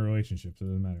I'm not in a relationship, so it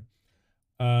doesn't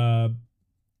matter.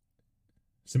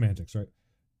 Semantics, right?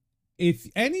 If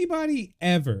anybody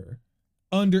ever,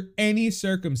 under any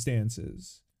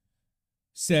circumstances,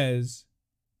 says,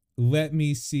 let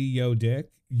me see your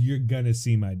dick, you're gonna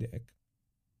see my dick.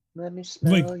 Let me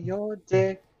smell your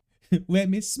dick. Let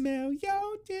me smell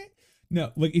your dick.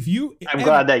 No, like if you... I'm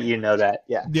glad that you know that,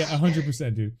 yeah. Yeah,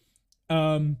 100%, dude.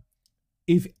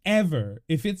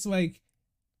 If it's like,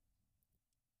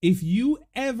 if you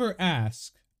ever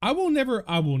ask, I will never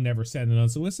send an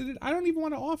unsolicited. I don't even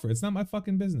want to offer. It's not my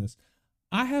fucking business.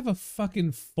 I have a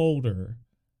fucking folder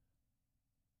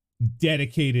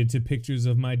dedicated to pictures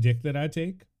of my dick that I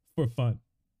take for fun.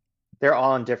 They're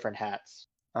all in different hats.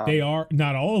 They are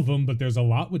not all of them, but there's a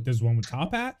lot with. There's one with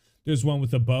top hat. There's one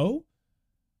with a bow.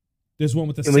 There's one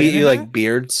with a. Can we get like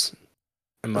beards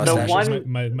and mustaches?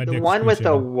 The one with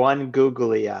the one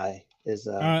googly eye is.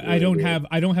 I don't have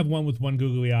one with one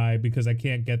googly eye because I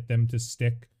can't get them to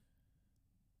stick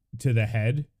to the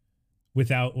head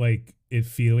without like it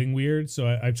feeling weird.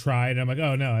 So I tried. I'm like,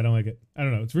 oh no, I don't like it. I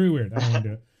don't know. It's really weird. I don't want to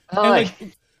do it.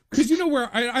 Because you know where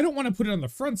I don't want to put it on the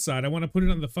front side. I want to put it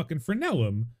on the fucking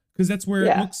frenellum because that's where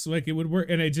it looks like it would work,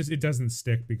 and it doesn't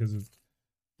stick because of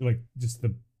like just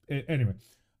the anyway.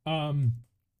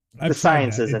 The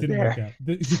science isn't there.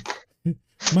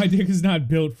 My dick is not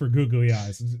built for googly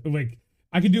eyes. Like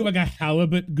I could do like a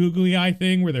halibut googly eye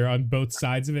thing where they're on both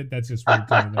sides of it. That's just weird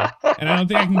to me, and I don't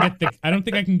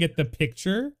think I can get the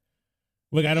picture.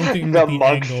 Like I don't think the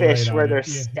mugfish right where they're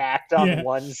stacked on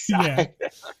one side. Yeah,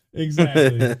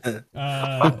 exactly.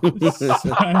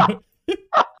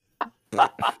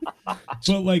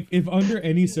 But like, if under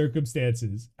any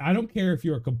circumstances, I don't care if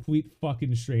you're a complete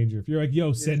fucking stranger. If you're like,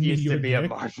 "Yo, send me your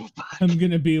dick," I'm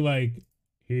gonna be like,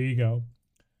 "Here you go."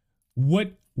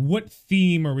 What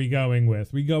theme are we going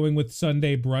with? We going with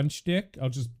Sunday brunch dick?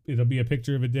 It'll be a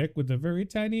picture of a dick with a very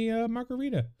tiny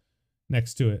margarita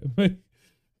next to it.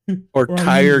 or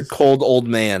tired, cold old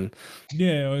man.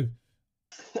 Yeah.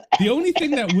 The only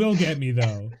thing that will get me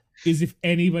though is if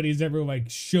anybody's ever like,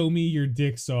 show me your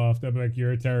dick soft. I'm like,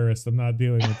 you're a terrorist. I'm not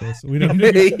dealing with this. We don't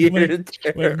know.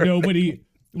 Like nobody.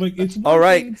 Like, it's one All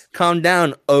right, thing. calm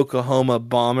down, Oklahoma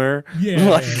bomber.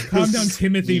 Yeah. Calm down,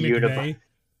 Timothy Unibomber. McVeigh.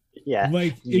 Yeah.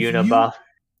 Like, Unibomber.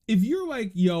 if you're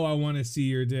like, yo, I want to see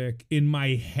your dick, in my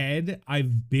head,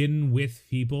 I've been with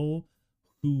people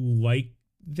who like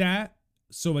that.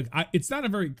 So like, it's not a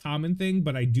very common thing,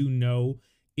 but I do know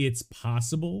it's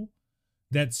possible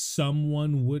that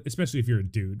someone would, especially if you're a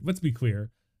dude. Let's be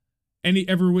clear. If you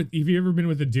ever been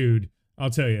with a dude, I'll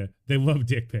tell you, they love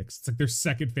dick pics. It's like their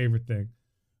second favorite thing.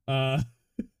 The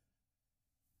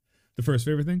first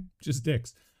favorite thing, just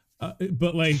dicks.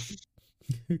 But like,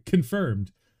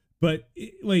 confirmed. But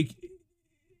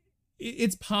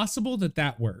it's possible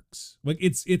that works. Like,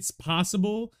 it's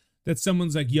possible that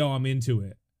someone's like, yo, I'm into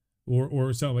it,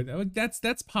 or something like that. Like,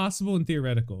 that's possible and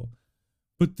theoretical.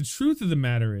 But the truth of the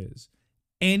matter is,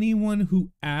 anyone who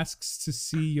asks to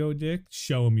see your dick,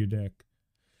 show them your dick.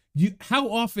 How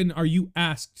often are you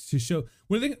asked to show?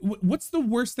 What's the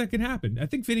worst that can happen? I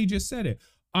think Vinny just said it.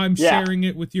 I'm sharing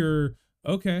it with your.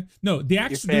 Okay, no,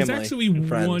 there's actually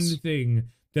one thing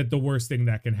that the worst thing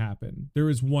that can happen. There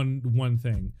is one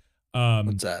thing.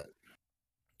 What's that?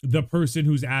 The person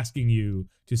who's asking you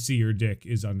to see your dick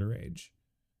is underage.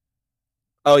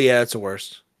 Oh yeah, that's the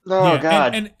worst. Oh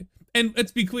God. And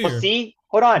let's be clear. Well, see,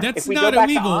 hold on. That's if we not go back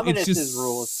illegal. to It's just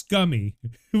rules, scummy.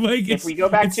 Like, if we go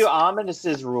back to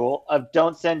Ominous's rule of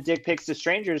don't send dick pics to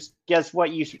strangers, guess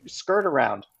what? You skirt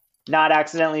around not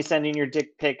accidentally sending your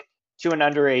dick pic to an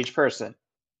underage person.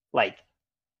 Like,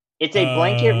 it's a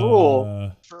blanket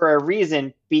rule for a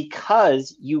reason,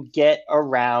 because you get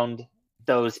around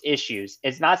those issues.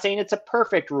 It's not saying it's a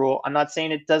perfect rule. I'm not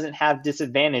saying it doesn't have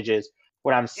disadvantages.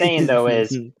 What I'm saying, though,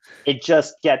 is it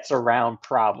just gets around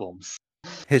problems.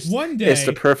 One day, it's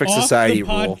the perfect society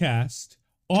rule.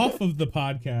 Off of the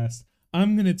podcast,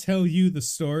 I'm going to tell you the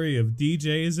story of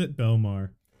DJs at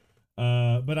Belmar.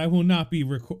 But I will not be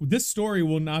this story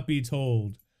will not be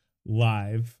told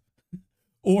live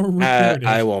or recorded.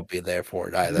 I won't be there for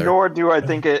it either. Nor do I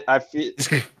think it. I feel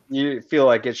you feel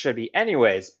like it should be,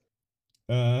 anyways.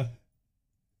 But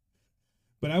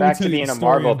I Back will tell to you being the a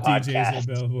story Marvel of DJs podcast. at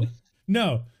Belmar.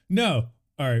 No.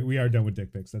 All right, we are done with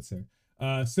dick pics. That's fair.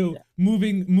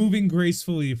 Moving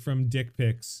gracefully from dick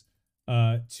pics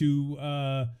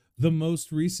to the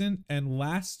most recent and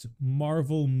last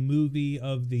Marvel movie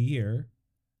of the year,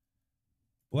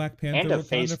 Black Panther: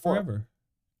 Wakanda Forever,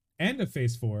 and a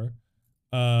Phase 4,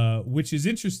 which is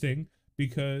interesting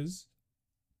because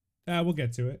we'll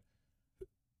get to it.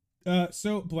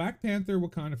 So Black Panther: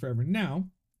 Wakanda Forever. Now,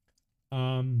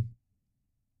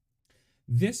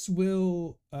 this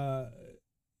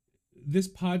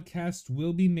podcast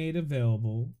will be made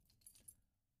available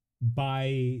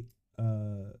by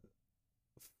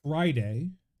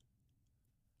Friday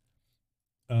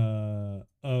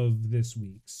of this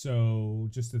week. So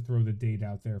just to throw the date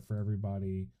out there for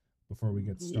everybody before we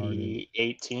get started. The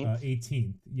 18th?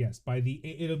 18th, yes.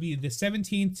 It'll be the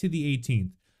 17th to the 18th.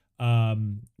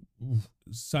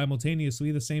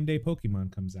 Simultaneously, the same day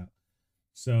Pokemon comes out.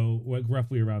 So, like,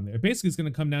 roughly around there. Basically, it's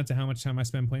going to come down to how much time I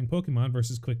spend playing Pokemon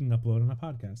versus clicking upload on a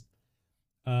podcast.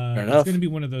 It's going to be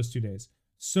one of those 2 days.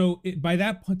 So, by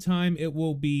that time, it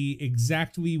will be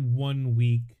exactly 1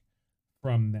 week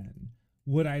from then.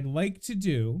 What I'd like to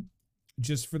do,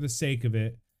 just for the sake of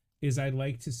it, is I'd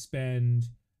like to spend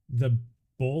the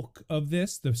bulk of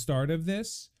this, the start of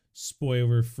this,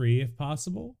 spoiler-free if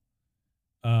possible.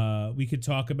 We could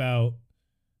talk about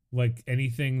like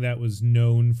anything that was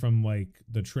known from like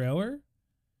the trailer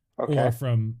or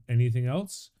from anything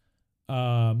else.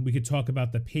 We could talk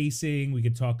about the pacing. We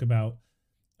could talk about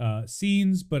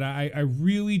scenes, but I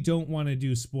really don't want to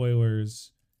do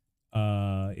spoilers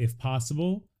if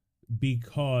possible,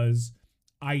 because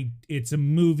it's a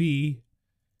movie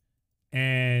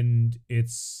and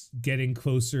it's getting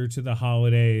closer to the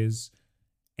holidays.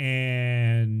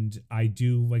 And I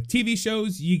do like TV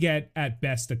shows, you get at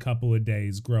best a couple of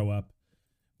days, grow up.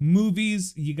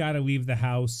 Movies, you got to leave the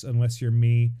house unless you're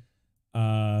me.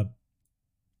 So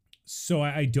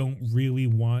I don't really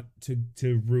want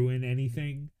to ruin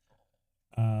anything.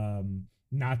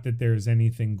 Not that there's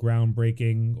anything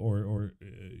groundbreaking or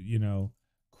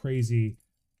crazy,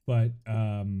 but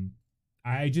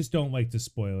I just don't like to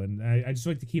spoil, and I just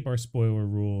like to keep our spoiler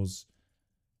rules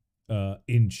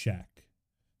in check.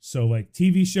 So like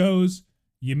TV shows,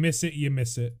 you miss it.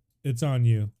 It's on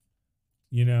you.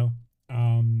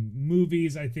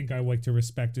 Movies, I think I like to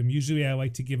respect them. Usually I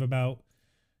like to give about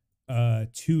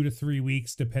 2 to 3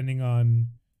 weeks depending on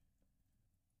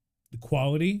the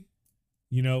quality.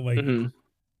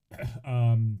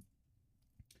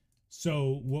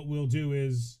 So what we'll do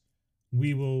is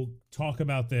we will talk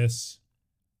about this,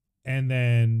 and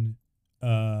then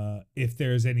if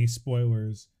there's any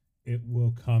spoilers, it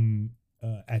will come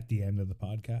at the end of the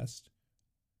podcast.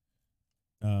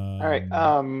 All right.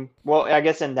 Well, I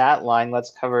guess in that line,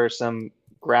 let's cover some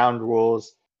ground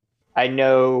rules. I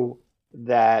know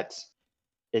that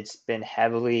it's been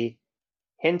heavily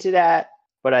hinted at,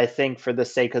 but I think for the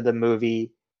sake of the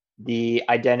movie, the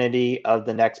identity of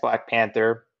the next Black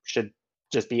Panther should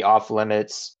just be off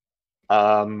limits.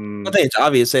 I think it's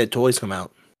obvious that toys come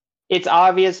out. It's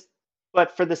obvious,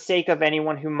 but for the sake of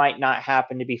anyone who might not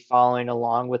happen to be following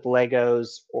along with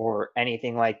Legos or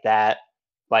anything like that,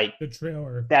 like the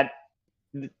trailer,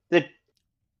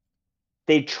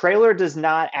 the trailer does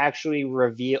not actually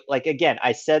reveal. Like, again,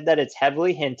 I said that it's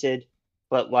heavily hinted,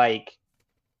 but like,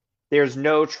 there's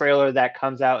no trailer that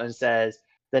comes out and says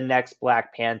the next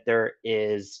Black Panther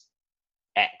is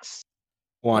X.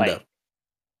 Wanda. Like,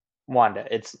 Wanda.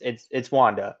 It's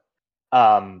Wanda.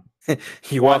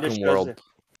 You're welcome, world.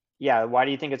 Yeah, why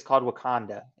do you think it's called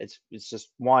Wakanda? It's just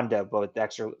Wanda, but with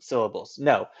extra syllables.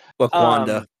 No.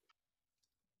 Wakanda.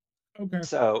 Okay.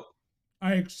 So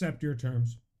I accept your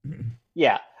terms.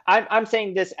 Yeah. I'm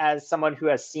saying this as someone who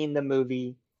has seen the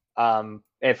movie.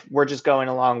 If we're just going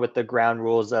along with the ground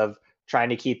rules of trying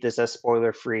to keep this as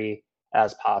spoiler free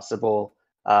as possible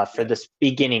for this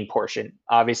beginning portion.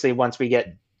 Obviously, once we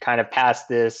get kind of past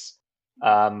this,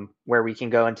 where we can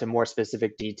go into more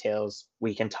specific details,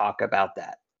 we can talk about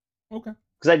that. Okay.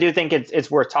 Because I do think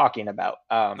it's worth talking about.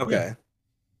 Okay. Yeah.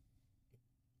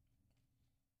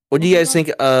 What do you guys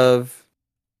think of?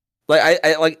 Like,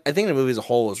 I think the movie as a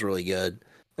whole was really good.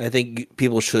 I think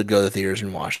people should go to the theaters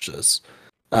and watch this.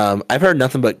 I've heard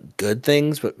nothing but good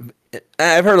things, but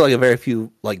I've heard like a very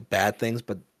few like bad things,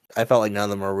 but I felt like none of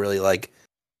them are really like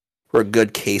were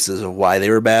good cases of why they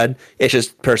were bad. It's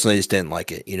just personally just didn't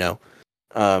like it, you know.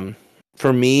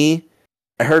 For me,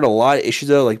 I heard a lot of issues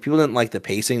though. Like people didn't like the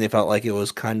pacing. They felt like it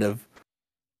was kind of.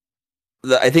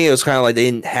 I think it was kind of like they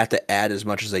didn't have to add as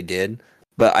much as they did,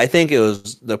 but I think it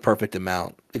was the perfect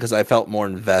amount because I felt more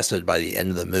invested by the end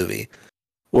of the movie.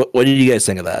 What did you guys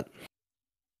think of that?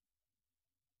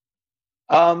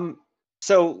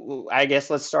 So I guess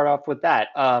let's start off with that.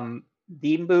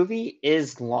 The movie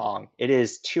is long. It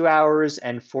is 2 hours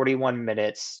and 41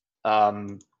 minutes.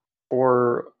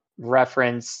 For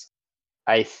reference,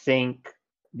 I think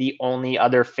the only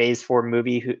other Phase 4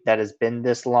 movie that has been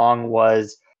this long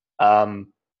was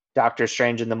Doctor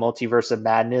Strange in the Multiverse of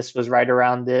Madness was right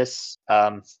around this.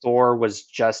 Thor was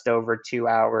just over 2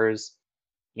 hours.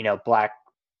 You know, Black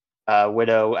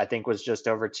Widow, I think, was just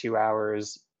over 2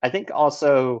 hours. I think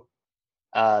also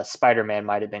Spider-Man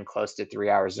might have been close to 3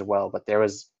 hours as well, but there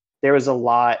was a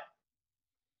lot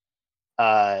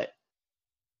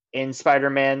in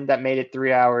Spider-Man that made it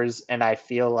 3 hours, and I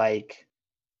feel like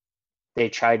they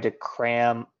tried to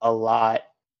cram a lot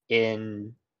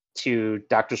into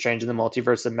Doctor Strange in the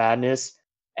Multiverse of Madness,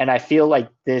 and I feel like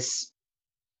this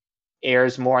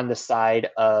airs more on the side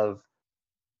of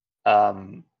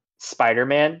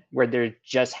Spider-Man, where they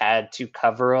just had to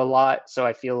cover a lot. So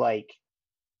I feel like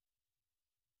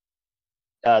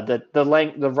the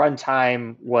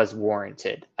runtime was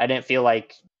warranted. I didn't feel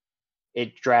like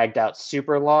it dragged out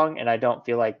super long, and I don't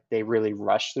feel like they really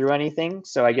rushed through anything.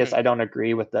 So I guess I don't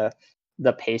agree with the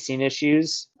pacing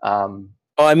issues. Oh,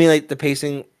 I mean, like the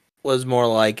pacing was more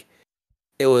like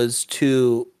it was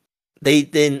too. They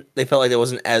felt like it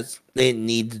wasn't as they didn't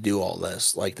need to do all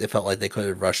this. Like they felt like they could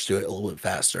have rushed through it a little bit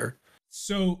faster.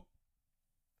 So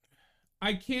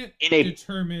I can't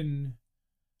determine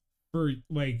for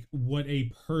like what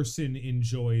a person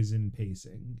enjoys in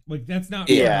pacing. Like that's not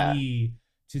for me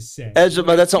to say.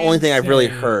 But that's the only thing I've really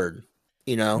heard.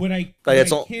 You know, what I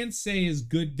can't say is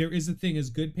good. There is a thing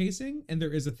as good pacing, and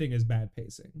there is a thing as bad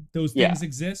pacing. Those things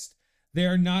exist. They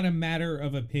are not a matter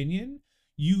of opinion.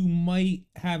 You might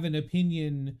have an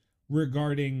opinion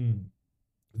regarding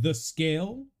the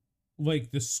scale,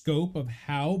 like the scope of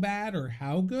how bad or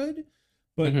how good,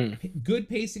 but good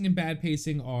pacing and bad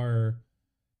pacing are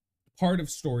part of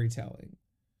storytelling.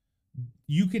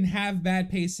 You can have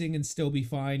bad pacing and still be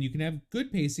fine. You can have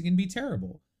good pacing and be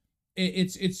terrible.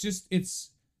 It's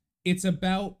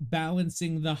about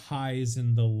balancing the highs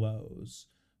and the lows.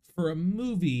 For a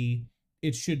movie,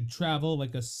 it should travel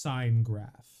like a sine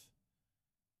graph.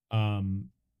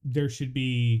 There should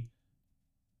be,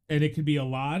 and it could be a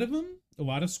lot of them, a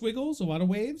lot of squiggles, a lot of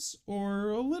waves, or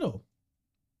a little,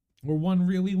 or one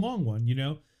really long one, you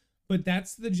know? But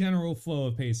that's the general flow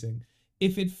of pacing.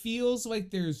 If it feels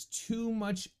like there's too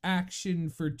much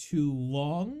action for too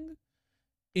long,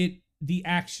 the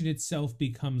action itself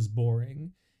becomes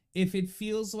boring. If it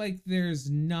feels like there's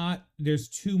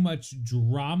too much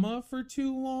drama for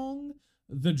too long,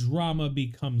 the drama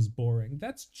becomes boring.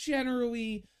 That's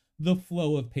generally the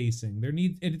flow of pacing.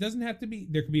 It doesn't have to be,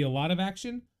 there could be a lot of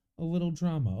action, a little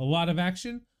drama, a lot of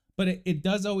action, but it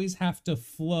does always have to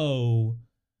flow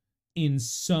in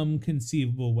some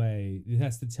conceivable way. It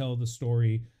has to tell the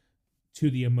story to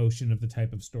the emotion of the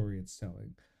type of story it's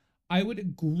telling. I would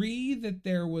agree that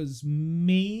there was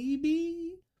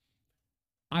maybe,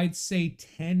 I'd say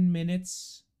 10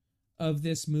 minutes of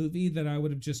this movie that I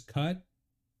would have just cut.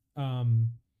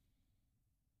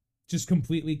 Just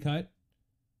completely cut.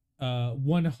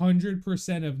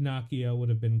 100% of Nakia would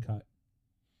have been cut.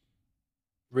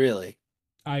 Really?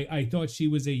 I thought she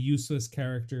was a useless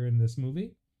character in this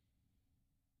movie.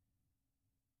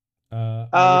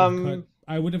 I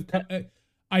would have cut.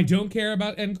 I don't care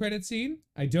about end credit scene.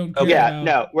 I don't care about.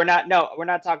 No, we're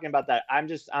not talking about that.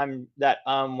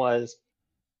 Was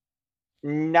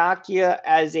Nakia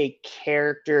as a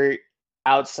character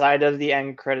outside of the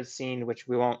end credit scene, which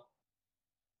we won't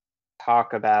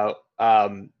talk about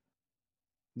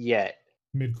yet.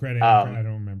 Mid credit, I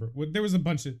don't remember. There was a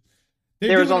bunch of.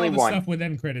 There was only one stuff with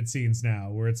end credit scenes now,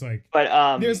 where it's like,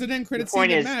 but there's an end credit scene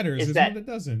that matters. There's one that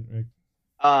doesn't.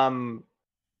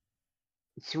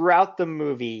 Throughout the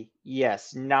movie,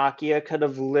 yes, Nakia could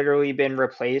have literally been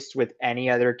replaced with any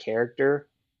other character,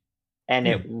 and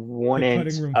it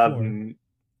wouldn't.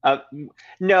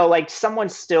 No, like someone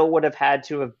still would have had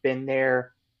to have been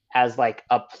there as like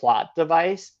a plot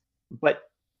device, but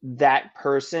that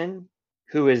person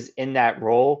who is in that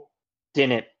role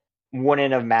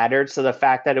wouldn't have mattered. So the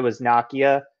fact that it was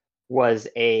Nakia was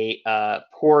a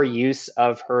poor use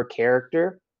of her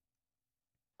character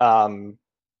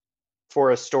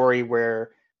for a story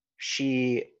where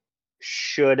she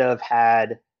should have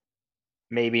had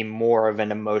maybe more of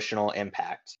an emotional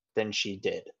impact than she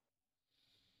did.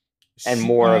 And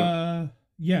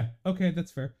yeah, okay,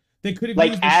 that's fair. They could have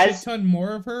used a shit ton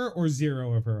more of her or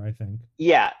zero of her, I think.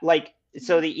 Yeah, like,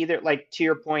 so they either, like, to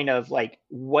your point of like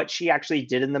what she actually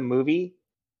did in the movie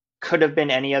could have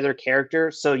been any other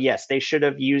character. So yes, they should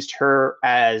have used her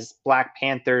as Black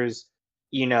Panther's,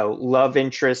 love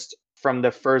interest from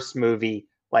the first movie.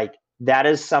 Like, that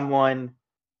is someone,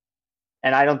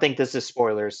 and I don't think this is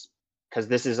spoilers because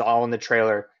this is all in the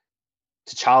trailer.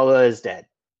 T'Challa is dead.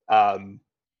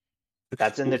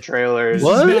 That's in the trailers.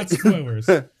 This is not spoilers.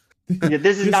 Yeah,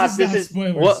 this is not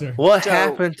spoilers, sir. What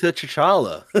happened to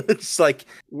T'Challa? It's like,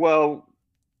 well,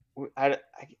 I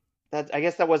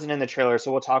guess that wasn't in the trailer,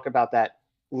 so we'll talk about that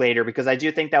later, because I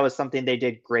do think that was something they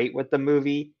did great with the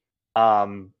movie,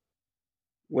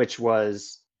 which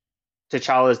was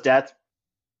T'Challa's death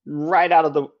right out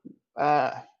of the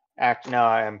act. No,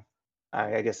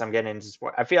 I guess I'm getting into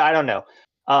spoil. I don't know.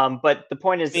 But the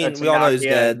point is, we all know he's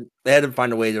dead. They had to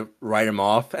find a way to write him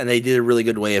off, and they did a really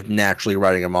good way of naturally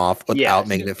writing him off without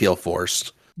making it feel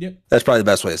forced. Yep, that's probably the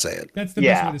best way to say it. That's the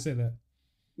best way to say that.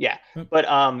 Yeah, but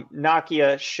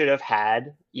Nakia should have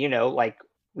had, like,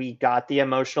 we got the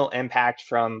emotional impact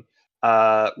from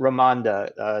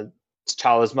Ramonda,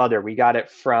 T'Challa's mother. We got it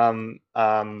from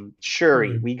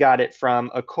Shuri. We got it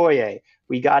from Okoye.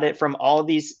 We got it from all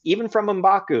these, even from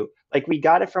M'Baku. Like, we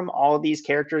got it from all these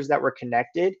characters that were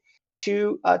connected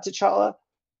to T'Challa.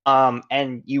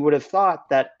 And you would have thought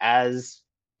that as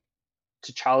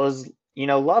T'Challa's,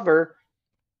 lover,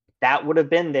 that would have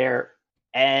been there.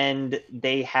 And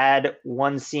they had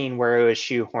one scene where it was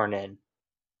shoehorned in.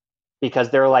 Because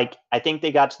they're like, I think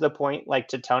they got to the point, like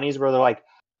to Tony's, where they're like,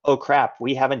 oh crap,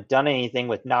 we haven't done anything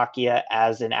with Nakia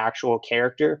as an actual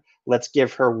character. Let's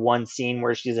give her one scene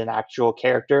where she's an actual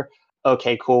character.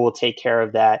 Okay, cool, we'll take care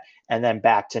of that. And then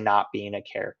back to not being a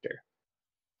character.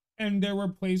 And there were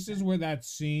places where that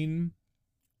scene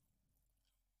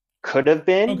could have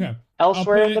been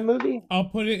elsewhere in the movie. I'll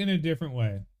put it in a different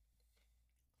way.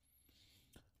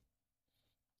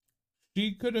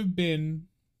 She could have been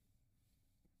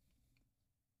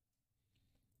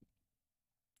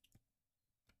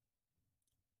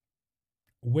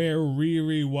where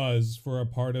Riri was for a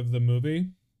part of the movie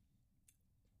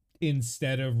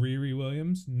instead of Riri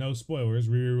Williams. No spoilers,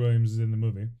 Riri Williams is in the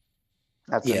movie.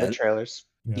 That's in the trailers.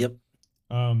 Yeah.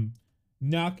 Yep.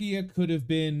 Nakia could have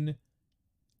been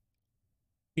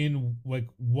in like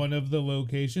one of the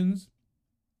locations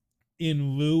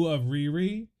in lieu of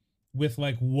Riri with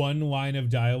like one line of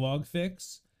dialogue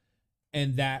fix,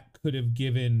 and that could have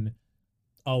given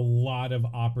a lot of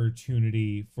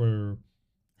opportunity for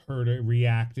her to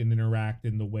react and interact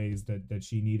in the ways that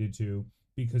she needed to,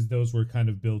 because those were kind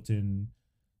of built-in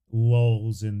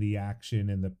lulls in the action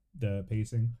and the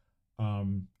pacing.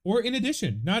 Or in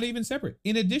addition, not even separate.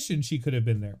 In addition, she could have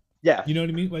been there. Yeah. You know what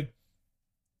I mean? Like,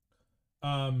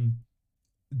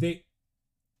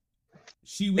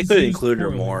 she They was could have used included her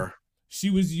poorly. more. She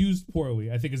was used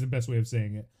poorly, I think is the best way of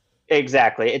saying it.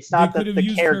 Exactly. It's They not could that have the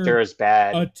used character her is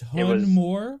bad. a It ton was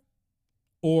more,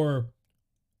 or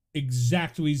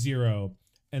exactly 0,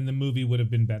 and the movie would have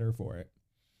been better for it.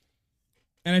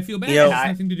 And I feel bad. You know, It's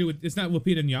nothing to do with. It's not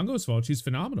Lupita Nyong'o's fault. She's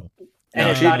phenomenal. and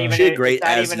no, it's not even she did great it's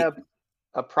not as even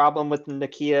a problem with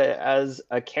Nakia as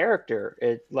a character.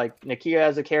 It like Nakia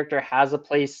as a character has a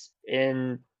place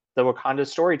in the Wakanda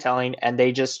storytelling, and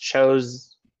they just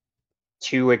chose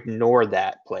to ignore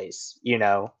that place, you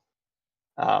know.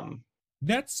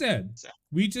 That said,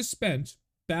 we just spent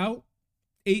about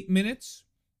 8 minutes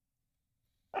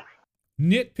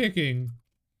nitpicking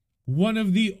one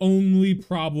of the only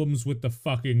problems with the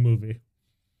fucking movie.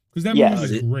 Because that movie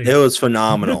was great. It was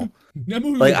phenomenal. That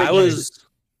movie like was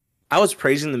I was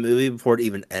praising the movie before it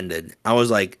even ended. I was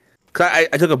like, cause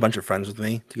I took a bunch of friends with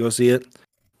me to go see it,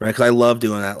 right? Because I love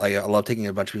doing that. Like I love taking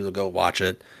a bunch of people to go watch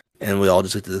it, and we all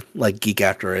just like to like geek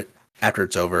after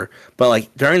it's over. But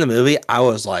like during the movie, I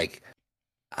was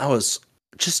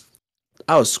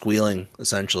squealing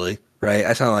essentially, right?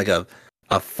 I sounded like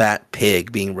a fat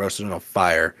pig being roasted on a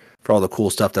fire for all the cool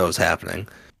stuff that was happening.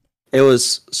 It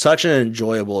was such an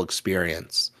enjoyable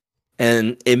experience,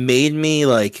 and it made me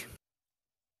like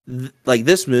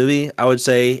this movie. I would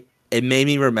say it made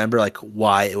me remember like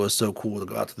why it was so cool to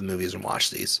go out to the movies and watch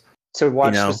these. To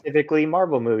watch specifically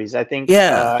Marvel movies. I think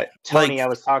yeah, Tony, I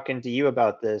was talking to you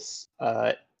about this.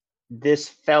 This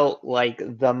felt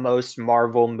like the most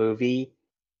Marvel movie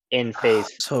in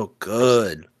Phase. So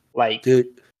good, like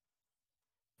dude.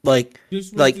 Like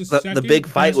this was like the big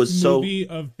fight was movie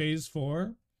of Phase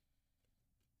 4.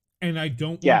 And I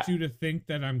don't want you to think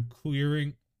that I'm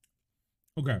clearing.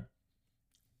 Okay.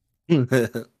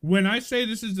 When I say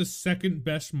this is the second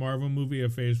best Marvel movie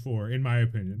of Phase 4, in my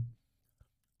opinion,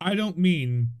 I don't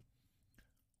mean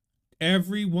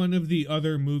every one of the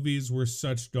other movies were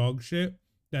such dog shit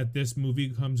that this movie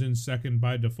comes in second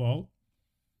by default.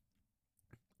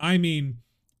 I mean,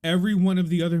 every one of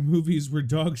the other movies were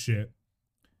dog shit.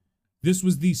 This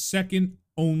was the second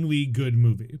only good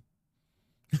movie.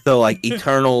 So like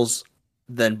Eternals,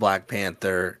 then Black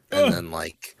Panther, and then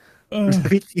like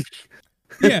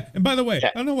yeah. And by the way,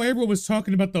 I don't know why everyone was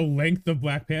talking about the length of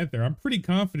Black Panther. I'm pretty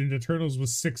confident Eternals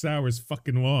was 6 hours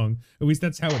fucking long. At least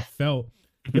that's how it felt.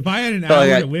 If I had an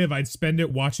hour to live, I'd spend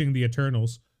it watching the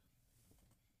Eternals.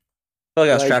 I feel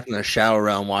like I was trapped in a shower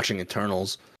room watching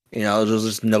Eternals. You know, there was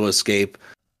just no escape.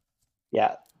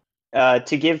 Yeah.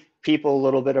 To give people a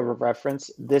little bit of a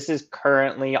reference, this is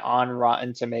currently on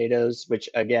Rotten Tomatoes, which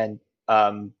again,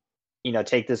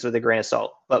 take this with a grain of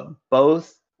salt, but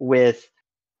both with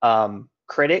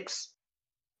critics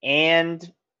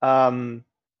and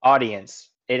audience,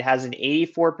 it has an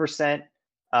 84%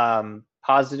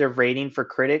 positive rating for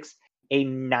critics, a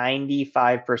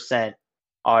 95%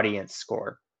 audience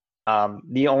score.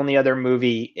 The only other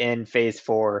movie in Phase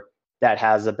 4 that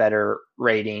has a better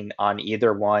rating on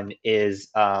either one is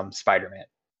Spider-Man.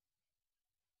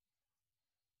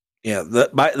 Yeah,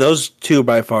 those two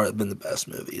by far have been the best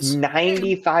movies.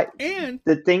 95. And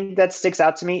the thing that sticks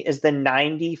out to me is the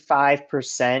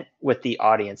 95% with the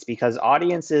audience, because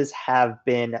audiences have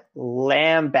been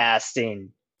lambasting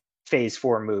Phase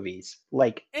 4 movies.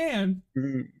 And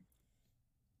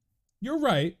you're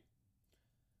right.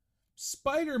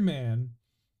 Spider-Man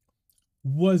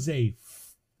was a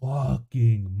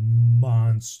fucking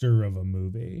monster of a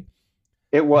movie.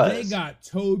 It was. They got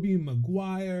Tobey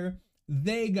Maguire.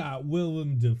 They got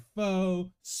Willem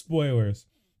Dafoe. Spoilers.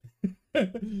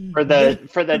 for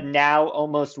the now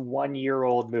almost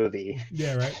 1-year-old movie.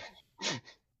 Yeah, right.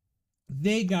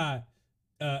 They got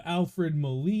Alfred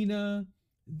Molina.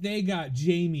 They got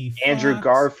Jamie Foxx. Andrew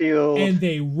Garfield. And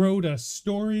they wrote a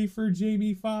story for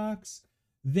Jamie Foxx.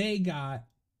 They got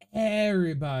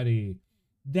everybody.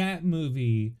 That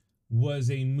movie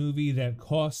was a movie that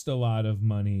cost a lot of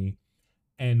money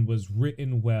and was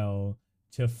written well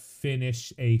to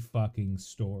finish a fucking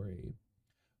story.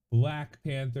 Black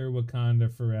Panther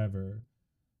Wakanda Forever.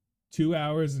 2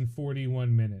 hours and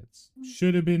 41 minutes.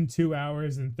 Should have been 2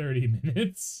 hours and 30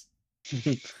 minutes.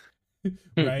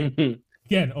 Right?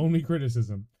 Again, only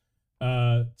criticism.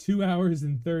 2 hours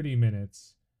and 30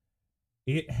 minutes.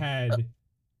 It had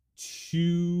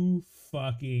 2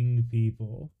 fucking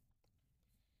people.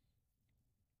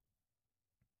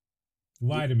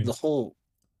 Lie to me. The whole.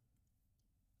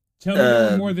 Tell me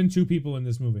there were more than 2 people in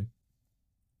this movie.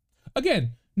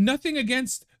 Again, nothing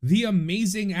against the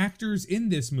amazing actors in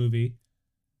this movie.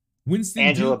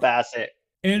 Angela Bassett.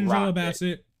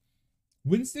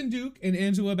 Winston Duke and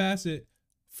Angela Bassett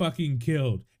fucking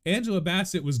killed. Angela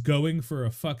Bassett was going for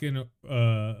a fucking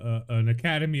an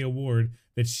Academy Award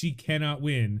that she cannot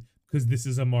win because this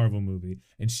is a Marvel movie,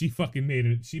 and she fucking made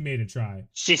it. She made a try.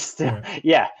 She's still,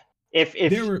 yeah. If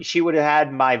she would have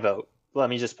had my vote, let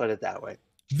me just put it that way.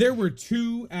 There were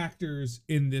two actors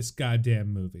in this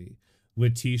goddamn movie.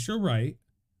 Letitia Wright,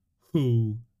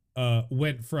 who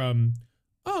went from,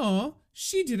 oh,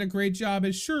 she did a great job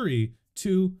as Shuri,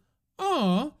 to,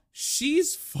 oh,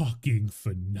 she's fucking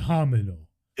phenomenal.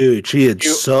 Dude, she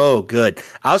is so good.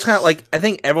 I was kind of like, I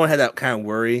think everyone had that kind of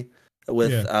worry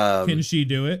with, can she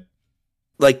do it?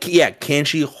 Like, yeah, can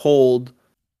she hold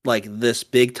like this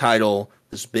big title,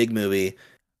 this big movie,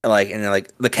 like, and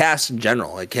like the cast in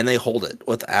general, like, can they hold it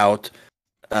without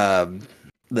the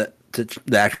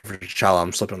actor for T'Challa?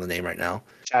 I'm slipping on the name right now.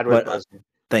 Chadwick Boseman.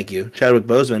 Thank you, Chadwick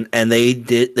Boseman, and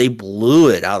they blew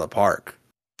it out of the park.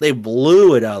 They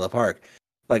blew it out of the park.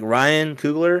 Like Ryan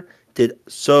Coogler did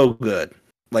so good,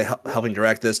 like helping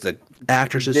direct this. The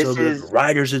actors did so good. The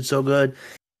writers did so good.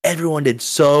 Everyone did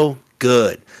so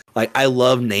good. Like, I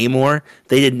love Namor.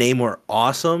 They did Namor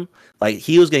awesome. Like,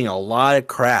 he was getting a lot of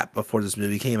crap before this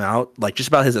movie came out, like just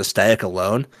about his aesthetic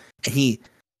alone, and he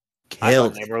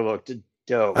killed. I thought Namor looked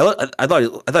dope. I thought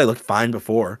he looked fine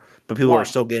before, but people were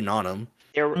still getting on him.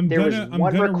 There was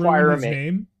one requirement. His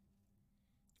name.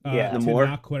 Yeah,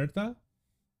 Namor.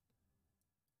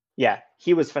 Yeah,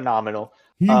 he was phenomenal.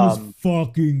 He was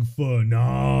fucking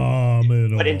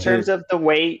phenomenal. But in terms of the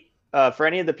way, for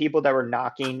any of the people that were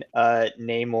knocking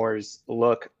Namor's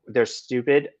look, they're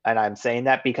stupid, and I'm saying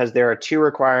that because there are two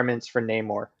requirements for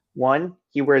Namor. One,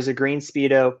 he wears a green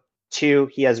Speedo. Two,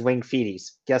 he has winged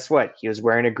feeties. Guess what? He was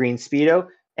wearing a green Speedo,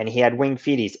 and he had winged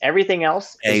feeties. Everything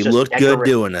else is just looked good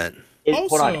doing it.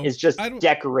 Hold on, it's just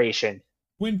decoration.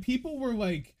 When people were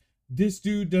like, this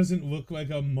dude doesn't look like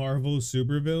a Marvel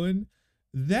supervillain,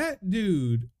 that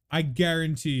dude, I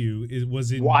guarantee you,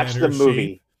 was in better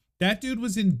shape. That dude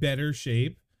was in better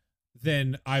shape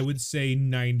than I would say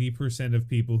 90% of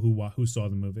people who saw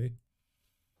the movie.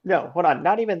 No, hold on.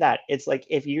 Not even that. It's like,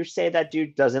 if you say that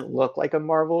dude doesn't look like a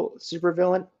Marvel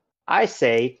supervillain, I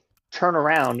say turn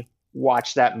around,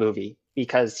 watch that movie,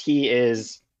 because he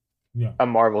is a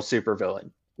Marvel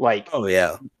supervillain. Like, oh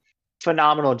yeah,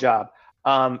 phenomenal job.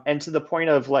 And to the point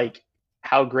of like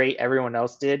how great everyone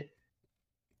else did.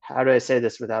 How do I say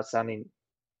this without sounding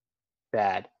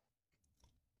bad?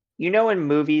 You know, in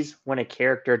movies, when a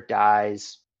character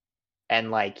dies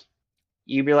and like,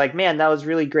 you'd be like, man, that was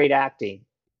really great acting,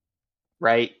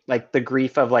 right? Like the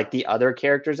grief of like the other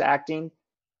characters acting.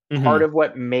 Mm-hmm. Part of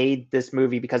what made this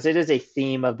movie, because it is a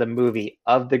theme of the movie,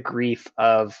 of the grief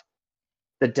of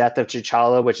the death of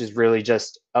T'Challa, which is really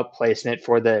just a placement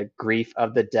for the grief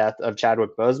of the death of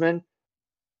Chadwick Boseman.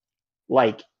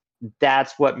 Like,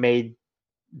 that's what made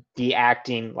the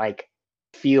acting like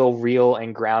feel real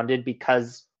and grounded,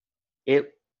 because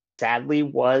it sadly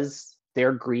was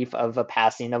their grief of a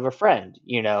passing of a friend,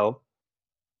 you know?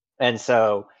 And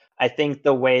so I think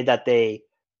the way that they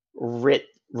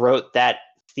wrote that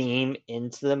theme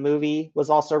into the movie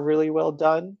was also really well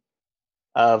done,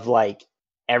 of like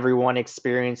everyone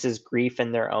experiences grief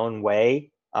in their own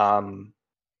way, and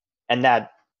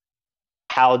that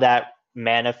how that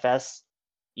manifests,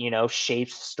 you know,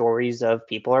 shapes stories of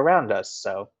people around us.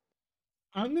 So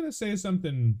I'm gonna say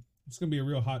something. It's gonna be a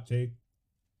real hot take.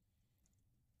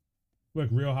 Look,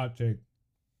 real hot take.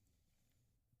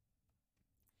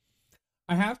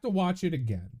 I have to watch it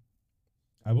again.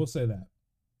 I will say that.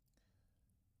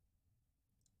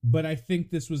 But I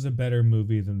think this was a better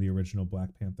movie than the original Black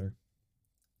Panther.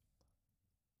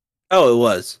 Oh, it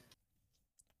was.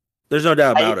 There's no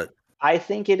doubt about it. I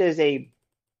think it is a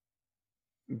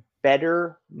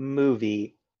better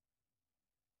movie.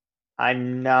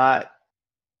 I'm not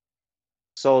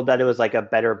sold that it was like a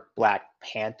better Black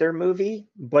Panther movie,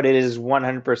 but it is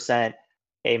 100%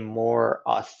 a more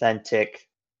authentic,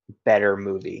 better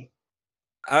movie.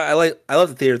 I love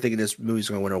the theater thinking this movie's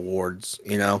going to win awards,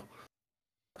 you know?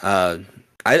 I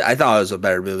thought it was a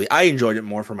better movie. I enjoyed it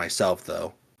more for myself,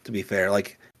 though, to be fair.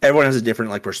 Like, everyone has a different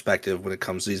like perspective when it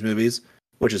comes to these movies,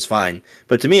 which is fine.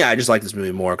 But to me, I just like this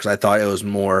movie more because I thought it was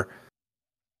more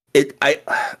it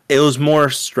was more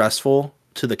stressful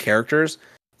to the characters,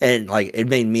 and like it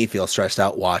made me feel stressed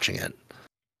out watching it.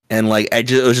 And like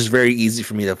it was just very easy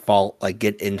for me to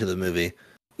get into the movie,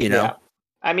 you know? Yeah.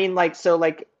 I mean, like, so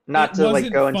like not to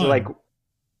like go into like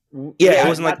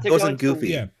it wasn't goofy.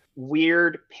 Yeah.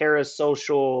 Weird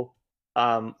parasocial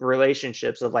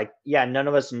relationships of like, yeah, none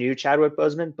of us knew Chadwick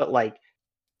Boseman, but like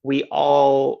we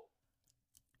all,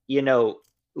 you know,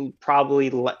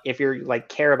 probably, if you're like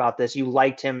care about this, you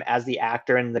liked him as the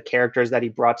actor and the characters that he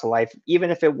brought to life, even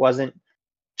if it wasn't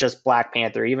just Black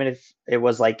Panther, even if it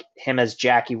was like him as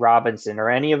Jackie Robinson or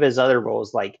any of his other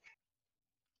roles. Like,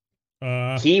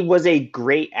 he was a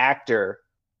great actor.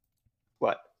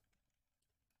 What?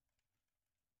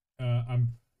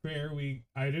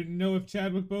 I didn't know if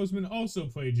Chadwick Boseman also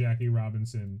played Jackie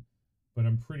Robinson, but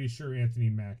I'm pretty sure Anthony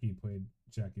Mackie played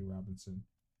Jackie Robinson.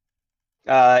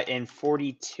 In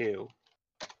 42.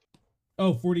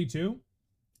 Oh, 42?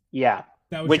 Yeah.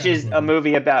 Which is a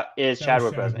movie about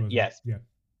Chadwick Boseman. Yes.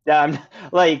 Yeah.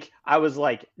 Like, I was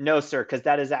like, no, sir, because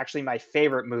that is actually my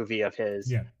favorite movie of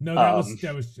his. Yeah. No, that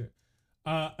was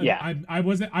yeah.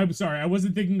 I'm sorry, I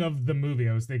wasn't thinking of the movie.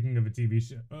 I was thinking of a TV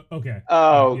show. Okay.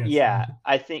 Oh, yes. Yeah.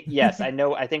 I think I know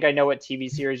what TV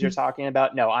series you're talking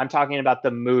about. No, I'm talking about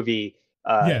the movie.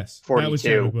 Yes, 42. That was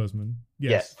Chadwick Boseman.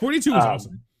 Yes. 42 was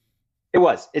awesome. It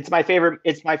was. It's my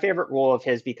favorite role of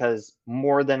his, because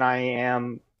more than I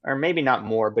am, or maybe not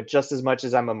more, but just as much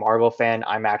as I'm a Marvel fan,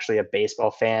 I'm actually a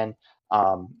baseball fan.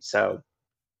 So,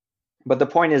 but the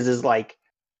point is like,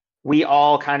 we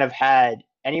all kind of had,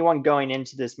 anyone going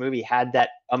into this movie had that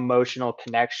emotional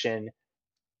connection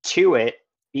to it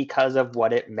because of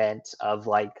what it meant of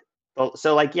like,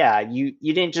 so like, yeah, you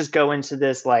didn't just go into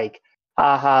this like,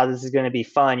 haha, this is going to be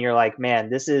fun. You're like, man,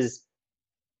 this is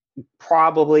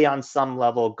probably on some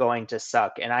level going to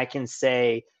suck. And I can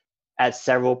say at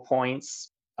several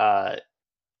points that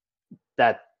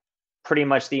pretty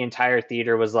much the entire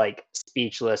theater was like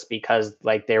speechless, because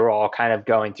like they were all kind of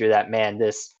going through that, man,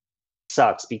 this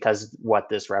sucks because what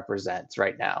this represents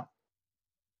right now.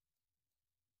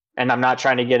 And I'm not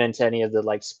trying to get into any of the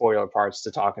like spoiler parts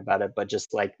to talk about it, but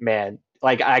just like, man,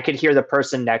 like I could hear the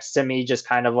person next to me just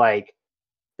kind of like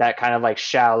that, kind of like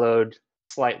shallowed,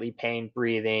 slightly pained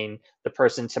breathing. The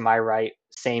person to my right,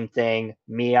 same thing.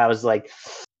 Me, I was like,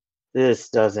 this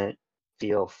doesn't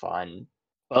feel fun.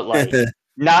 But like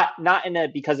not in a,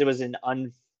 because it was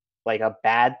like a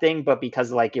bad thing, but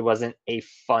because like it wasn't a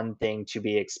fun thing to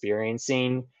be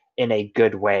experiencing in a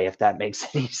good way, if that makes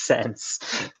any sense.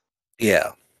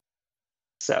 Yeah.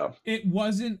 So it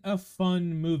wasn't a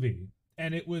fun movie,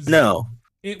 and it was That's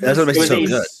what makes it so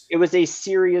good. It was a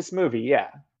serious movie, yeah.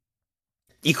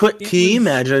 Can you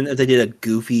imagine if they did a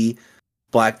goofy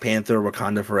Black Panther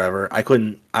Wakanda Forever?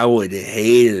 I would have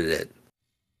hated it.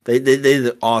 They did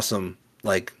an awesome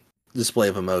like display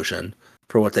of emotion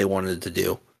for what they wanted to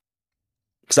do.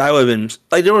 Because I would have been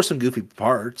like, there were some goofy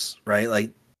parts, right?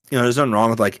 Like, there's nothing wrong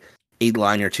with like a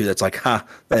line or two that's like, that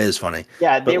is funny.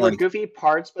 Yeah, they were goofy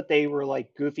parts, but they were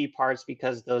like goofy parts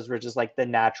because those were just like the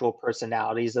natural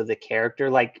personalities of the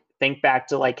character. Like, think back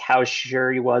to like how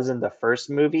Shuri was in the first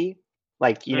movie.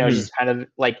 Like, just kind of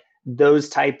like those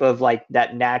type of like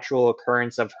that natural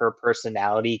occurrence of her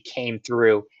personality came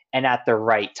through, and at the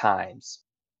right times.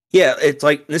 Yeah, it's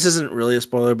like, this isn't really a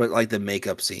spoiler, but like the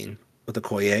makeup scene with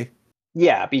Okoye.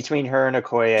 Yeah, between her and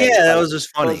Okoye. Yeah, that was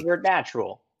just funny. Those were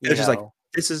natural. It was just like,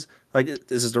 this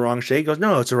is the wrong shade. He goes,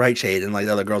 no, it's the right shade. And like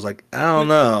the other girl's like, I don't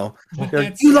know.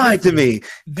 You lied to me.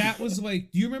 That was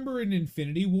like, do you remember in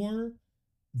Infinity War,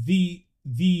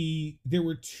 there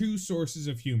were two sources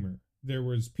of humor. There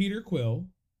was Peter Quill,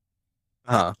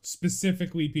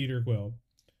 specifically Peter Quill,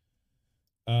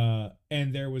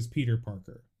 and there was Peter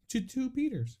Parker. Two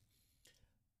Peters.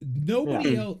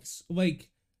 Nobody else, like,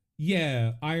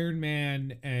 yeah, Iron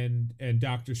Man and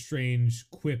Doctor Strange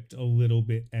quipped a little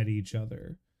bit at each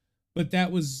other, but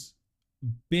that was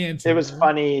banter. It was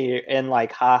funny in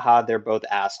like, haha, they're both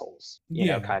assholes, you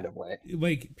know, kind of way.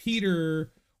 Like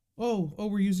Peter, oh,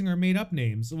 we're using our made up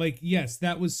names. Like, yes,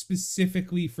 that was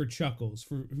specifically for chuckles,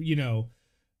 for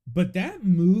but that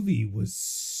movie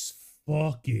was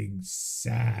fucking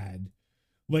sad.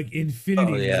 Like,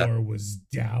 Infinity War was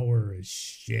dour as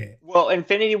shit. Well,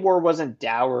 Infinity War wasn't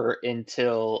dour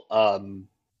until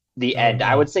the end. No.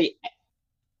 I would say I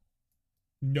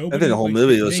think the whole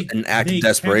movie was an act of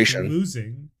desperation.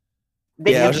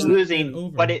 They kept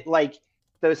losing, but it like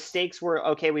the stakes were,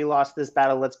 okay, we lost this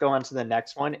battle, let's go on to the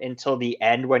next one, until the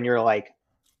end, when you're like,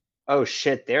 oh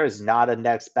shit, there's not a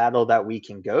next battle that we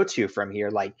can go to from here.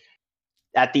 Like,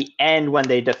 at the end, when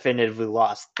they definitively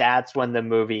lost, that's when the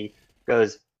movie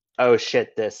goes, oh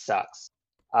shit, this sucks.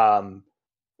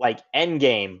 Like,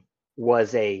 Endgame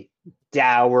was a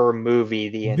dour movie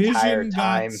the entire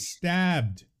time. Got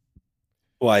stabbed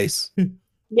twice.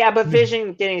 Yeah, but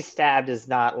Vision getting stabbed is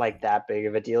not like that big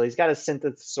of a deal. He's got a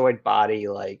synthesoid body.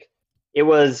 Like, it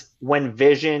was when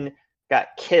Vision got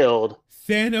killed.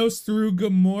 Thanos threw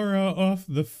Gamora off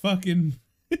the fucking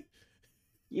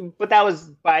But that was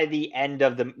by the end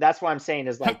of the. That's what I'm saying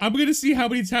is like. I'm gonna see how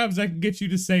many times I can get you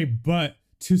to say "but"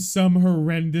 to some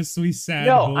horrendously sad.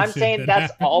 No, I'm saying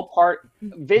that's happened. all part.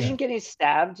 Vision getting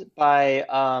stabbed by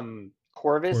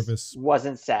Corvus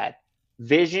wasn't sad.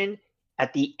 Vision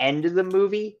at the end of the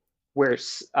movie where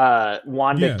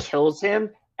Wanda kills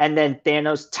him and then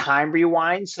Thanos time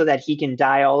rewinds so that he can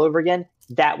die all over again.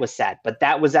 That was sad, but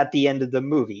that was at the end of the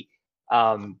movie.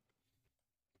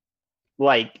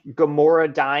 Like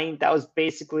Gamora dying, that was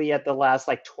basically at the last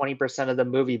like 20% of the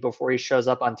movie before he shows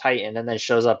up on Titan and then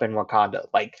shows up in Wakanda.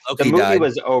 Like the movie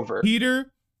was over.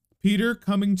 Peter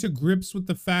coming to grips with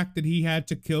the fact that he had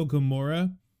to kill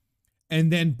Gamora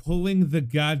and then pulling the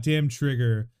goddamn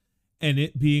trigger and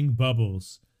it being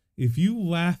Bubbles. If you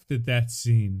laughed at that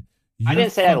scene, I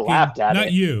didn't say I laughed at it.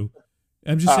 Not you.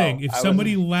 I'm just saying, if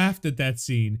somebody laughed at that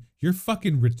scene, you're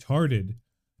fucking retarded.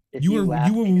 You were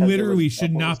literally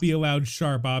should not be allowed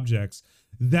sharp objects.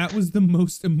 That was the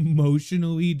most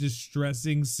emotionally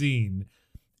distressing scene,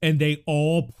 and they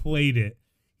all played it.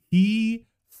 He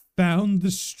found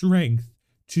the strength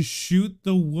to shoot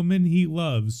the woman he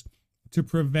loves to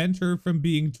prevent her from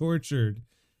being tortured,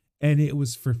 and it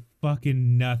was for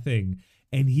fucking nothing.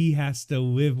 And he has to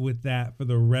live with that for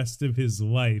the rest of his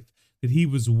life, that he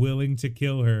was willing to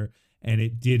kill her and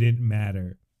it didn't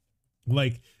matter.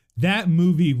 Like, that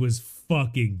movie was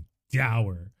fucking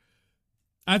dour.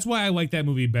 That's why I like that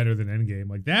movie better than Endgame.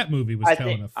 Like, that movie was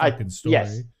telling a fucking story.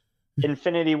 Yes.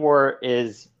 Infinity War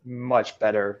is much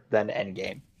better than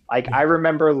Endgame. Like, I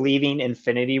remember leaving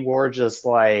Infinity War just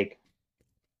like,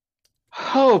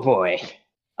 oh boy.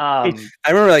 I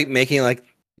remember like making like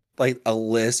a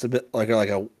list, a bit like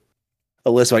a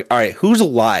list of like, all right, who's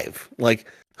alive? Like,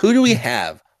 who do we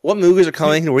have? What movies are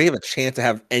coming? Do we have a chance to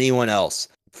have anyone else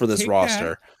for this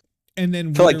roster? And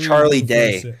then feel like Charlie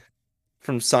Day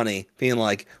from Sunny being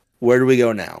like, where do we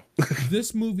go now?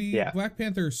 This movie, Black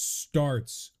Panther,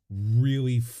 starts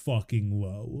really fucking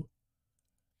low.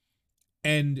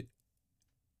 And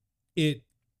it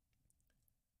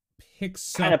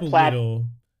picks up a little,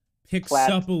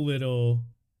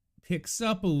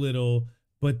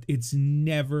 but it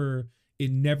never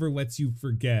lets you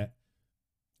forget.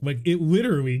 Like, it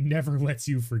literally never lets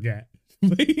you forget.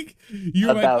 Like,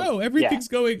 you're like, oh, everything's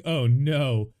going. Oh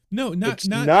no, not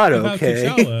about okay.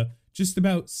 T'Challa, just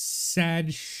about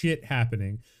sad shit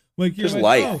happening. Like, you're like,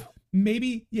 life. Oh,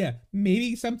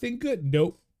 maybe something good.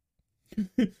 Nope.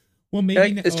 Well,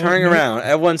 maybe it's turning around.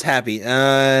 Everyone's happy,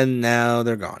 and now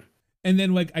they're gone. And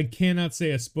then, like, I cannot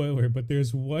say a spoiler, but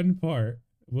there's one part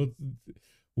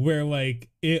where like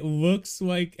it looks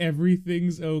like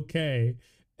everything's okay,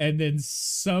 and then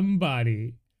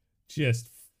somebody just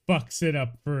fucks it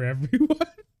up for everyone.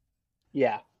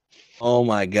 Yeah. Oh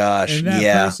my gosh. And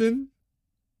that person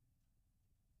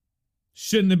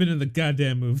shouldn't have been in the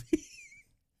goddamn movie.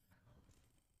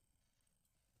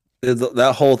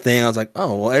 That whole thing, I was like,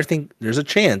 oh, well, everything, there's a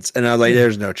chance. And I was like,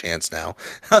 there's no chance now.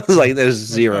 I was like, there's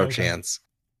zero chance.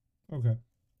 Okay.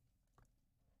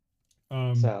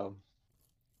 So.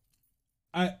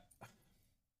 I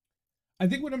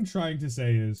think what I'm trying to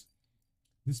say is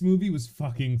this movie was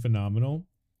fucking phenomenal.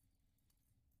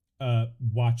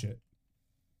 Watch it.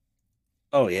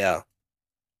 Oh yeah.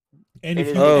 And if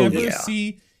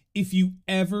you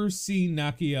ever see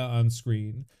Nakia on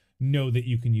screen, know that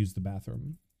you can use the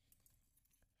bathroom.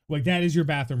 Like, that is your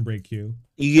bathroom break cue.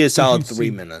 You get a solid 3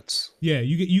 minutes. Yeah,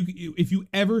 you if you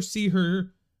ever see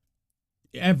her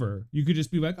you could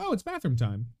just be like, oh, it's bathroom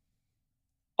time.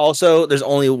 Also, there's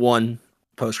only one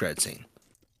post-credit scene.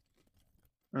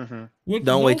 Mm-hmm.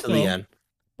 Don't wait till the end.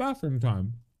 Bathroom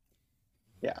time.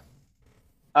 Yeah.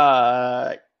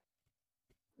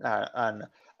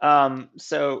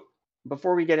 So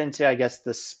before we get into, I guess,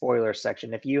 the spoiler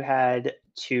section, if you had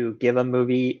to give a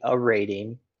movie a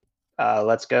rating,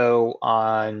 let's go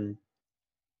on,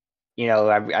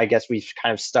 I guess we've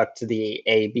kind of stuck to the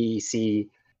A, B, C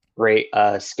rate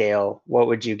scale. What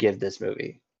would you give this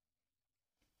movie?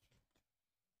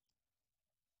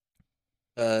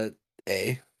 A.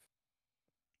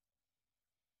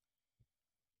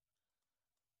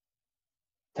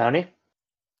 Tony?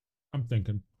 I'm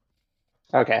thinking.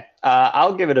 Okay.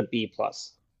 I'll give it a B+.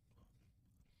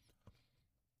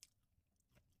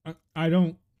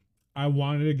 I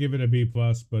wanted to give it a B+,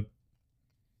 but it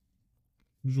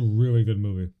was a really good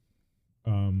movie.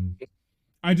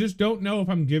 I just don't know if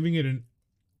I'm giving it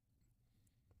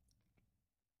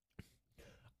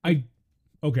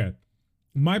okay.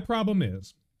 My problem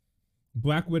is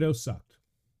Black Widow sucked.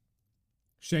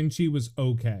 Shang-Chi was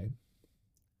okay.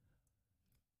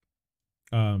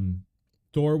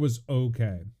 Thor was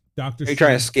okay. Are you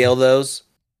trying to scale those?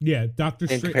 Yeah, Doctor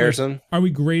in Strange. comparison. Like, are we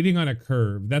grading on a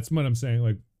curve? That's what I'm saying.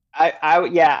 Like,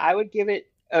 I would give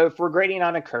it if we're grading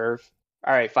on a curve.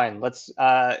 All right, fine. Let's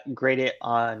grade it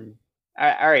on.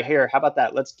 All right, here. How about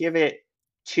that? Let's give it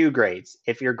 2 grades.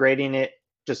 If you're grading it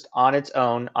just on its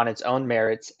own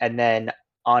merits, and then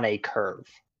on a curve.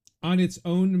 on its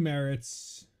own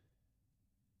merits,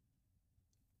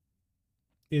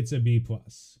 it's a B+.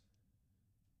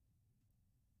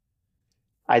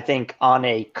 I think on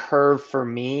a curve for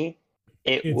me,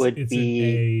 it's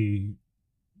be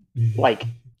an A. like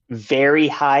very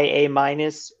high A-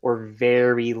 or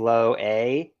very low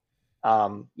A.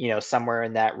 Somewhere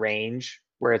in that range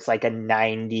where it's like a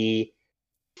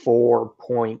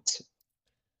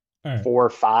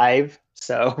 94.45.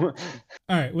 So all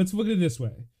right, let's look at it this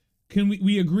way. Can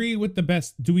we agree with the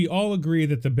best? Do we all agree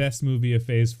that the best movie of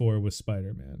Phase 4 was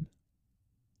Spider-Man?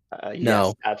 yes,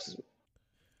 No. absolutely.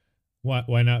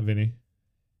 Why not, Vinny?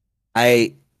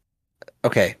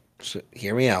 Okay, so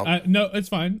hear me out. No, it's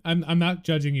fine. I'm not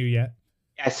judging you yet.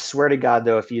 I swear to God,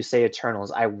 though, if you say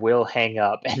Eternals, I will hang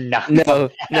up and not. No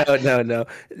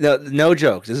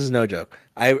jokes. This is no joke.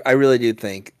 I really do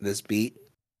think this beat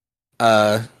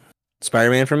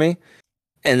Spider-Man for me,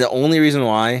 and the only reason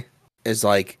why is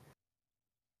like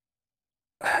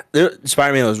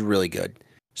Spider-Man was really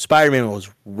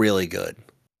good.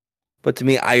 But to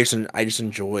me, I just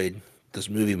enjoyed this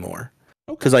movie more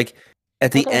because like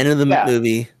at the end of the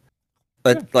movie,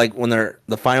 but like when they're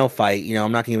the final fight,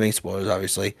 I'm not gonna give any spoilers,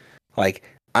 obviously. Like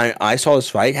I saw this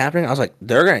fight happening, I was like,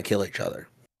 they're gonna kill each other.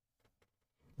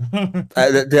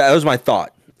 That was my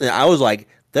thought. I was like,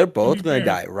 they're both gonna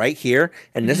die right here,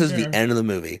 and this is the end of the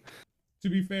movie. To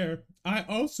be fair, I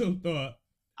also thought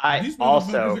these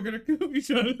motherfuckers are gonna kill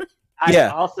each other.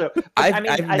 I've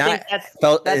not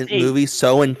felt a movie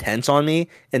so intense on me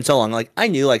in so long. Like I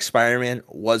knew like Spider-Man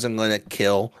wasn't gonna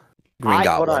kill Green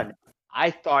Goblin. Hold on. I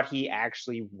thought he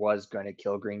actually was going to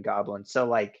kill Green Goblin. So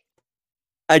like,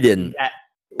 I didn't.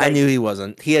 I knew he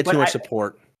wasn't. He had too much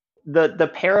support. The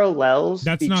parallels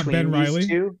that's between not Ben these Reilly.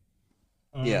 Two.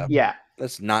 Yeah.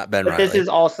 That's not Ben Reilly. This is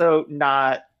also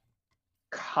not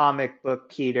comic book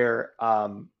Peter.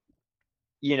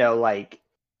 Like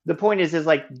the point is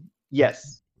like,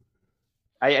 yes,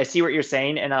 I see what you're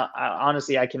saying, and I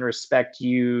honestly I can respect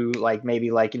you like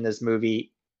maybe liking this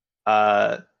movie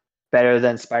better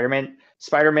than Spider-Man.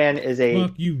 Spider-Man is a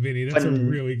fuck you, Vinny. That's a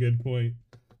really good point.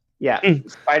 Yeah,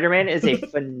 Spider-Man is a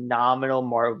phenomenal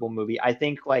Marvel movie. I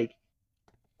think like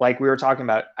we were talking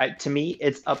about. To me,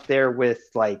 it's up there with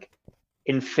like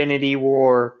Infinity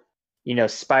War,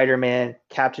 Spider-Man,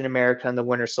 Captain America, and the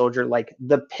Winter Soldier. Like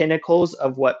the pinnacles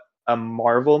of what a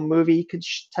Marvel movie could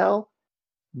tell.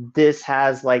 This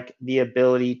has like the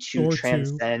ability to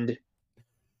transcend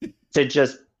to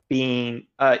just being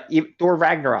Thor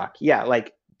Ragnarok. Yeah,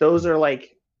 like those are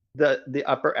like the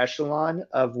upper echelon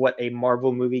of what a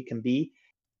Marvel movie can be.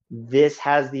 This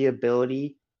has the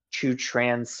ability to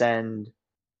transcend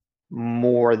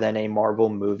more than a Marvel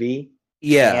movie.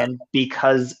 Yeah. And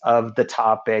because of the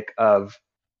topic of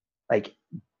like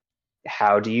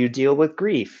how do you deal with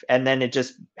grief? And then it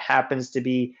just happens to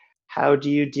be how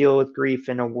do you deal with grief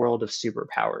in a world of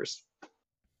superpowers?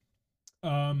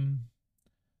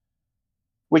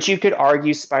 Which you could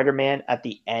argue Spider-Man at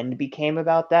the end became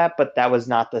about that, but that was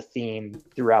not the theme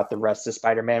throughout the rest of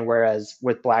Spider-Man. Whereas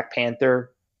with Black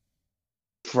Panther,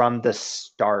 from the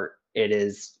start, it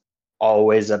is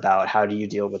always about how do you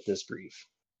deal with this grief.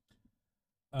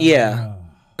 Yeah,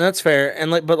 that's fair.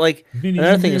 And like, but like Vinny,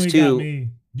 another thing is too.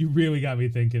 You really got me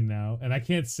thinking now, and I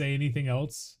can't say anything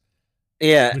else.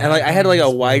 Yeah, and like I had like a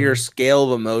wider scale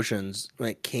of emotions when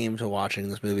it came to watching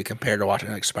this movie compared to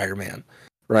watching like Spider-Man,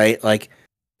 right? Like,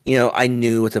 I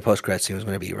knew what the post-credit scene was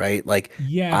going to be, right? Like,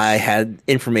 yes. I had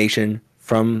information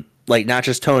from like not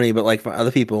just Tony, but like from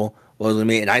other people was with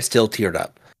me, and I still teared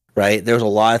up, right? There was a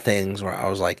lot of things where I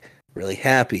was like really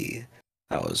happy,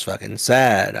 I was fucking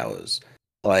sad, I was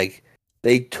like,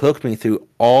 they took me through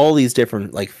all these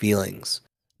different like feelings,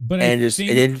 but it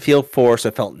didn't feel forced.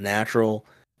 It felt natural.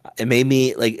 It made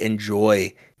me like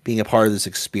enjoy being a part of this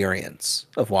experience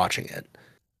of watching it.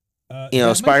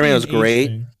 Spider-Man was great.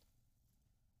 Thing.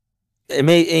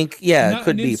 It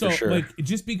could be for sure. Like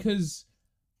just because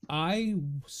I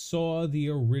saw the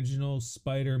original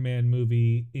Spider-Man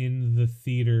movie in the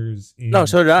theaters.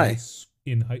 So did I.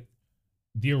 In high.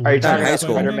 The original high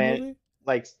school Spider-Man movie?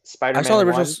 Like Spider-Man. I saw the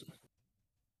original.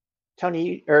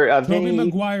 Tony or Tobey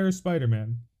Maguire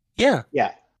Spider-Man. Yeah.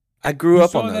 I grew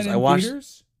up on those. I watched.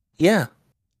 Theaters? Yeah.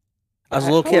 I was a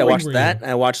little kid. I watched that, and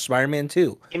I watched Spider-Man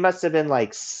 2. He must have been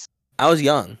like. I was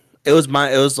young. It was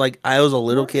like I was a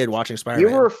little kid watching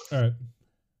Spider-Man. You were.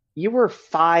 You were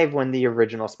 5 when the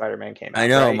original Spider-Man came out. I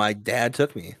know, right? my dad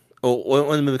took me. Oh, when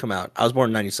did the movie come out? I was born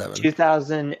in 97.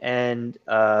 2001.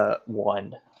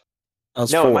 I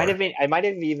was No, it 4. might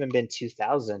have even been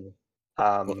 2000.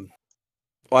 Well,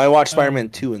 I watched Um, Spider-Man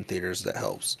 2 in theaters. That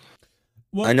helps.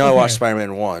 well, I know I watched okay.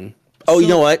 Spider-Man 1. Oh, you So-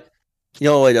 know what? You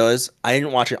know what it was? I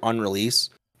didn't watch it on release.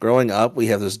 Growing up, we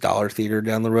have this dollar theater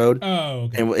down the road, Oh,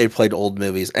 okay. and it played old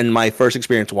movies. And my first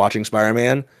experience watching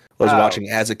Spider-Man was Oh. watching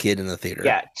as a kid in the theater.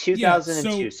 Yeah, Yeah,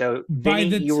 2002. So, by Vinny,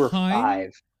 the you were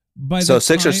time 5. So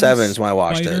 6 or 7 is when I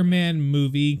watched it. Spider-Man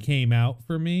movie came out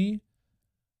for me,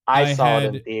 I saw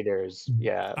it in theaters.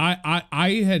 Yeah.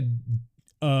 I had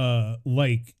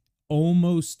like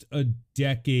almost a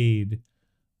decade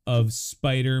of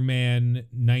Spider-Man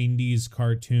 90s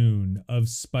cartoon, of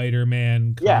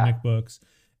Spider-Man comic books.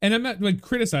 And I'm not like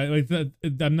criticizing, like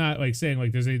I'm not like saying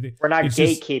like there's anything. We're not it's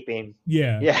gatekeeping.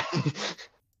 Just, Yeah.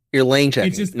 You're lane checking.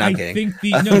 It's just not I kidding.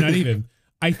 think no, not even.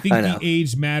 I think I the know.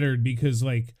 age mattered because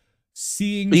like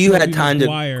seeing You had Tobey time to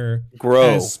Maguire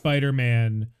grow. as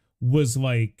Spider-Man was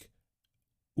like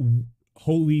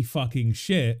holy fucking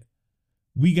shit.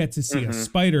 We get to see a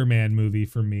Spider-Man movie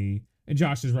for me, and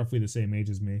Josh is roughly the same age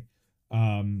as me.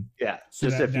 Yeah, so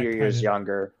just a few years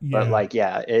younger. But Yeah. like,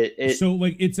 yeah, it So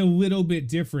like it's a little bit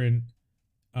different,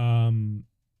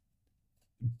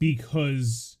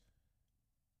 because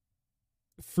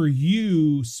for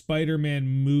you, Spider-Man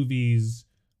movies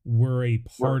were a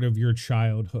part of your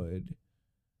childhood.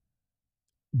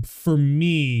 For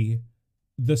me,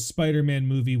 the Spider-Man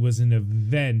movie was an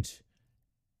event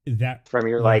that from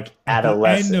your like at the end of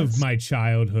adolescence. my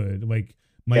childhood, like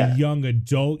my young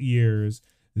adult years,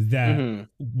 that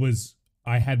was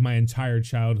I had my entire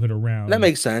childhood around. That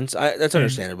makes sense. That's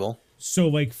understandable. So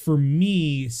like for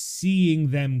me,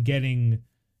 seeing them getting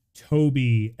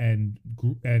Toby and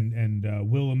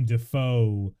Willem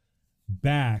Dafoe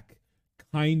back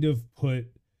kind of put,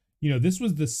 this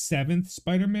was the 7th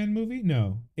Spider-Man movie?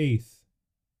 No, 8th.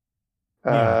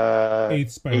 Yeah,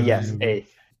 8th Spider-Man movie.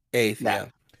 8th, yeah.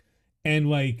 And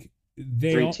like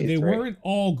they weren't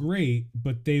all great,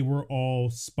 but they were all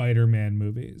Spider-Man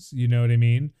movies. You know what I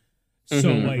mean?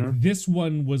 So like this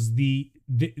one was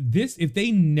this if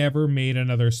they never made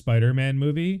another Spider-Man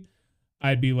movie,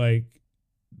 I'd be like,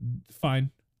 fine.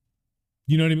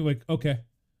 You know what I mean? Like, okay.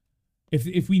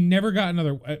 If we never got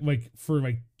another, like for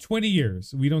like 20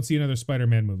 years, we don't see another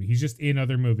Spider-Man movie. He's just in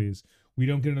other movies. We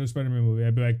don't get another Spider-Man movie.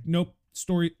 I'd be like, nope.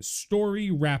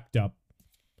 Story wrapped up.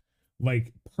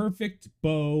 Like perfect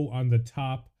bow on the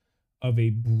top of a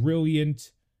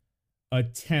brilliant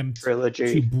attempt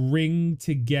trilogy to bring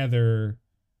together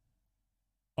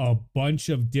a bunch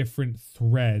of different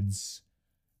threads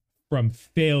from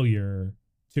failure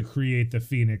to create the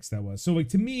Phoenix that was. So like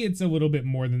to me it's a little bit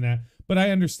more than that, but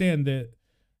I understand that.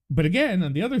 But again,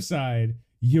 on the other side,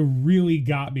 you really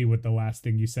got me with the last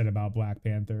thing you said about Black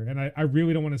Panther, and I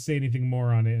really don't want to say anything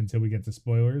more on it until we get to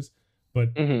spoilers, but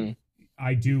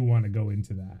I do want to go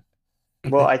into that.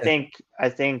 Well, I think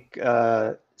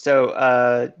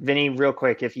so. Vinny, real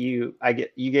quick, if you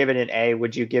gave it an A,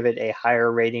 would you give it a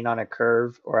higher rating on a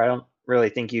curve? Or I don't really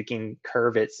think you can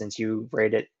curve it since you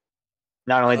rate it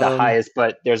not only the highest,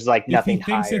 but there's like nothing if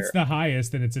he thinks higher. It's the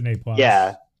highest, then it's an A+.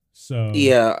 Yeah. So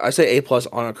yeah, I say A+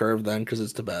 on a curve then because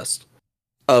it's the best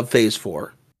of Phase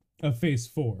 4. Of Phase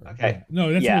 4. Okay. Yeah.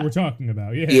 No, that's what we're talking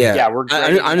about. Yeah. Yeah.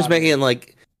 I'm just making it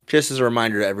like just as a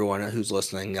reminder to everyone who's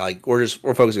listening. Like we're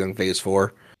focusing on Phase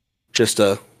 4, just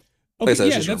to. Okay,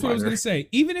 yeah, that's what I was gonna say.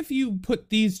 Even if you put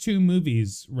these two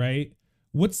movies, right?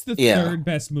 What's the third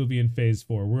best movie in Phase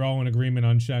 4? We're all in agreement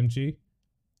on Shang-Chi?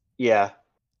 Yeah.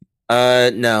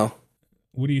 No.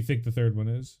 What do you think the third one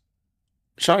is?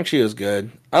 Shang-Chi is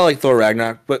good. I like Thor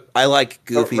Ragnarok, but I like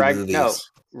goofy movies. No,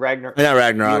 Ragnarok. Not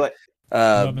Ragnarok.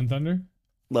 Love and Thunder?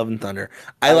 Love and Thunder.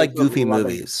 I like goofy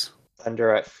movies.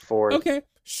 Thunder at 4. Okay,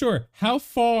 sure. How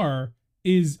far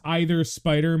is either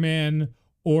Spider-Man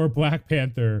or Black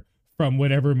Panther from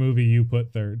whatever movie you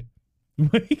put third?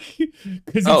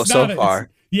 Because so far.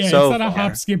 It's not a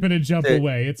hop, skip, and a jump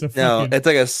away. It's a fucking, no. It's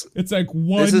like It's like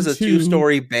one. This is a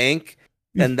 2-story bank,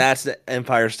 and that's the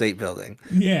Empire State Building.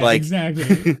 Yeah, like,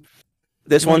 exactly.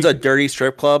 This one's a dirty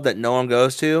strip club that no one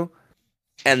goes to,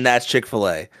 and that's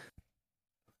Chick-fil-A.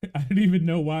 I don't even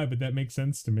know why, but that makes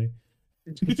sense to me.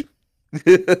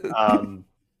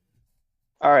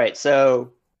 All right,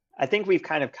 so I think we've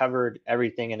kind of covered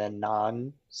everything in a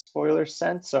non-spoiler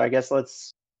sense. So I guess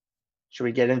should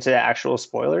we get into the actual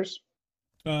spoilers?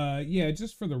 Yeah,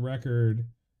 just for the record,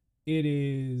 it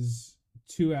is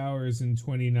 2 hours and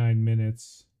 29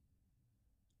 minutes.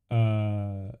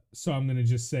 So I'm gonna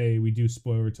just say we do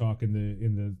spoiler talk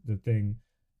in the thing.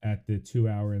 at the 2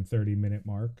 hour and 30 minute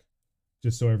mark,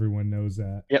 just so everyone knows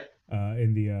that. Yep.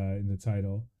 In the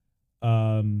title.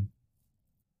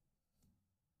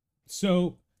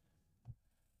 So,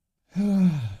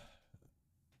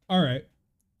 all right.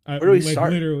 Where do we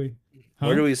start? Literally, huh?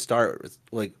 Where do we start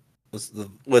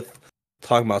with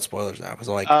talking about spoilers now? Because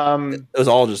like it Um, was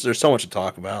all just there's so much to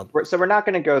talk about. so we're not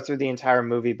going to go through the entire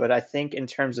movie, but I think in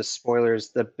terms of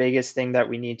spoilers, the biggest thing that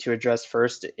we need to address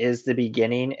first is the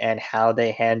beginning and how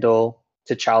they handle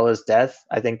T'Challa's death.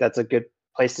 I think that's a good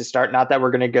place to start. Not that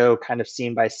we're going to go kind of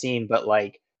scene by scene, but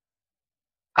like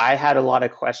I had a lot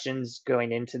of questions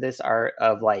going into this art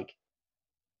of like,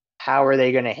 how are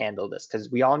they going to handle this?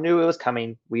 Because we all knew it was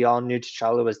coming. We all knew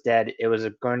T'Challa was dead. It was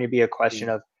going to be a question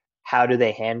of how do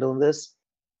they handle this?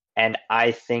 And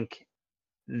I think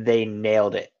they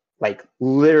nailed it. Like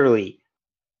literally,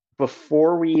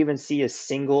 before we even see a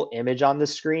single image on the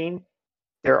screen,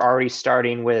 they're already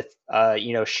starting with,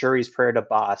 Shuri's prayer to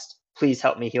Bast. Please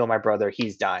help me heal my brother.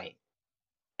 He's dying.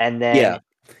 And then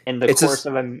in the course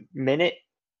of a minute,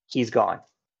 he's gone.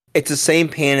 It's the same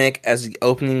panic as the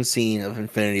opening scene of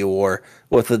Infinity War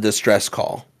with the distress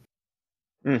call.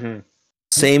 Mm-hmm.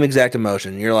 Same exact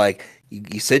emotion. You're like,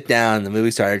 you sit down, the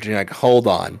movie starts, and you're like, hold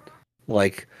on.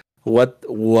 Like, what?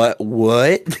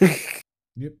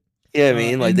 Yep. Yeah, I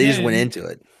mean, like they just went into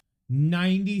it.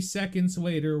 90 seconds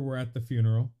later, we're at the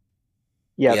funeral.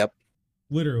 Yep.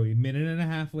 Literally, minute and a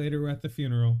half later, we're at the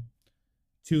funeral.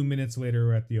 2 minutes later,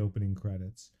 we're at the opening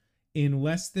credits. In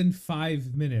less than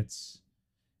 5 minutes,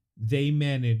 they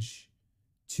manage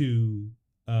to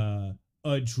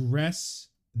address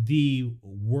the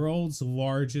world's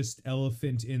largest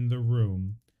elephant in the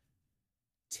room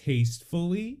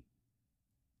tastefully,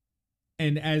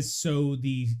 and as so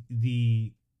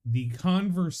the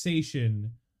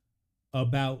conversation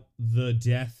about the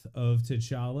death of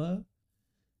T'Challa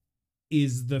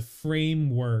is the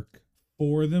framework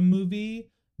for the movie,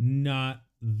 not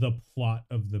the plot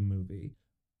of the movie.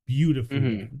 Beautifully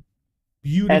done.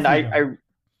 Beautifully and done.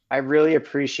 I really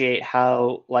appreciate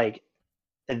how like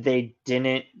they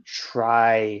didn't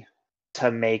try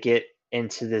to make it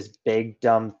into this big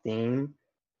dumb theme.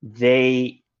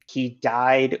 He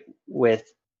died with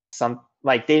some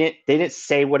like they didn't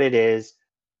say what it is,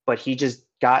 but he just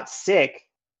got sick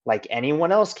like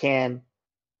anyone else can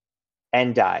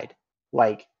and died.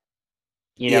 Like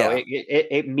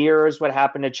it mirrors what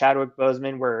happened to Chadwick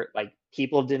Boseman, where like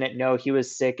people didn't know he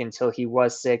was sick until he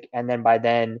was sick, and then by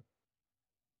then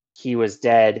he was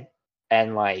dead.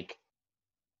 And like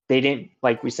they didn't,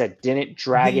 like we said, didn't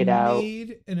drag it out. They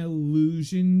made an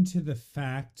allusion to the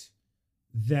fact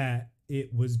that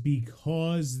it was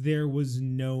because there was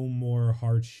no more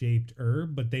heart-shaped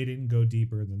herb, but they didn't go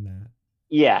deeper than that.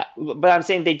 Yeah, but I'm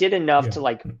saying they did enough to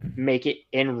like make it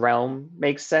in realm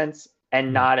make sense,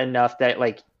 and not enough that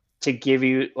like to give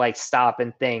you like stop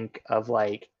and think of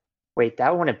like, wait,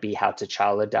 that wouldn't be how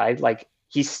T'Challa died. Like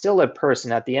he's still a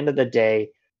person at the end of the day.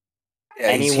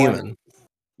 Yeah, he's human.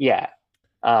 Yeah.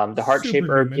 The heart-shaped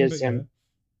herb gives him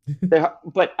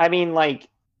but I mean, like,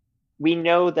 we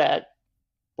know that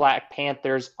Black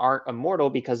Panthers aren't immortal,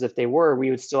 because if they were, we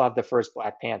would still have the first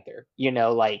Black Panther.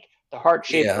 Like the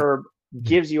heart-shaped herb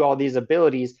gives you all these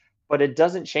abilities, but it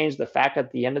doesn't change the fact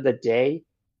at the end of the day,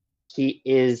 he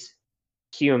is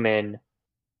human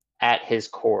at his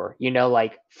core.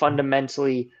 Like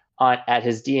fundamentally at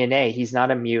his DNA, he's not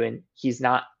a mutant. He's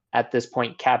not at this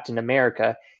point Captain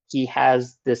America. He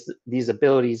has these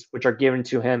abilities which are given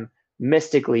to him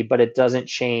mystically, but it doesn't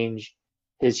change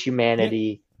his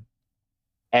humanity.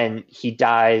 And he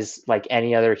dies like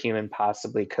any other human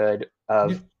possibly could.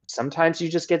 Sometimes you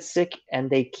just get sick and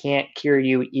they can't cure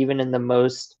you, even in the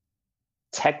most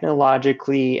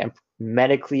technologically and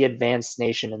medically advanced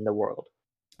nation in the world.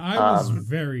 I was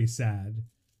very sad.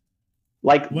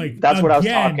 Like that's again, what I was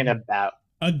talking about.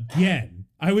 Again.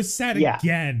 I was sad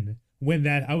again when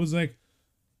I was like,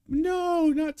 no,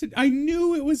 not to. I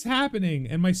knew it was happening,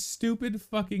 and my stupid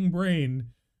fucking brain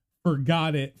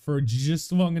forgot it for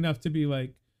just long enough to be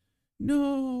like,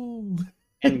 no.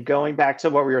 And going back to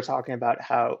what we were talking about,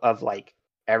 how of like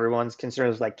everyone's concern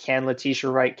is like, can Letitia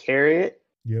Wright carry it?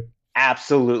 Yep.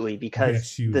 Absolutely,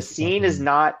 because the scene is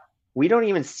not, we don't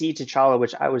even see T'Challa,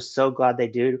 which I was so glad they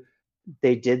did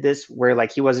this where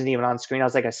like he wasn't even on screen. I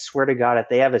was like, I swear to God, if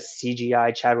they have a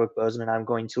CGI Chadwick Boseman, I'm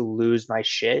going to lose my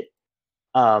shit.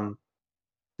 The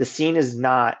scene is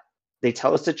not, they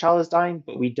tell us T'Challa's dying,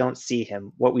 but we don't see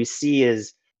him. What we see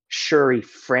is Shuri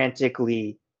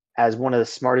frantically, as one of the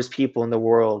smartest people in the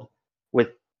world, with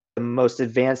the most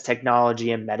advanced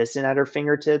technology and medicine at her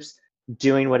fingertips,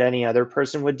 doing what any other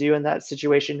person would do in that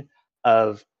situation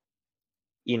of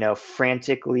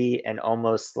frantically and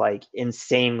almost like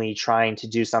insanely trying to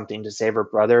do something to save her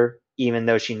brother, even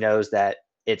though she knows that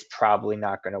it's probably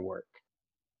not going to work.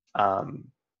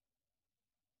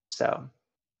 So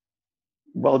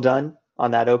well done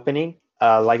on that opening.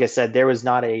 Like I said, there was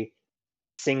not a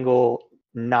single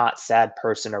not sad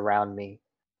person around me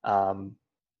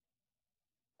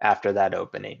after that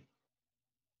opening.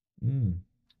 Can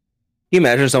you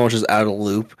imagine someone just out of the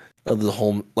loop of the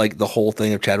whole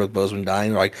thing of Chadwick Boseman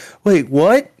dying? They're like, wait,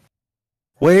 what?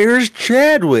 Where's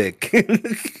Chadwick?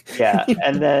 Yeah,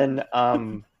 and then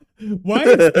why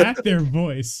is that their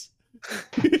voice?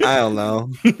 I don't know.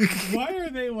 Why are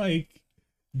they like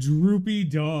Droopy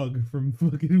Dog from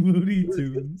fucking Looney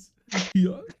Tunes?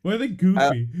 Yuck. Why are they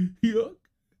Goofy? Yuck.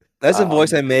 That's a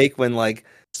voice I make when like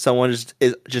someone is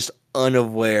just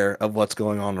unaware of what's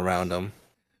going on around them.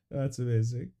 That's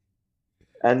amazing.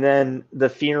 And then the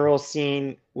funeral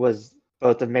scene was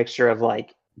both a mixture of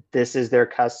like, this is their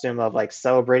custom of like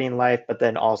celebrating life, but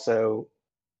then also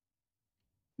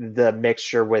the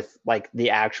mixture with like the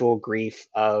actual grief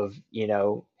of,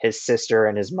 his sister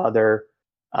and his mother.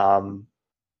 So,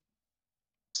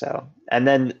 and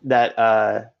then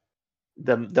that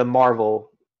the Marvel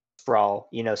sprawl,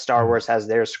 Star Wars has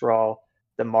their scrawl,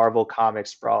 the Marvel comic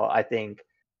sprawl. I think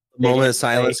moment of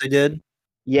silence they did.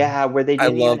 Yeah, where they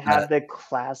didn't even have the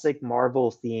classic Marvel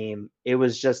theme. It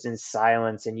was just in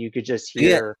silence, and you could just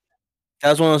hear. That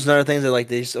was one of those other things that like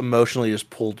they just emotionally just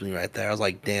pulled me right there. I was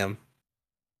like, damn.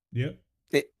 Yep.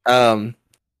 This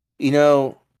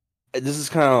is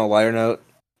kind of on a lighter note.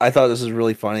 I thought this was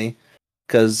really funny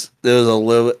because there was a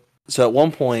little. So at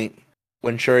one point,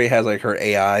 when Shuri has like her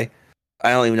AI, I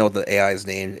don't even know what the AI's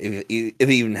name, if it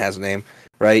even has a name,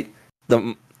 right?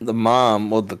 The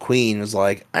mom, well, the queen, was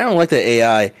like, I don't like the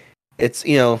AI. It's, I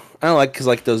don't like because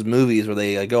like those movies where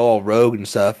they go all rogue and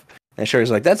stuff. And Shuri's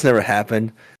like, that's never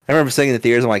happened. I remember sitting in the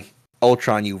theaters, I'm like,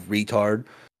 Ultron, you retard.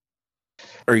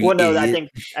 Or you idiot.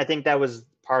 I think that was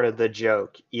part of the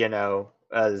joke,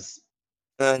 as.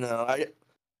 I know.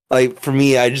 Like for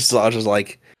me, I was just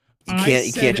like, you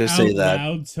can't just say that. I said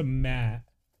out loud to Matt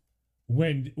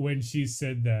when she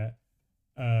said that.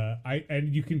 And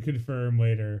you can confirm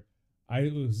later.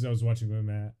 I was watching with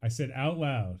Matt. I said out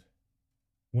loud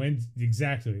when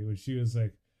she was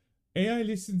like, AI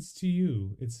listens to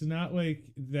you. It's not like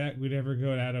that would ever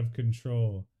go out of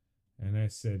control. And I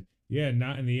said, yeah,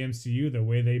 not in the MCU, the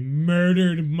way they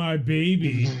murdered my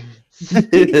baby.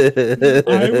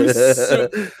 I was so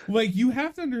like, you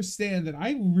have to understand that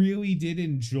I really did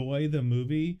enjoy the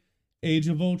movie Age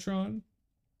of Ultron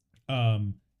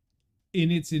in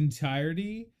its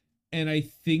entirety. And I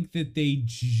think that they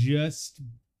just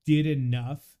did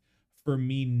enough for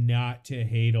me not to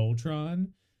hate Ultron.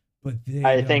 But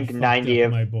I think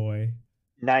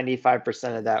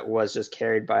 95% of that was just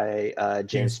carried by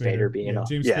James Spader being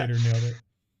James Spader nailed it.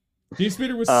 James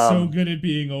Spader was so good at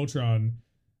being Ultron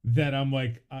that I'm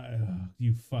like,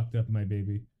 you fucked up my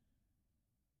baby.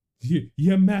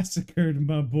 You massacred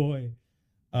my boy.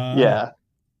 Yeah,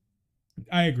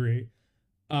 I agree.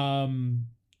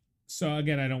 So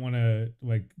again, I don't want to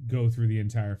like go through the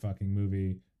entire fucking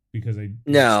movie because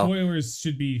spoilers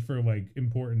should be for like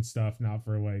important stuff, not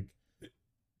for like.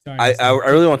 I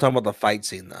really want to talk about the fight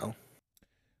scene though.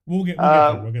 We'll get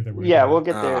there. We'll get there. We'll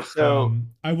get there. So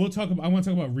I want to talk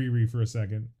about Riri for a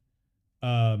second.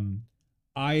 I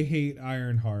hate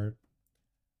Ironheart.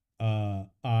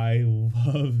 I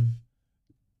love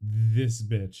this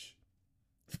bitch.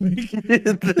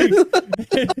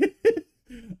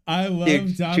 I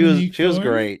love Dominique. She was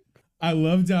great. I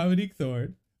love Dominique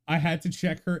Thorne. I had to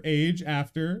check her age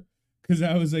after because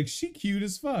I was like, she cute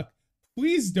as fuck.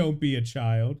 Please don't be a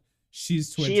child.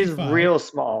 She's 25. She is real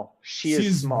small. She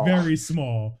is small. Very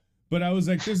small. But I was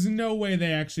like, there's no way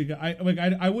they actually got.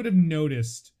 I would have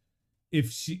noticed if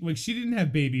she didn't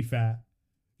have baby fat.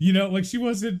 She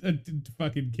wasn't a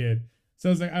fucking kid. So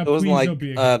I was like, it wasn't like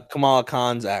Kamala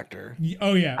Khan's actor.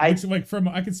 Oh yeah,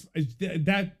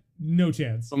 that no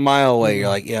chance. A mile away, you're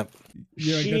like, yep.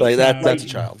 That's a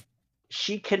child.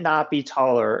 She could not be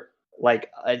taller, like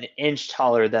an inch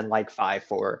taller than like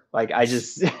 5'4". Like I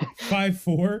just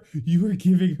 5'4". You were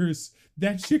giving her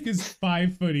that chick is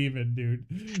 5 foot even,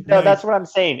 dude. No, that's what I'm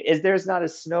saying. Is there's not a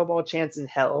snowball chance in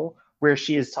hell where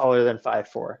she is taller than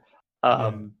 5'4".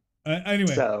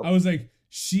 Anyway, so. I was like,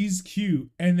 she's cute,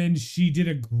 and then she did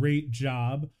a great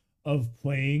job of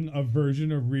playing a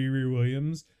version of Riri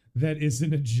Williams that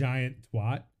isn't a giant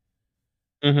twat.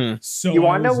 Mm-hmm. So you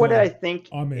want to know what I think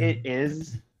it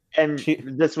is? And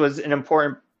this was an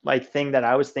important thing that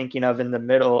I was thinking of in the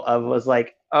middle of was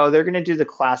like, oh, they're gonna do the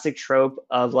classic trope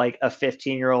of like a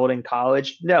 15-year-old in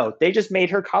college. No, they just made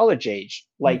her college age.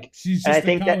 Like, she's and I just a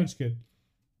think that, college kid.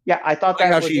 yeah, I thought Like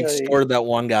that how was she extorted that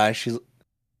one guy. She's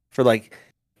for like,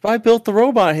 if I built the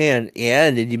robot hand, yeah,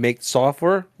 and did you make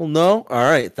software? Well, no. All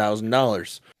right,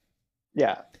 $1,000.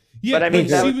 yeah. Yeah, But I mean,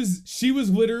 she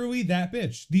was literally that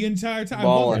bitch the entire time.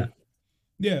 Balling.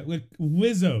 Yeah, like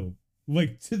Lizzo,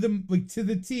 like to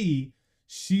the T.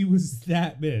 She was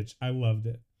that bitch. I loved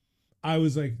it. I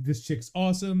was like, this chick's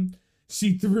awesome.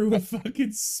 She threw a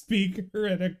fucking speaker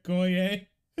at a Koye.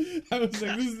 I was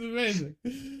like, this is amazing.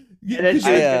 And then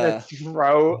she was gonna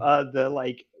throw the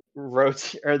like or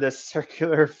the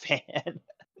circular fan.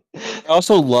 I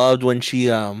also loved when she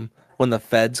when the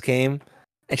feds came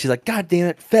and she's like, God damn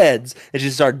it, feds, and she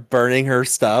started burning her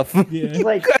stuff. Yeah.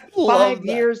 Like 5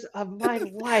 years of my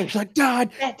life. She's like, God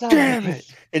damn it.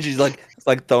 And she's like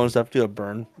throwing stuff to a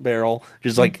burn barrel.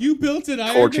 She's like you built an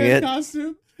Iron Man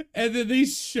costume, and then they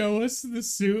show us the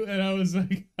suit, and I was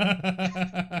like,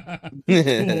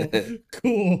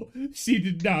 cool. She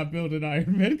did not build an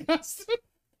Iron Man costume.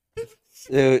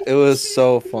 It was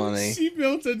so funny. She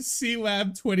built a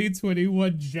C-Lab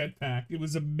 2021 jetpack. It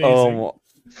was amazing.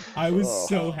 I was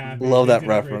so happy. Love that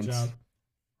reference.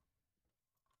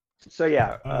 So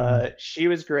yeah, she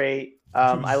was great.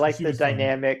 I like the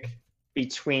dynamic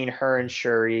between her and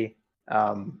Shuri.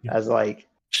 As like,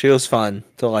 she was fun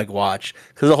to like watch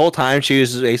because the whole time she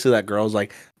was basically that girl's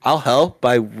like, I'll help, but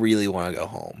I really want to go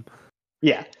home.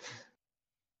 Yeah.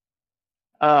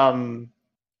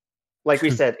 Like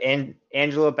we said,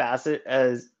 Angela Bassett,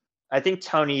 as I think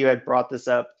Tony, you had brought this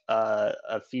up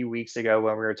a few weeks ago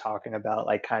when we were talking about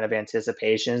like kind of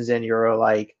anticipations, and you were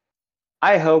like,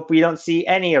 I hope we don't see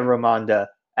any of Ramonda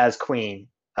as Queen.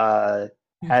 Has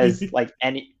like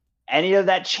any of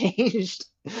that changed?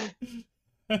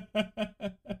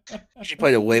 She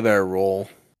played a way better role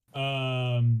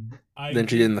than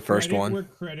she did in the first one. Where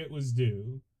credit was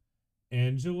due,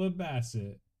 Angela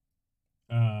Bassett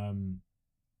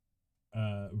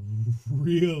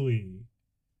really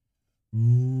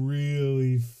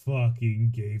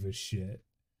fucking gave a shit.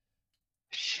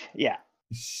 Yeah.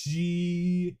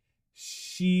 She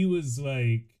was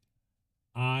like,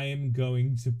 I am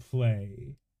going to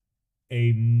play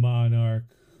a monarch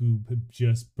who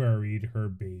just buried her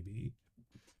baby.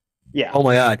 Yeah. Oh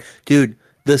my god, dude,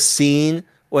 the scene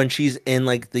when she's in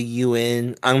like the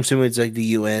UN, I'm assuming it's like the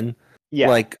UN,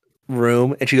 like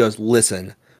room, and she goes,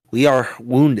 "Listen, we are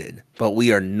wounded, but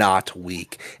we are not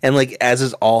weak." And like as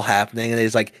is all happening, and they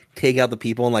just like take out the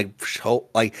people and like show,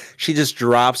 like she just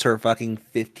drops her fucking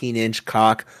 15-inch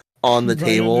cock on the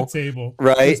table,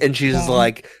 right? And she's just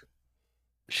like,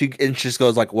 she just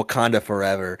goes like Wakanda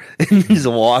forever, and just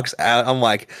walks out. I'm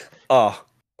like, oh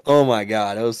my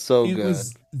god, it was so good. It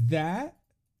was that.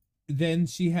 Then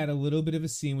she had a little bit of a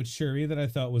scene with Shuri that I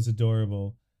thought was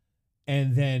adorable,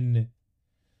 and then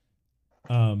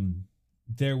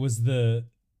there was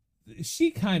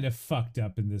she kind of fucked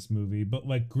up in this movie, but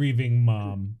like grieving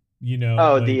mom, you know.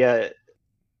 Oh, like,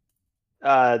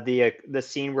 the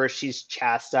scene where she's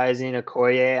chastising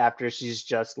Okoye after she's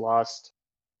just lost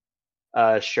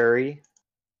Shuri.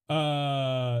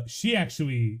 She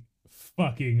actually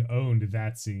fucking owned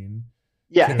that scene.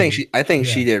 Yeah, too. I think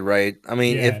she did right. I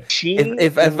mean,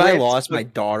 if I lost my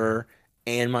daughter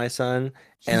and my son,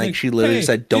 and like she literally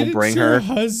said, "Don't bring her." Your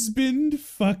husband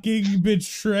fucking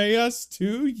betray us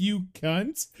too, you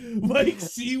cunt! Like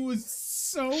she was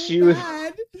so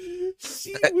bad.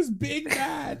 She was big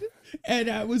bad, and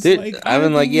I was like, I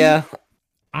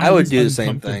would do the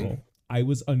same thing. I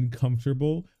was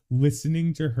uncomfortable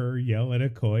listening to her yell at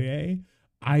Okoye.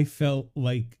 I felt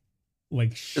like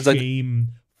shame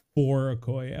for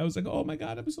Okoye. I was like, oh my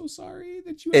god, I'm so sorry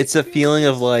that you. It's a feeling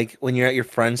of like when you're at your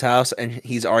friend's house and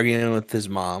he's arguing with his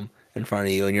mom in front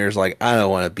of you, and you're just like, I don't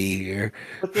want to be here.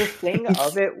 But the thing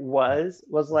of it was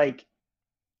like,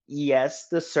 yes,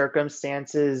 the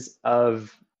circumstances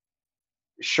of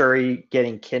Shuri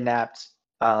getting kidnapped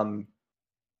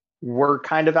were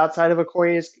kind of outside of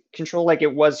Okoye's control. Like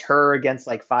it was her against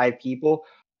like 5 people,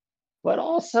 but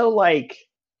also like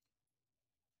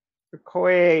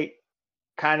Okoye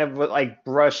kind of like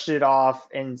brushed it off,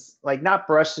 and like not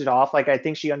brushed it off. Like I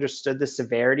think she understood the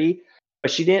severity,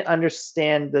 but she didn't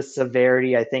understand the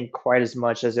severity, I think, quite as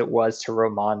much as it was to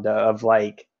Ramonda of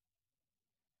like,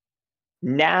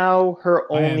 now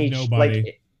her only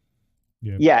like,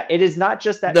 it is not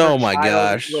just that her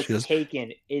child was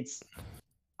taken. It's,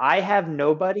 I have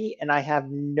nobody and I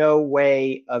have no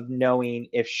way of knowing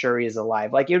if Shuri is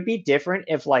alive. Like it would be different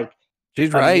if like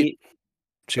she's right.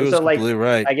 She was So like, completely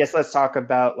right. I guess let's talk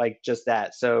about like just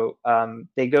that. So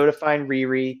they go to find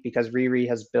Riri because Riri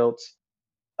has built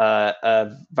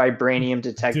a vibranium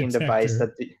detecting device Detector.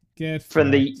 that the, Get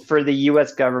from the fucked. for the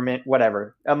U.S. government,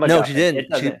 whatever. A No, she MacGuffin. It didn't.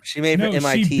 doesn't. She made it for No, she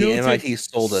MIT. built MIT it.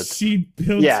 sold it. She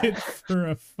built Yeah. it for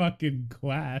a fucking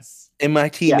class.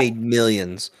 MIT Yeah. made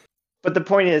millions, But the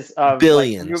point is, like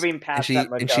billions, moving and past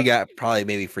that she got probably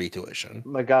maybe free tuition.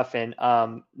 MacGuffin,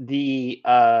 the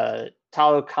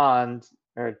Talokans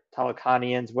or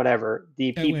Talokanians, whatever,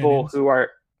 the people Atlanteans. who are,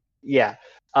 yeah,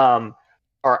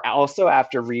 are also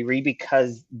after Riri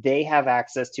because they have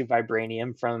access to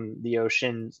vibranium from the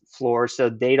ocean floor, so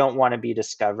they don't want to be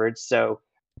discovered. So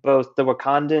both the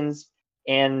Wakandans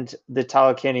and the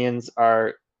Talokanians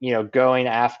are, going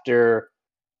after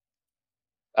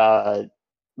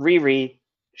Riri.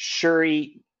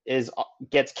 Shuri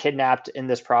gets kidnapped in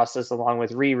this process along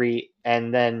with Riri,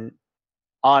 and then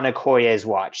on Okoye's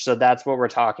watch. So that's what we're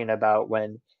talking about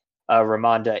when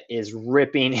Ramonda is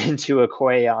ripping into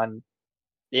Okoye on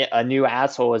a new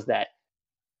asshole. Is that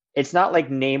it's not like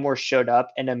Namor showed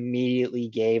up and immediately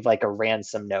gave like a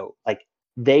ransom note. Like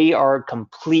they are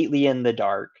completely in the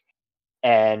dark,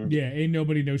 and Yeah, ain't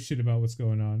nobody knows shit about what's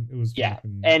going on. It was yeah,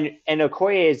 fucking. and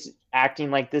Okoye is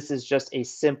acting like this is just a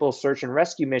simple search and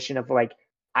rescue mission of like,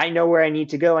 I know where I need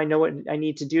to go. I know what I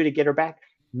need to do to get her back.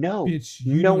 No, Bitch,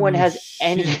 you no don't one know has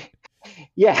any. shit.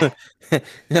 Yeah,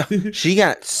 No, she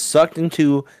got sucked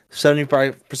into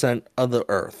 75% of the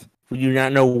Earth. We do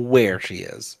not know where she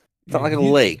is. It's not like a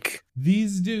lake.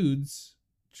 These dudes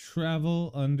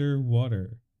travel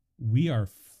underwater. We are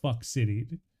fuck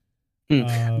citied.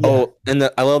 Yeah. And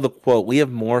I love the quote. We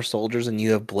have more soldiers than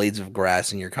you have blades of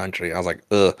grass in your country. I was like,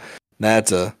 ugh,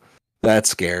 that's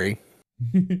scary.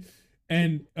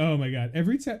 And oh my god,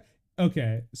 every time.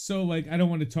 Okay, so like I don't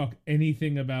want to talk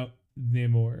anything about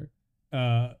Namor,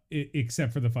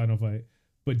 except for the final fight,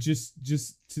 but just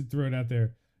to throw it out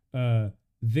there,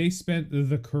 they spent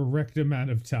the correct amount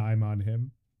of time on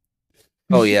him.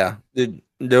 Oh yeah,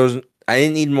 there was. I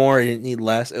didn't need more. I didn't need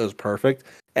less. It was perfect,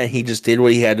 and he just did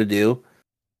what he had to do.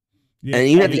 Yeah, And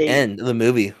even And at the end of the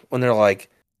movie, when they're like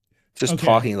just okay,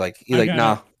 talking, like he's like,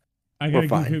 "Nah, I we're gotta give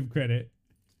fine." him credit.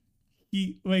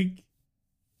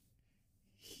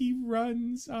 He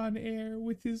runs on air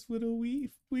with his little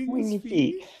wings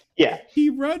feet. Yeah.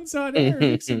 He runs on air,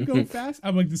 makes him go fast.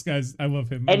 I'm like, this guy's. I love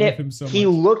him. And I love him so he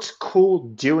much. looked cool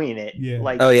doing it. Yeah.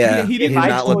 Like, Oh yeah, He he didn't did I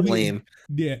not look told you, lame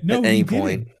Yeah. at No, any he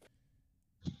point.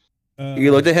 didn't.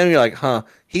 You looked at him, you're like, "Huh,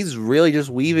 he's really just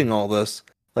weaving all this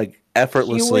like he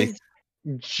effortlessly." was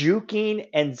juking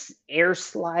and air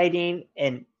sliding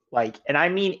and I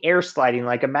mean air sliding.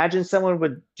 Like, imagine someone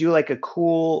would do like a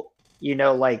cool,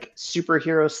 like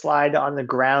superhero slide on the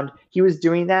ground. He was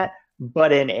doing that,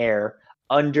 but in air,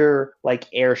 under like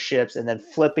airships and then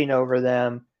flipping over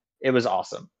them. It was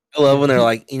awesome. I love Yeah. when they're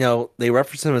like, they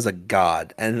reference him as a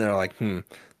god, and they're like,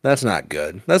 that's not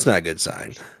good. That's not a good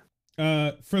sign.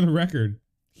 For the record,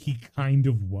 he kind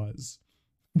of was.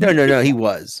 No, he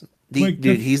was. Like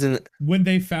Dude, he's in. When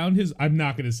they found his, I'm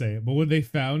not gonna say it, but when they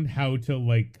found how to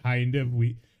like kind of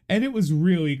and it was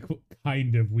really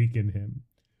kind of weaken him,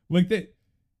 like that,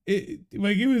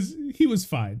 he was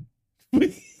fine.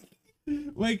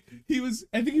 Like he was,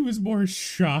 I think he was more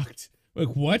shocked.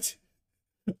 Like, what?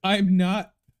 I'm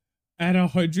not at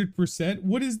 100%.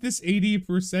 What is this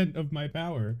 80% of my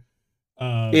power?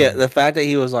 Yeah, the fact that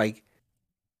he was like,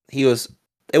 he was.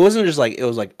 It wasn't just like it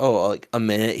was like, oh, like a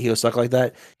minute he was stuck like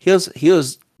that. He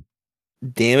was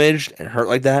damaged and hurt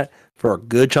like that for a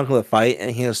good chunk of the fight,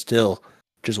 and he was still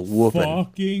just whooping.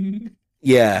 Fucking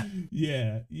yeah.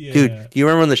 Yeah. Dude, do you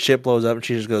remember when the ship blows up and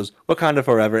she just goes, "Wakanda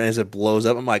forever," and as it blows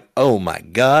up, I'm like, oh my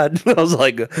god. I was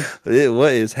like,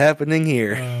 what is happening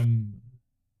here?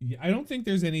 Yeah, I don't think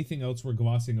there's anything else we're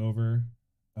glossing over.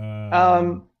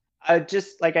 I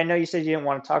just like, I know you said you didn't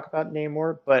want to talk about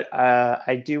Namor, but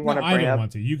I do want to I bring don't up.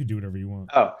 want to. You can do whatever you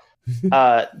want. Oh,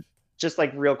 just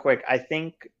like real quick, I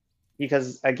think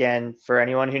because again, for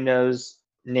anyone who knows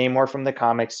Namor from the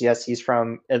comics, yes, he's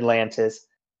from Atlantis.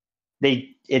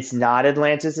 It's not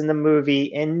Atlantis in the movie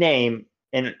in name,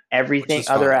 and everything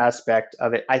other fine. aspect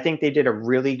of it. I think they did a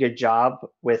really good job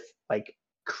with like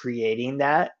creating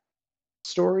that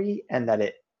story, and that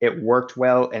it worked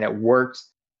well, and it worked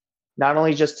not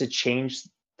only just to change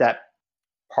that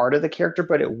part of the character,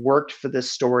 but it worked for the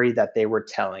story that they were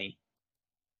telling.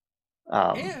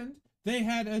 And they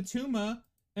had Atuma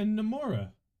and Namora.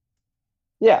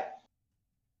 Yeah.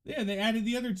 Yeah, they added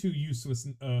the other two useless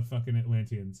fucking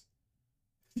Atlanteans.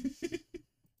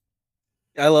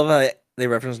 I love how they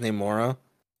reference Namora.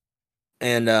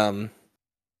 And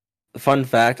fun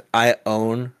fact, I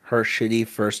own her shitty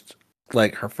first,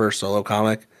 like her first solo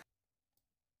comic,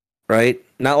 right?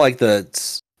 Not like the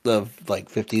like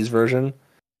 50s version,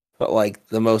 but like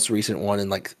the most recent one in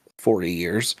like 40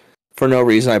 years. For no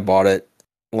reason, I bought it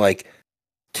like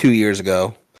 2 years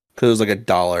ago because it was like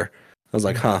 $1. I was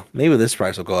like, huh, maybe this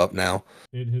price will go up now.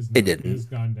 It has not. It didn't. It has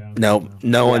gone down. No,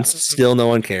 no one still no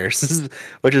one cares,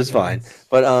 which is fine.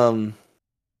 But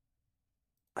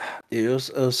it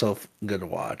was so good to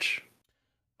watch.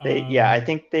 I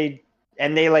think they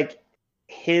like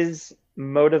his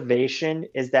motivation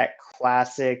is that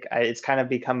classic. It's kind of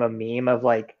become a meme of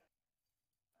like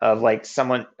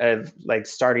someone of like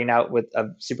starting out with a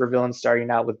supervillain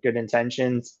starting out with good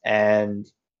intentions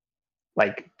and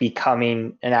like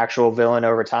becoming an actual villain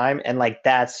over time, and like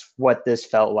that's what this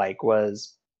felt like,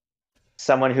 was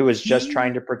someone who was just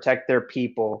trying to protect their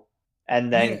people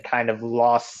and then kind of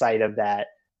lost sight of that.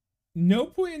 No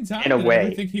point in time did I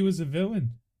ever think he was a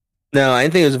villain. No, I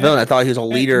didn't think he was a villain. I thought he was a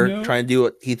leader trying to do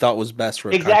what he thought was best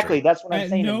for his country. That's what I'm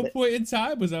saying. At no point in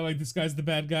time was I like, this guy's the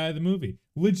bad guy of the movie.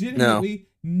 Legitimately,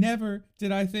 never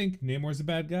did I think Namor's a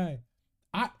bad guy.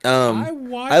 I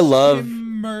watched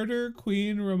him murder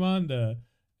Queen Ramonda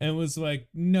and was like,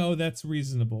 no, that's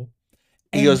reasonable.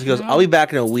 He goes, I'll be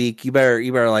back in a week. You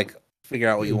better like figure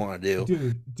out what you want to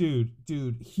do.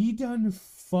 Dude, he done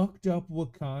fucked up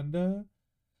Wakanda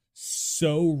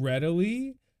so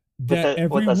readily that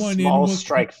everyone with a small in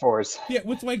strike force. Yeah,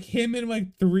 with like him and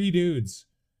like 3 dudes.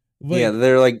 Like, yeah,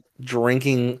 they're like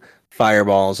drinking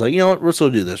fireballs. Like, you know what? Let's go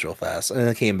do this real fast. And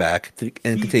then came back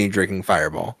and continued drinking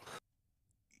fireball.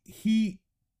 He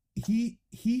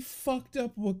fucked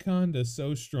up Wakanda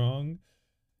so strong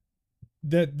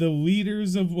that the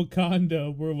leaders of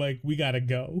Wakanda were like, we gotta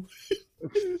go.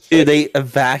 Dude, they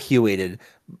evacuated.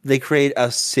 They created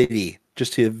a city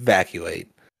just to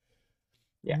evacuate.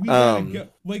 Yeah. We gotta go.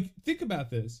 Like, think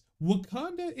about this.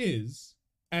 Wakanda is,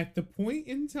 at the point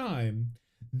in time,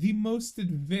 the most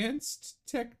advanced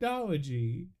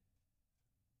technology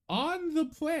on the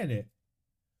planet.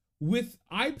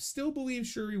 I still believe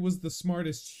Shuri was the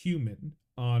smartest human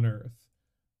on Earth.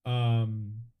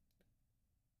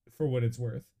 For what it's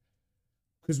worth.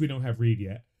 Because we don't have Reed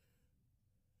yet.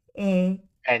 And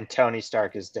Tony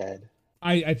Stark is dead.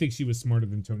 I think she was smarter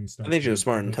than Tony Stark. I think she was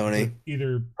smarter than Tony.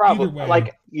 Either way.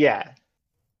 Like, yeah.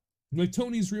 Like,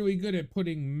 Tony's really good at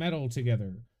putting metal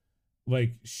together.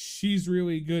 Like, she's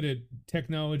really good at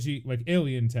technology, like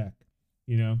alien tech,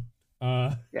 you know?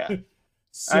 Yeah.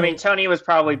 So, I mean, Tony was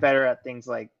probably better at things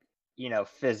like, you know,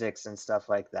 physics and stuff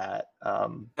like that. I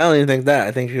don't even think that.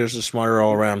 I think he was just smarter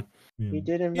all around. He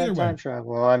did invent time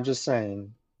travel. I'm just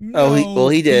saying. No,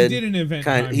 he did. He didn't invent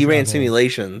time travel. He ran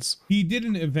simulations. He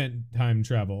didn't invent time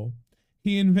travel.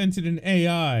 He invented an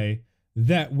AI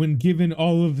that, when given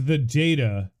all of the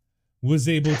data, was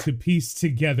able to piece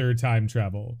together time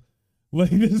travel. Like,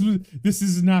 this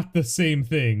is not the same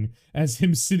thing as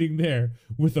him sitting there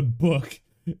with a book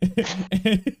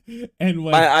and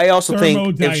like. I also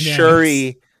think if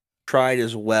Shuri tried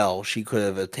as well, she could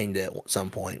have attained it at some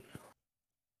point.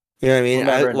 You know what I mean?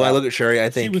 When I look at Shuri,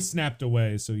 I think she was snapped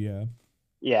away. So yeah.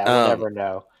 Yeah, we'll never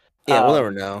know. Yeah, we'll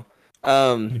never know.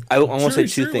 I want to say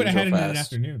two things real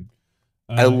fast.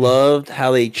 I loved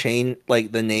how they changed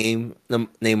like the name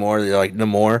Namor. They're like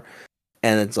Namor,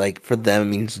 and it's like for them it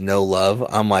means no love.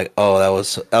 I'm like, oh, that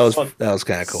was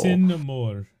kind of cool. Sin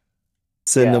Namor.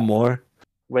 Sin Namor.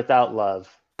 Without love.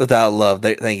 Without love.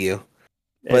 Thank you.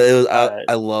 But it was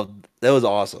I loved. That was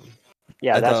awesome.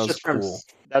 Yeah, that's just cool.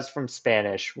 That's from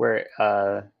Spanish, where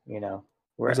you know,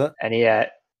 where Sin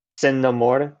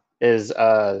Namor is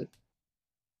Sin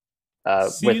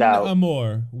without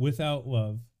amor, without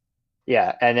love.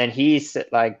 Yeah, and then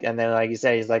like you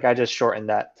said, he's like, I just shortened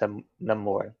that to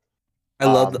Namor. I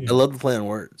love the play on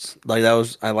words. Like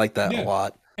I like that a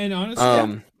lot. And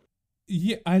honestly,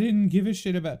 I didn't give a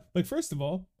shit about, like, first of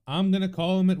all, I'm gonna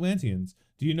call them Atlanteans.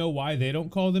 Do you know why they don't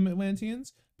call them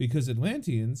Atlanteans? Because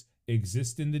Atlanteans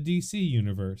exist in the DC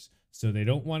universe, so they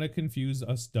don't want to confuse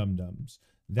us dum-dums.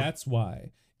 That's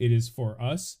why. It is for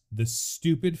us, the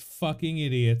stupid fucking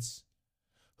idiots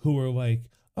who are like,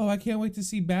 oh, I can't wait to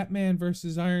see Batman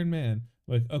versus Iron Man.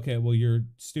 Like, okay, well, you're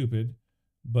stupid,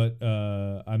 but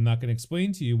I'm not going to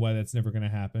explain to you why that's never going to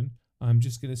happen. I'm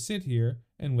just going to sit here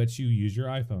and let you use your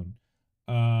iPhone.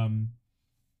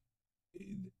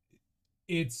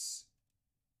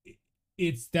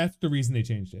 That's the reason they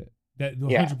changed it. That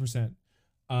 100%.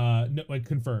 No, like,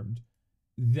 confirmed.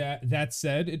 That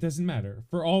said, it doesn't matter.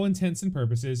 For all intents and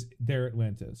purposes, they're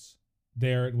Atlantis.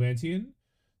 They're Atlantean.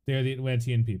 They're the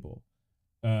Atlantean people.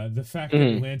 The fact that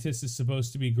Atlantis is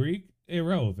supposed to be Greek,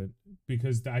 irrelevant,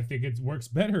 because I think it works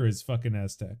better as fucking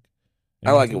Aztec. I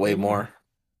And like that's it what way they were. more.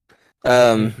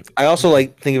 It, I also yeah.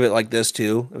 like think of it like this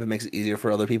too, if it makes it easier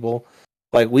for other people.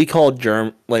 Like we call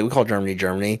Germany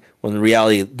Germany, when in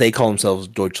reality they call themselves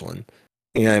Deutschland.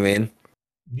 You know what I mean?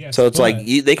 Yes, So it's like but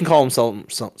they can call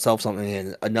themselves something,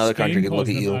 and another country Spain can look calls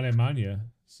at them you. Alemania.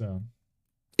 So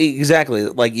Exactly,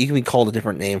 like you can be called a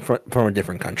different name from a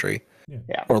different country yeah.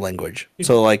 Yeah. or language. If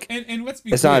So like and let's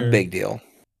be it's not a clear. big deal.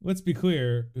 Let's be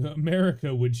clear.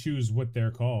 America would choose what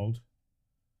they're called.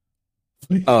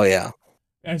 Oh yeah,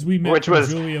 As we met Which from was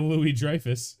Julia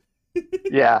Louis-Dreyfus.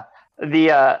 yeah.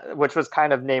 The which was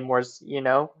kind of named more,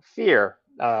 fear.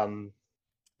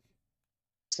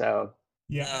 So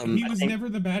Yeah, um, he I was think never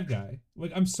the bad guy.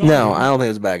 Like, I'm no, I sorry. don't think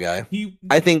it's a bad guy. He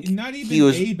I think not he even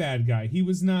was a bad guy. He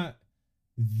was not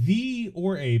the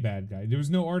or a bad guy. There was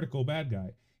no article bad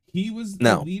guy. He was a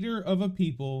no. leader of a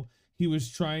people. He was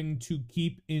trying to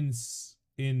keep in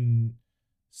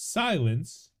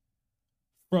silence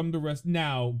from the rest.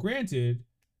 Now, granted,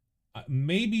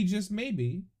 maybe just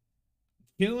maybe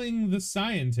killing the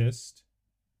scientist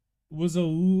was a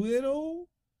little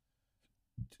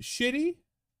shitty,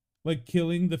 like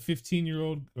killing the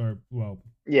 15-year-old or well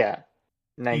yeah,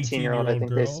 18 19-year-old. year I old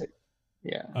think they said. girl.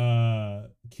 Yeah.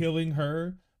 Killing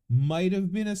her might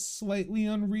have been a slightly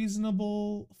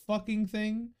unreasonable fucking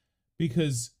thing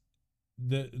because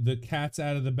the cat's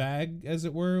out of the bag, as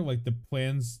it were, like the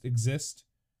plans exist.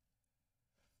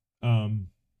 um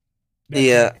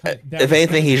Yeah, that if was kind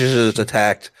anything, of he should have just shitty.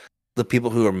 attacked the people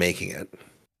who are making it.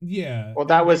 Yeah, Well,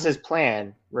 that and they was his were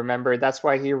plan. Remember, that's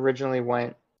why he originally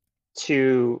went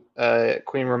to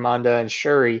Queen Ramonda and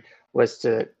Shuri, was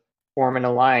to form an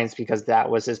alliance, because that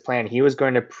was his plan. He was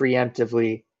going to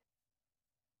preemptively,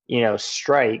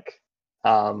 strike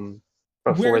where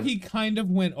before. he kind of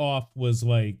went off was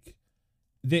like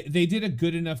they did a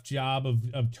good enough job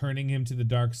of turning him to the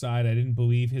dark side. I didn't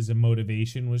believe his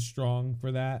motivation was strong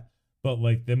for that, but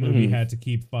like the movie Mhm. had to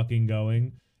keep fucking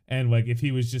going. And like if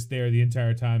he was just there the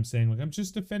entire time saying like I'm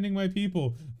just defending my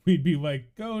people, we'd be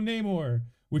like go Namor,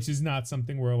 which is not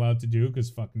something we're allowed to do because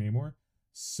fuck Namor.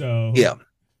 So Yeah,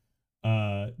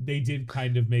 they did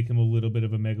kind of make him a little bit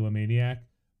of a megalomaniac,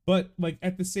 but like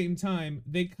at the same time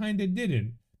they kind of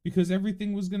didn't, because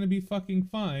everything was going to be fucking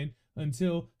fine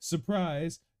until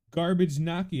surprise garbage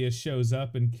Nakia shows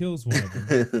up and kills one of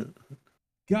them.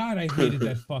 God, I hated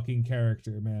that fucking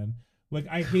character, man. Like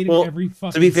I hated well, every to be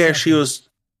fucking fair, second.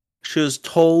 she was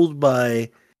told by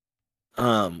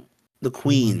the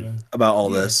queen Ramonda. about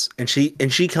all Yeah. this, and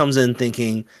she comes in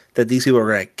thinking that these people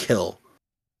are gonna kill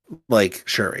like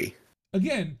Shuri.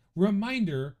 Again,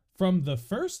 reminder from the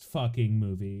first fucking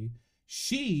movie,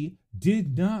 she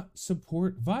did not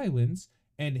support violence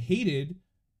and hated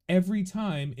every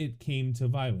time it came to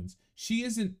violence. She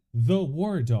isn't the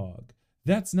war dog.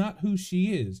 That's not who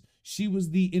she is. She was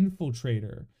the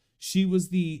infiltrator. She was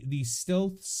the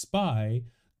stealth spy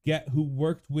who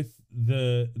worked with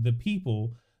the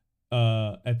people.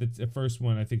 At the first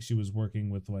one, I think she was working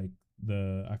with like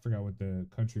I forgot what the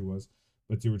country was,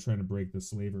 but they were trying to break the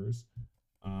slavers.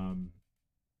 Um,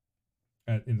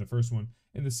 in the first one,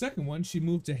 in the second one, she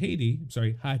moved to Haiti.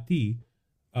 Sorry, Haiti.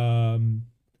 Um,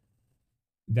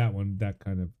 that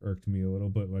kind of irked me a little,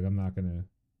 but like I'm not gonna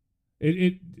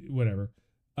it whatever.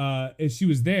 And she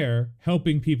was there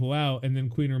helping people out, and then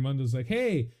Queen Ramonda's like,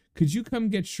 "Hey, could you come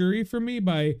get Shuri for me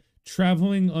by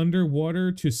traveling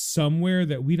underwater to somewhere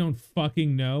that we don't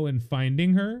fucking know and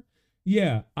finding her?"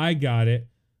 Yeah, I got it.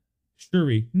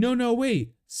 Shuri, no,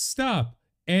 wait, stop.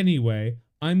 Anyway,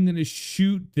 I'm gonna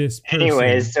shoot this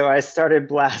Anyways, person. so I started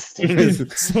blasting.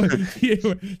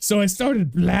 so I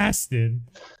started blasting.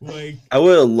 Like I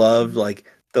would have loved like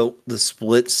the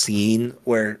split scene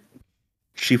where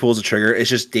she pulls the trigger. It's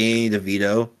just Danny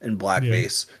DeVito in yeah.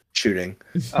 blackface shooting,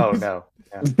 Oh no,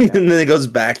 and then it goes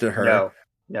back to her.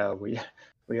 no, we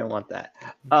don't want that.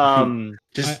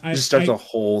 Just starts a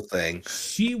whole thing.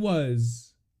 She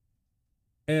was,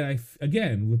 and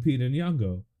again, Lupita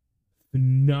Nyong'o,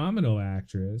 phenomenal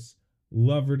actress,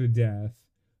 love her to death.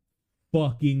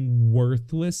 Fucking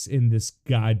worthless in this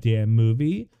goddamn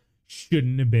movie.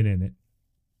 Shouldn't have been in it.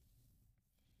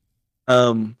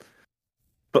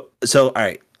 But so all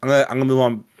right, I'm gonna move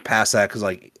on past that because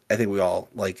like I think we all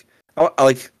like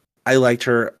I liked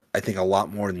her. I think a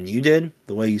lot more than you did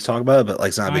the way you talk about it, but like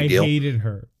it's not a big deal. I hated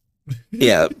her.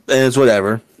 Yeah, and it's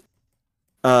whatever.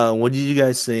 What did you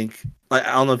guys think? Like,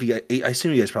 I don't know if you guys, I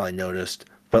assume you guys probably noticed,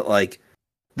 but like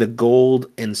the gold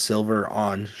and silver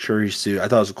on Shuri's suit, I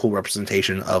thought it was a cool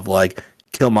representation of like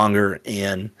Killmonger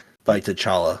and like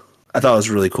T'Challa. I thought it was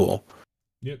really cool.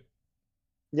 Yep.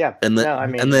 Yeah. And then, No, I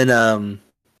mean, and then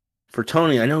for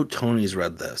Tony, I know Tony's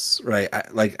read this, right?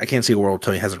 I can't see a world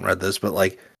Tony hasn't read this, but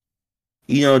like,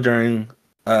 during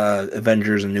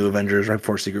Avengers and New Avengers, right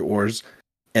before Secret Wars,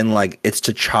 and like it's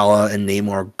T'Challa and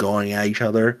Namor going at each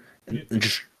other and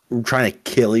just trying to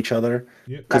kill each other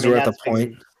because we're at the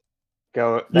point.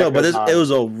 It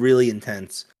was a really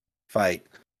intense fight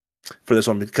for this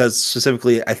one because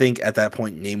specifically, I think at that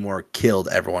point Namor killed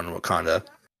everyone in Wakanda,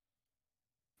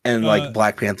 and like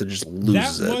Black Panther just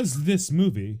loses it. That was this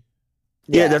movie.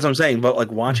 Yeah, that's what I'm saying. But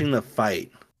like watching the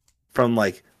fight from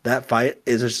like that fight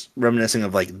is just reminiscing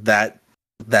of like that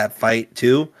fight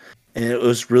too, and it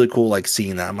was really cool like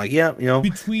seeing that. I'm like, yeah,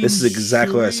 this is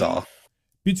exactly what I saw.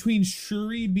 Between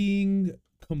Shuri being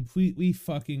completely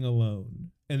fucking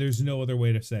alone, and there's no other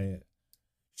way to say it.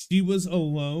 She was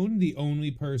alone. The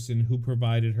only person who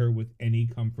provided her with any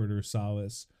comfort or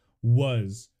solace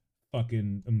was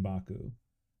fucking M'Baku.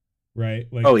 Right?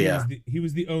 Like, he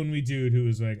was the only dude who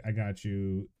was like, I got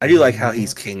you. I do like how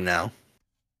he's king now.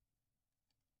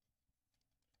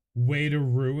 Way to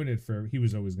ruin it for he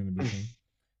was always going to be king.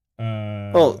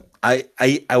 Well,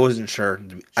 I wasn't sure.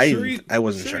 I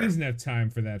wasn't sure. He doesn't have time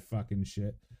for that fucking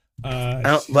shit. But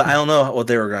I don't know what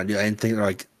they were going to do. I didn't think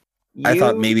like I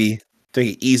thought maybe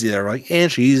take it easy. They're like,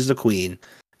 and she's the queen.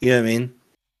 You know what I mean?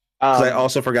 Because I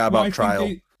also forgot about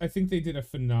Trial. I think they did a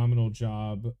phenomenal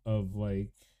job of like.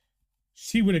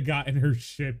 She would have gotten her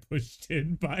shit pushed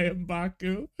in by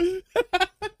M'Baku.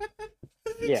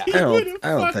 Yeah, I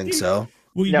don't think so.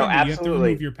 Well, absolutely. You have to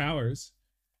remove your powers.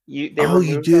 You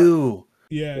do.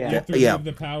 Yeah, you have to remove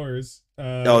the powers.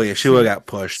 She would have got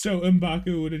pushed. So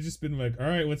M'Baku would have just been like, "All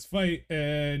right, let's fight,"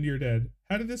 and you're dead.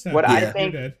 How did this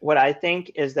happen? What I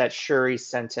think is that Shuri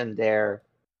sent him there.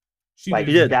 She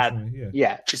did that.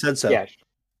 Yeah, she said so.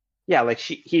 Yeah, like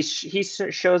he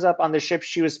shows up on the ship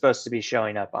she was supposed to be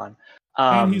showing up on.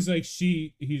 And he's like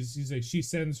she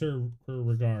sends her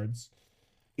regards.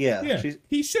 Yeah.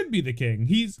 He should be the king.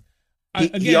 He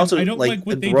also, I don't like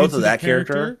what the they growth did to of that the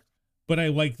character, but I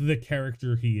like the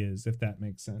character he is, if that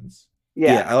makes sense.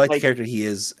 Yeah, I like the character he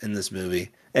is in this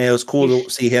movie, and it was cool to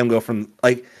see him go from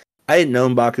like I didn't know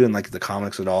M'Baku in like the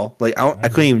comics at all. Like I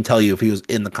couldn't even tell you if he was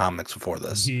in the comics before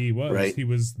this. He was. Right? He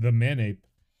was the man-ape,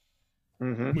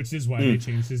 which is why they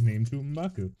changed his name to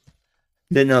M'Baku.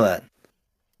 Didn't know that.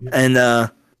 And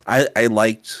I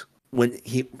liked when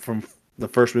he from the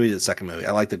first movie to the second movie.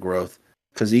 I liked the growth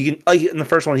because you can like in the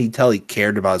first one he'd tell he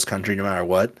cared about his country no matter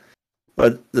what,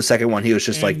 but the second one he was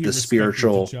just like the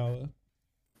spiritual.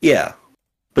 Yeah,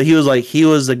 but he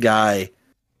was the guy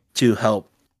to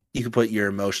help. You could put your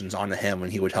emotions onto him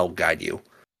and he would help guide you.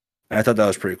 And I thought that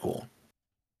was pretty cool.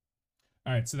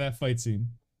 All right, so that fight scene.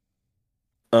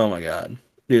 Oh my god.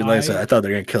 Dude, like I said, I thought they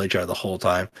were going to kill each other the whole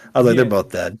time. I was like, they're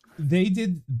both dead.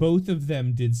 Both of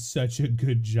them did such a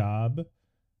good job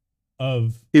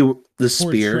of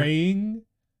portraying,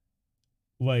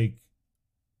 like,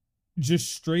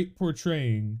 just straight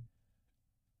portraying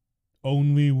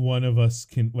only one of us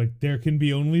can, like, there can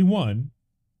be only one.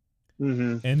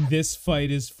 Mm-hmm. And this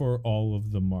fight is for all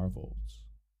of the Marvels.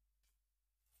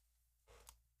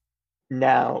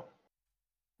 Now,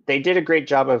 they did a great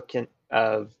job of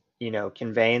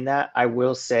conveying that. I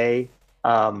will say,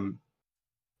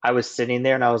 I was sitting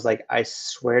there and I was like, I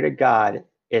swear to God,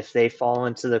 if they fall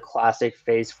into the classic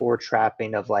Phase 4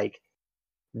 trapping of like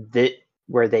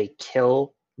where they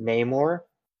kill Namor.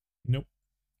 Nope.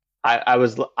 I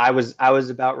was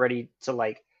about ready to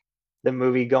like the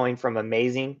movie going from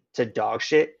amazing to dog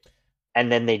shit,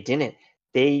 and then they didn't.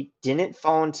 They didn't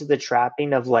fall into the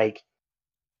trapping of like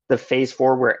the Phase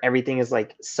 4 where everything is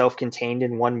like self-contained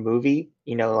in one movie,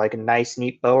 like a nice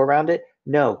neat bow around it.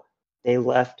 No, they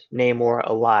left Namor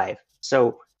alive.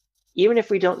 So even if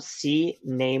we don't see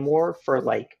Namor for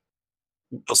like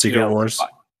Secret Wars,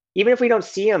 even if we don't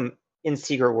see him in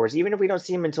Secret Wars, even if we don't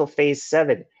see him until Phase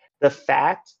 7, the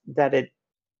fact that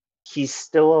he's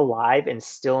still alive and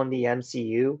still in the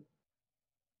MCU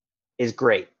is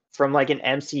great. From like an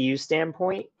MCU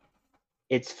standpoint,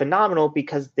 it's phenomenal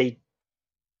because they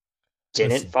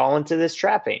didn't fall into this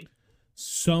trapping.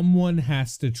 Someone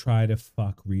has to try to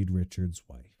fuck Reed Richards'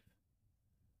 wife.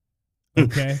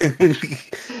 Okay,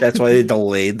 that's why they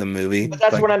delayed the movie. But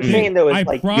that's what I'm saying, though. Is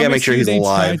like, you gotta make sure he's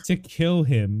alive. Tried to kill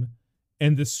him,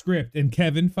 and the script and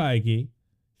Kevin Feige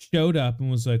showed up and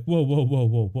was like, "Whoa, whoa, whoa,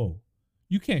 whoa, whoa!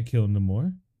 You can't kill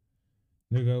Namor."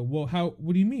 They go, "Well, how?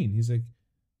 What do you mean?" He's like,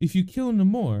 "If you kill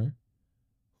Namor,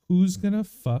 who's gonna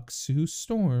fuck Sue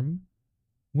Storm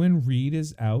when Reed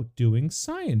is out doing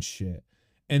science shit?"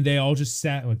 And they all just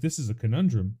sat like, "This is a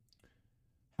conundrum.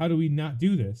 How do we not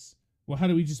do this? Well, how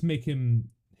do we just make him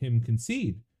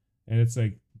concede?" And it's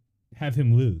like, have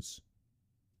him lose.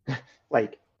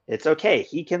 Like, it's okay.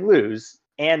 He can lose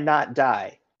and not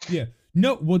die. Yeah.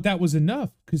 No, well, that was enough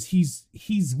because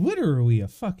he's literally a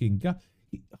fucking guy.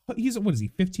 He's what is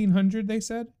he? 1500? They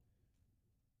said.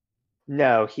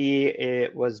 No, he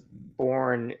was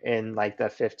born in like the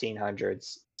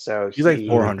 1500s. So he's like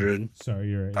 400. Sorry,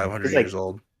 you're right. 500 he's years like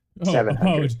old. Oh,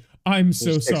 700. I'm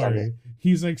so He's 600. sorry.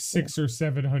 He's like 600 or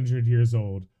 700 years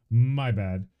old. My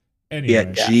bad. Anyway. Yeah,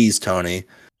 geez, Tony.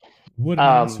 What an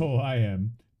asshole I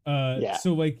am. Yeah.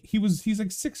 So like he's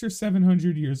like 600 or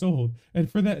 700 years old, and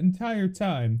for that entire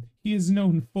time, he is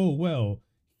known full well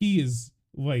he is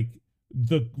like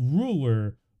the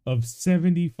ruler of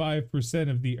 75%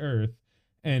 of the earth,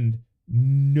 and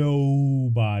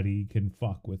nobody can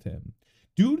fuck with him.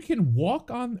 Dude can walk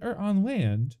on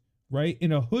land, right,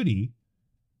 in a hoodie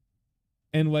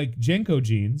and like Jenko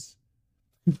jeans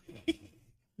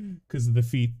because of the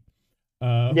feet.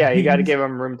 Yeah, you got to give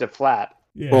him room to flap.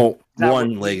 Yeah. Well,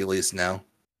 one leg at least now.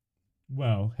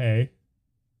 Well, hey,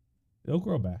 it'll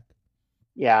grow back.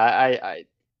 Yeah,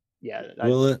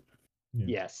 Will it? Yeah.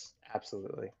 Yes,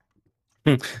 absolutely.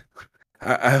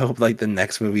 I hope like the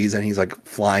next movies and he's like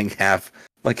flying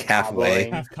halfway.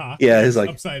 Half cock. Yeah, he's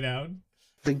like upside down.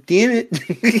 Like, damn it.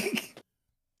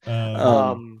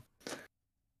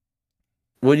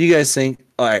 What do you guys think?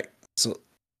 All right, so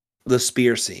the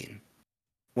spear scene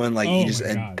when like he just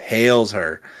impales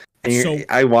her, and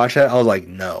I watched that. I was like,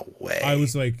 no way. I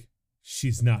was like,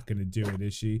 she's not gonna do it,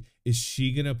 is she? Is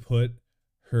she gonna put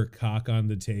her cock on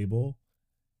the table?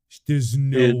 There's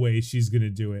no way she's gonna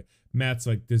do it. Matt's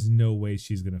like, there's no way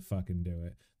she's gonna fucking do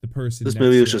it. The person. This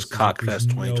movie was just Cockfest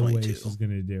 2022. No way she's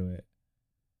gonna do it.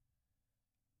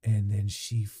 And then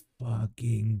she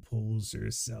fucking pulls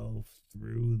herself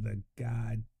through the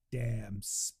goddamn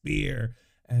spear.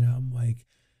 And I'm like,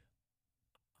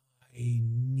 I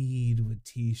need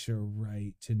Letitia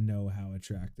Wright to know how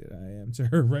attracted I am to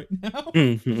her right now.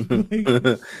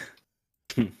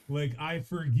 like, I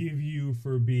forgive you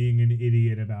for being an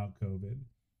idiot about COVID.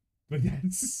 But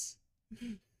that's...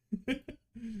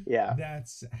 yeah.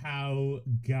 That's how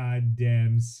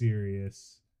goddamn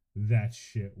serious that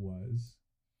shit was.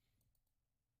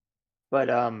 But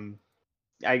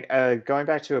I going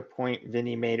back to a point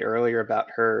Vinny made earlier about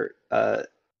her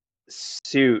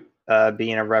suit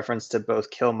being a reference to both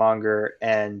Killmonger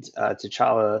and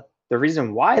T'Challa. The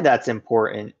reason why that's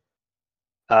important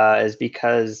is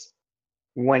because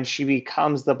when she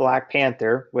becomes the Black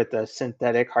Panther with a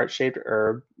synthetic heart-shaped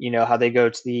herb, you know how they go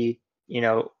to the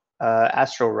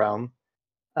astral realm,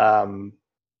 the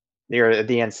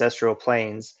ancestral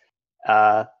planes.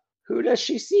 Who does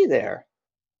she see there?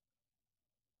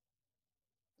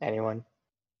 Anyone?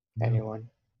 No. Anyone?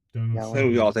 Don't know. Maybe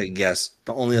we all take a guess.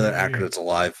 The only other actor that's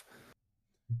alive.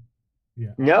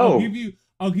 Yeah. No.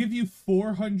 I'll give you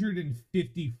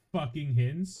 450 fucking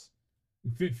hints,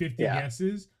 50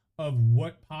 guesses of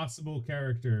what possible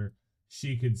character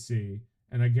she could see,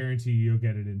 and I guarantee you'll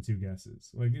get it in 2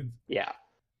 guesses. Like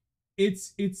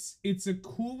it's a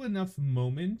cool enough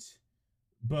moment,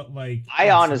 but like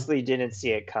I honestly didn't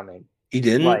see it coming. You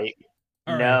didn't? Like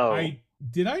no.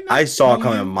 I saw it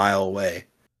coming a mile away.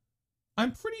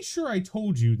 I'm pretty sure I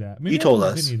told you that. Maybe you told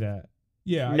us. Vinny that.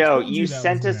 Yeah. No, you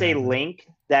sent us a link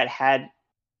that had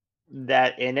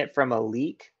that in it from a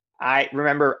leak. I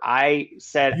remember I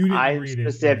said I'm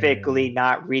specifically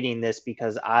not reading this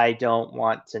because I don't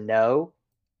want to know.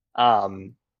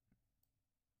 Okay.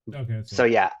 So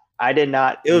yeah, I did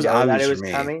not it was know that it was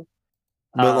coming.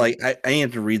 But like I didn't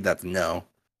have to read that to know.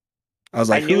 I was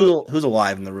like, who's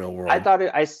alive in the real world?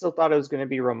 I still thought it was going to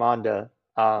be Ramonda.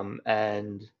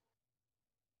 And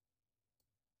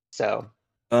so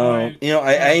I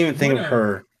didn't even think of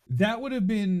her. That would have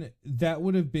been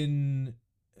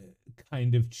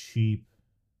kind of cheap.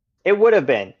 It would have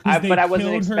been, but I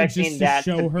wasn't expecting that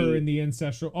to show her in the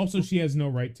ancestral. Also, she has no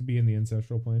right to be in the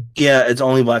ancestral plane. Yeah, it's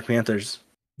only Black Panthers.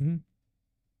 Mm-hmm.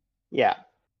 Yeah,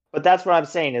 but that's what I'm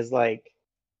saying is like,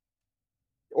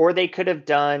 or they could have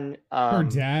done her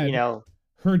dad.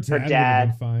 Her dad would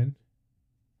have been fine.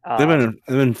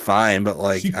 They've been fine, but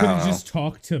like she could have just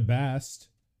talked to Bast.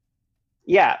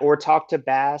 Yeah, or talk to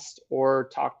Bast, or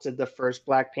talk to the first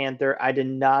Black Panther. I did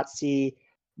not see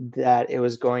that it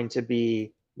was going to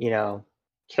be,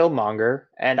 Killmonger,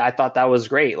 and I thought that was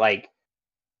great. Like,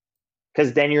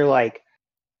 because then you're like,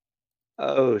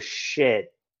 oh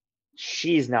shit,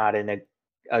 she's not in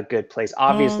a good place.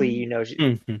 Obviously,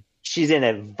 she's in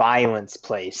a violence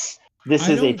place. This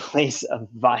is a place of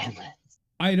violence.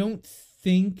 I don't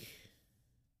think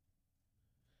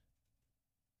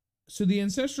So the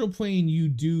ancestral plane, you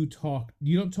don't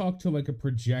talk to like a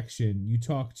projection. You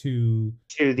talk to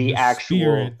the the actual.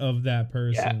 spirit of that Yeah.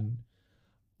 person.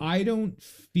 I don't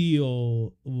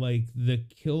feel like the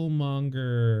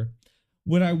Killmonger.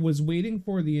 What I was waiting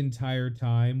for the entire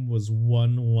time was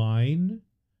one line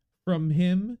from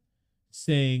him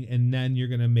saying, and then you're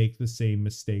going to make the same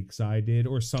mistakes I did,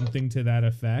 or something to that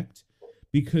effect.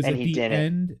 Because And at he the didn't.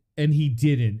 end, and he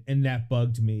didn't, and that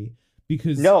bugged me.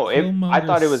 Because No, I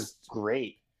thought it was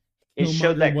great. It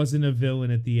showed Killmonger that. wasn't a villain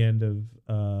at the end of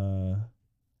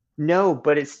No,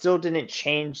 but it still didn't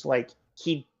change. Like,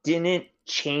 he didn't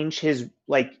change his,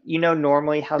 like,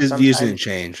 normally how His views didn't sometimes.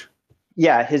 change.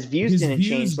 Yeah, his views his didn't views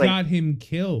change. Like, got him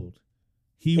killed.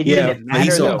 He it would have didn't but he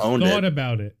matter still though. owned thought it.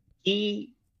 about it.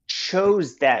 He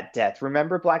chose that death.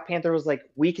 Remember, Black Panther was like,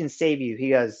 "We can save you." He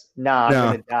goes, "Nah, I'm No.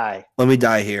 gonna die." Let me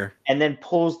die here. And then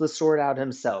pulls the sword out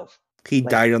himself. He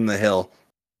Like, died on the hill.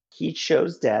 he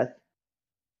chose death,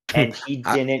 and he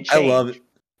didn't I change. love it.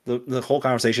 The whole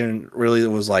conversation really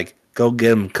was like, "Go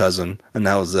get him, cousin," and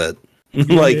that was it.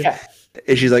 Like, Yeah.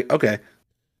 and she's like, "Okay."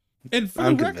 And for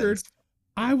I'm the record, convinced.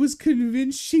 I was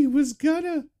convinced she was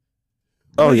gonna.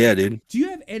 Oh Like, yeah, dude. Do you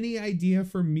have any idea,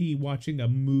 for me watching a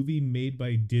movie made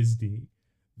by Disney,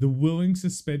 the willing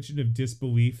suspension of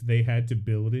disbelief they had to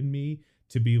build in me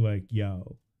to be like,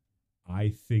 yo, I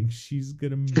think she's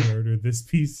gonna murder this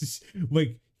piece of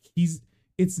like,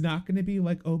 it's not gonna be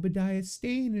like Obadiah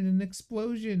Stane in an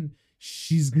explosion.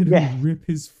 She's gonna rip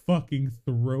his fucking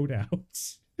throat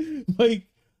out. Like,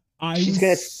 She's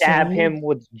gonna stab him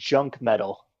with junk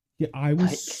metal. Yeah, I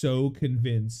was so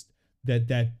convinced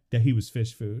that he was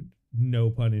fish food.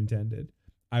 No pun intended.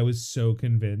 I was so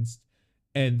convinced,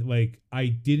 and like I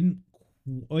didn't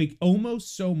like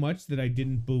almost so much that I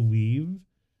didn't believe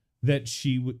that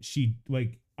she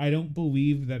like I don't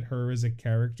believe that her as a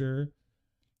character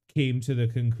came to the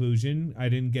conclusion. I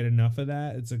didn't get enough of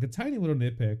that. It's like a tiny little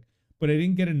nitpick, but I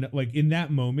didn't get enough. Like in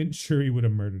that moment, Shuri would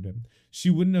have murdered him. She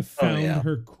wouldn't have found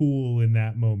her cool in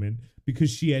that moment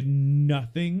because she had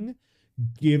nothing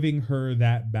giving her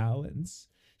that balance.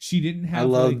 She didn't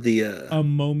have a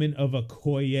moment of a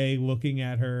Koye looking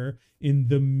at her in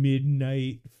the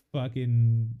midnight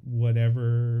fucking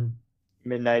whatever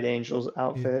Midnight Angels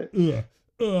outfit.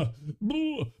 Why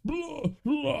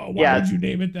would you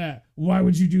name it that? Why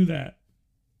would you do that?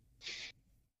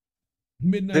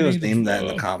 Midnight Angels. Angels. They was named that in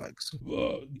the comics.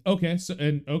 Okay, so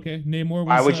Namor was.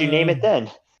 Why would you name it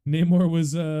then? Namor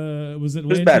was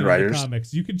Atlantean bad in writers. the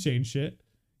comics. You can change shit.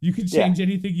 You can change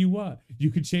anything you want. You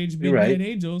could change Midnight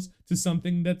Angels to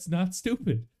something that's not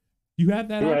stupid. You have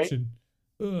that option.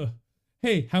 Ugh.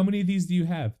 Hey, how many of these do you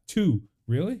have? 2.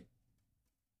 Really?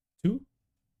 2?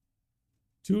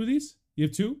 2 of these? You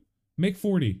have 2? Make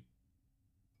 40.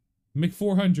 Make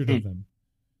 400 of them.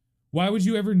 Why would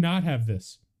you ever not have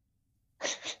this?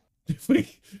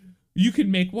 Like, you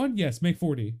can make one? Yes, make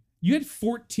 40. You had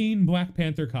 14 Black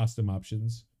Panther costume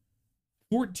options.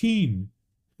 14.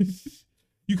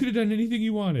 You could have done anything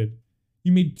you wanted.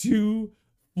 You made 2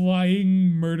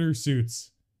 flying murder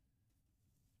suits.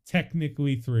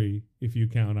 Technically 3, if you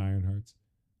count Ironheart's.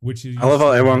 Which is. I love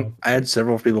how everyone. I had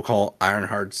several people call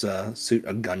Ironheart's suit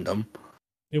a Gundam.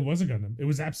 It was a Gundam. It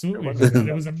was absolutely a Gundam.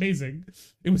 It was amazing.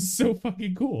 It was so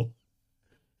fucking cool.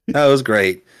 That was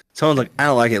great. Someone's like, I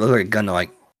don't like it. It looks like a Gundam.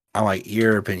 I'm like,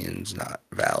 your opinion's not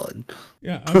valid.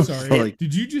 Yeah, I'm sorry. Like,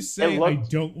 did you just say I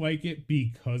don't like it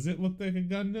because it looked like a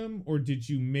Gundam? Or did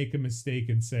you make a mistake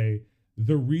and say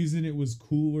the reason it was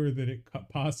cooler than it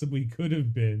possibly could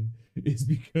have been is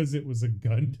because it was a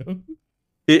Gundam?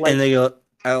 And they go,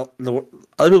 the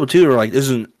other people too are like, this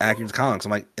isn't accurate to comics.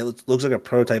 I'm like, it looks like a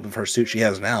prototype of her suit she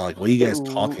has now. Like, what are you guys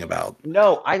talking about?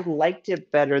 No, I liked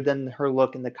it better than her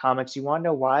look in the comics. You want to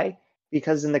know why?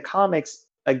 Because in the comics,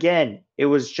 again, it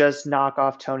was just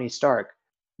knockoff Tony Stark.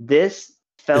 This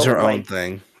felt her like own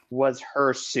thing. Was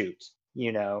her suit,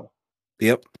 you know?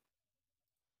 Yep.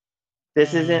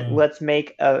 This isn't let's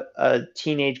make a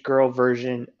teenage girl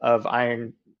version of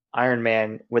Iron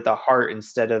Man with a heart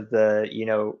instead of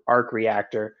the, arc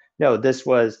reactor. No, this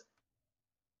was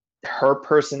her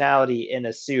personality in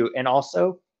a suit. And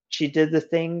also, she did the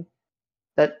thing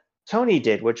that Tony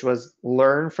did, which was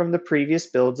learn from the previous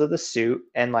builds of the suit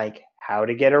and like how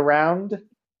to get around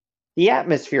the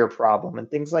atmosphere problem and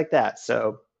things like that.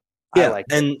 So yeah, I like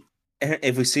it. And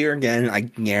if we see her again, I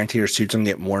guarantee her suit's gonna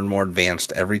get more and more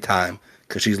advanced every time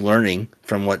because she's learning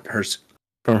from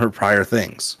her prior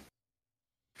things,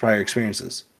 prior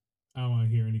experiences. I don't want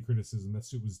to hear any criticism. That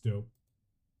suit was dope.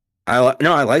 I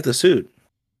like the suit,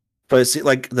 but it's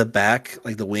like the back,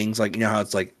 like the wings, like you know how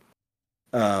it's like.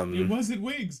 It wasn't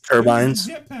wings. Turbines.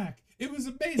 It was a jetpack. It was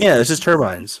amazing. Yeah, this is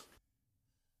turbines.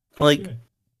 Like, Yeah.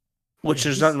 which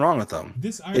there's nothing wrong with them.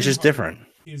 This It's just different.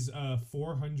 Is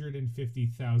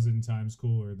 450,000 times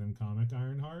cooler than comic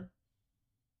Ironheart.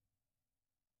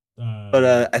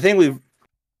 But I think we've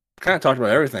kind of talked about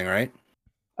everything, right?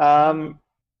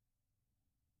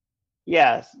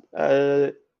 Yes.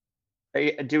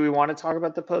 Do we want to talk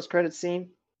about the post-credit scene?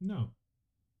 No.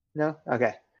 No?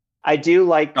 Okay. I do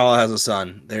like... All has a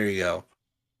son. There you go.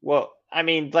 Well, I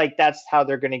mean, like, that's how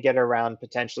they're going to get around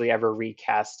potentially ever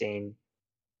recasting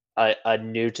a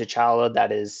new T'Challa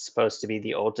that is supposed to be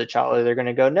the old T'Challa. They're going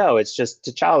to go, no, it's just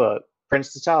T'Challa,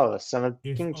 Prince T'Challa, son of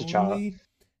King T'Challa.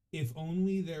 If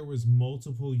only there was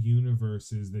multiple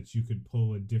universes that you could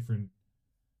pull a different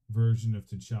version of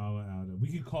T'Challa out of. We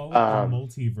could call it the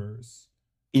multiverse.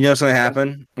 You know what's going to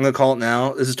happen? I'm going to call it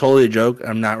now. This is totally a joke.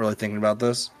 I'm not really thinking about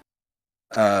this.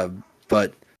 But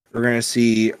we're going to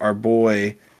see our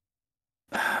boy...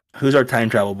 Who's our time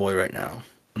travel boy right now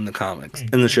in the comics,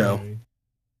 in the show? Daddy.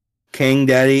 King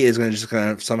Daddy is going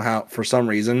to somehow, for some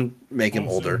reason, make him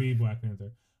older. Be Black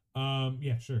Panther.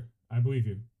 Yeah, sure. I believe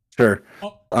you. Sure.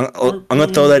 I'm going to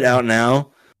throw that out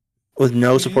now with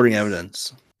no supporting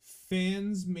evidence.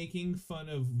 Fans making fun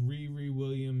of Riri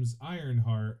Williams'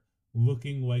 Ironheart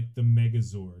looking like the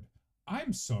Megazord.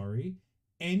 I'm sorry.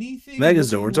 Anything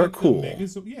Megazords are cool.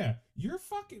 Yeah, you're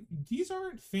fucking... These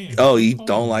aren't fans. Oh, you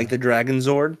don't like the Dragon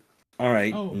Zord? All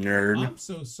right, nerd. I'm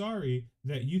so sorry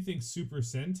that you think Super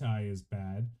Sentai is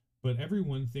bad, but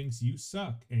everyone thinks you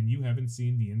suck and you haven't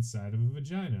seen the inside of a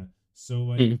vagina. So,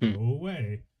 like, go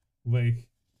away. Like,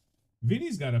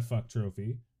 Vinny's got a fuck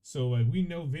trophy, so, like, we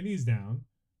know Vinny's down.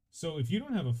 So if you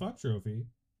don't have a fuck trophy,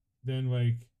 then,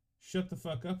 like, shut the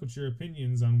fuck up with your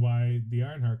opinions on why the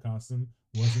Ironheart costume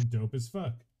wasn't dope as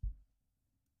fuck.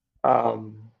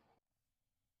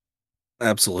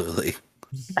 Absolutely.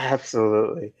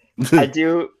 Absolutely. I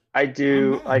do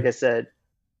like I said,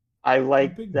 I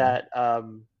like that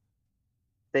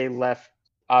they left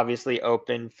obviously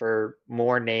open for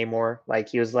more Namor. Like,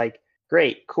 he was like,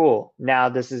 great, cool. Now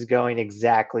this is going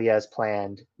exactly as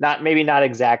planned. Maybe not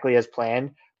exactly as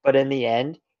planned, but in the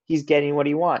end, he's getting what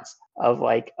he wants. Of,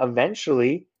 like,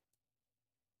 eventually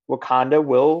Wakanda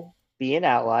will be an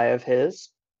ally of his,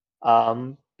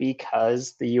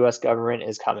 because the US government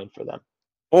is coming for them.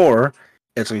 Or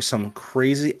it's going to be some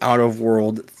crazy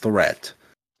out-of-world threat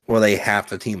where they have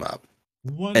to team up.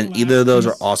 And either of those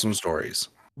are awesome stories.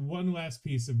 One last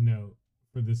piece of note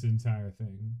for this entire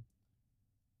thing.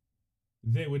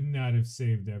 They would not have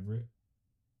saved Everett.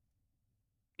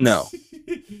 No.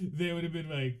 They would have been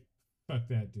like, fuck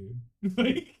that dude.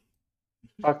 Like,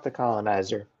 fuck the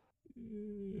colonizer.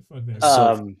 Fuck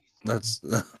that. That's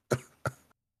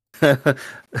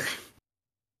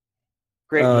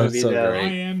great movie, so though. Great. I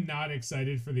am not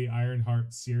excited for the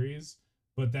Ironheart series,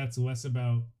 but that's less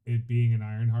about it being an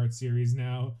Ironheart series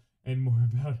now and more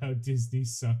about how Disney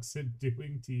sucks at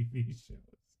doing TV shows.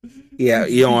 Yeah,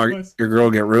 you don't want your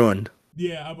girl get ruined.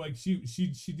 Yeah, I'm like, she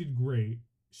did great.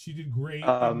 She did great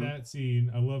in that scene.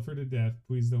 I love her to death.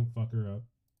 Please don't fuck her up.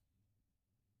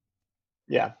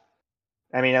 Yeah.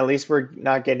 I mean, at least we're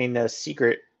not getting a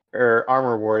Secret or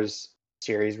Armor Wars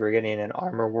series. We're getting an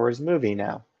Armor Wars movie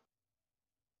now.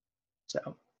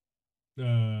 So.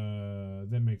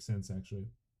 That makes sense, actually.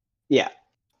 Yeah.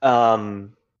 The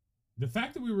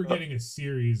fact that we were getting a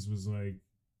series was like,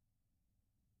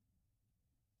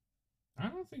 I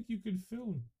don't think you could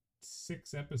film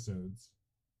 6 episodes.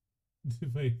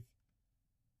 Like,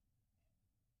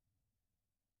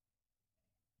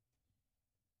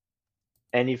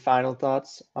 any final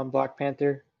thoughts on Black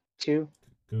Panther 2?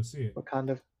 Go see it.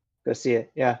 Wakanda. Go see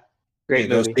it. Yeah. Great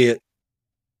movie. Go see it.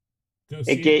 Go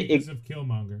see it because of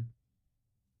Killmonger.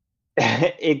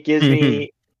 It gives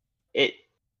me it.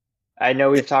 I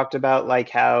know we've talked about, like,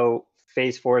 how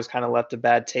Phase 4 has kind of left a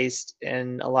bad taste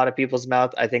in a lot of people's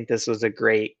mouth. I think this was a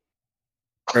great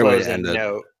closing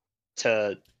note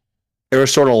to. There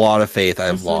was sort of a lot of faith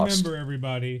I've lost. Remember,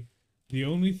 everybody,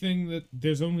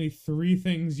 there's only 3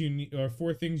 things you need, or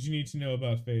 4 things you need to know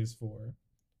about Phase 4.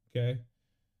 Okay?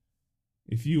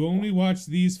 If you only watch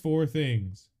these 4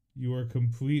 things, you are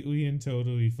completely and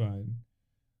totally fine.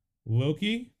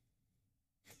 Loki.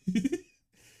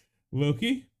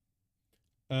 Loki.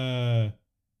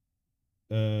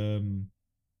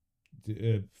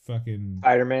 Fucking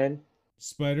Spider-Man.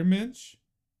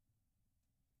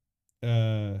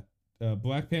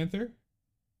 Black Panther.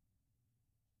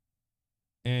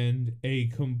 And a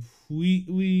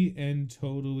completely and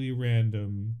totally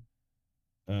random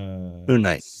Moon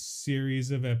Knight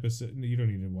series of episodes. You don't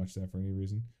need to watch that for any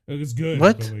reason. It's good.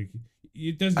 What? But, like,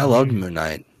 it doesn't. I loved Moon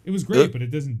Knight. It was great, but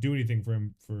it doesn't do anything for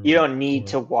him. You don't need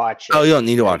to watch it. Oh, you don't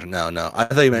need to watch it. No. I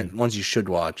thought you meant ones you should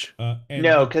watch. And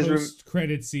no, because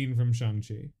post-credit scene from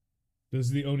Shang-Chi. Those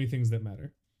are the only things that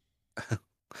matter.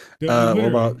 What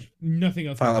about nothing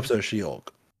else? Final episode of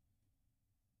She-Hulk?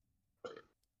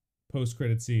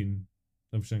 Post-credit scene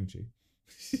of Shang-Chi.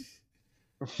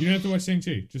 You don't have to watch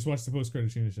Shang-Chi. Just watch the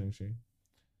post-credit scene of Shang-Chi.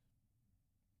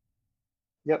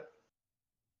 Yep.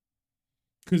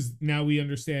 Because now we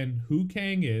understand who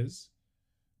Kang is.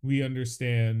 We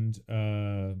understand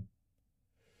what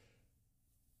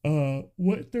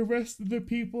the rest of the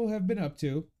people have been up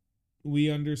to.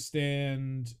 We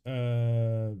understand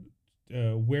where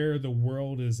the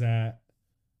world is at.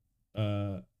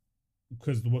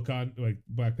 Because the Wakanda, like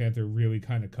Black Panther, really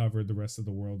kind of covered the rest of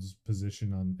the world's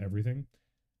position on everything.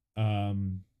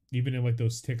 Even in like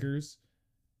those tickers.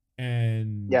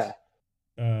 And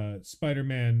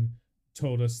Spider-Man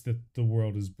told us that the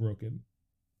world is broken.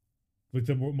 Like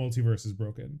the multiverse is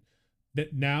broken.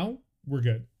 That now we're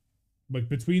good. Like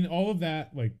between all of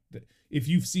that, like if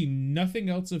you've seen nothing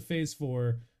else of Phase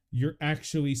 4, you're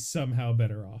actually somehow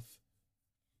better off.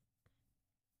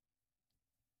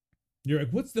 You're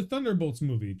like, what's the Thunderbolts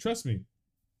movie? Trust me,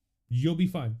 you'll be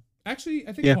fine. Actually,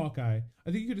 I think Hawkeye.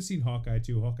 I think you could have seen Hawkeye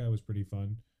too. Hawkeye was pretty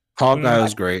fun. Hawkeye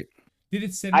was great. Did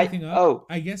it set anything up? Oh,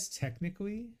 I guess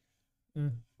technically.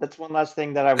 That's one last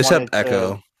thing that I wanted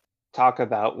to talk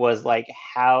about was like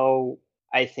how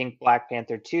I think Black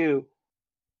Panther 2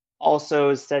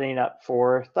 also is setting up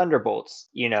for Thunderbolts,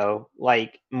 you know,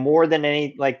 like more than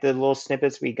any, like the little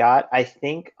snippets we got. I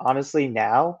think honestly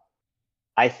now,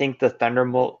 I think the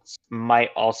Thunderbolts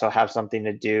might also have something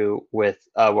to do with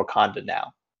Wakanda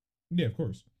now. Yeah, of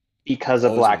course. Because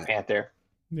of Black Panther.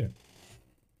 Yeah.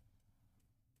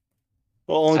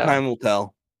 Well, only time will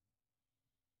tell.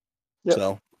 Yep.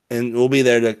 So, and we'll be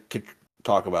there to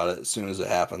talk about it as soon as it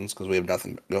happens because we have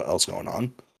nothing else going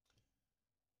on.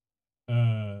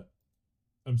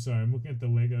 I'm sorry, I'm looking at the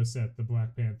Lego set, the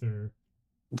Black Panther.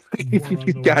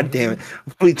 God damn it.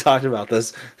 We talked about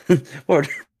this.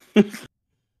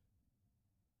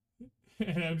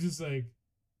 And I'm just like,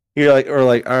 you're like, or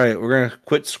like, all right, we're gonna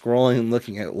quit scrolling and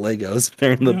looking at Legos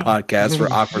during the podcast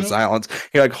for awkward silence.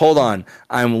 You're like, hold on,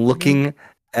 I'm looking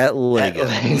at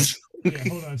Legos. Yeah,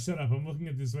 hold on, shut up. I'm looking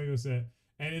at this Lego set,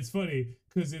 and it's funny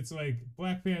because it's like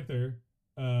Black Panther,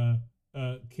 King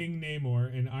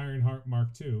Namor, and Ironheart Mark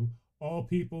II, all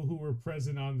people who were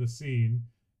present on the scene,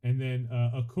 and then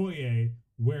Okoye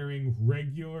wearing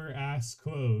regular ass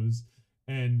clothes,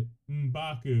 and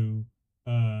M'Baku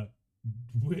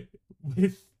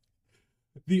with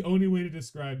the only way to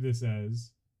describe this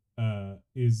as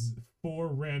is 4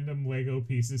 random Lego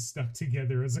pieces stuck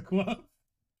together as a club.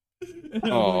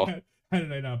 Oh. Like, how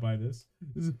did I not buy this?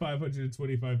 This is a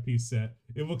 525 piece set.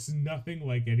 It looks nothing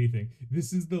like anything.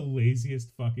 This is the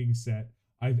laziest fucking set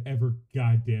I've ever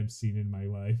goddamn seen in my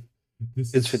life.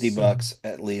 It's $50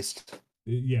 at least.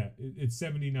 Yeah, it's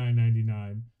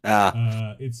 $79.99.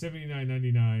 It's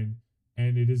 $79.99,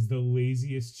 and it is the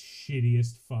laziest,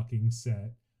 shittiest fucking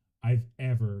set I've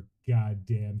ever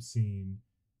goddamn seen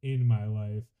in my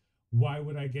life. Why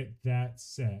would I get that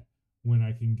set when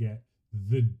I can get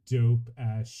the dope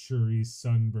ass Shuri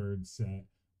Sunbird set,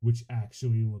 which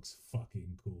actually looks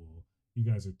fucking cool? You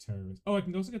guys are terrorists. Oh, I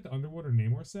can also get the Underwater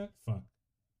Namor set? Fuck.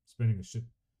 Spending a shit.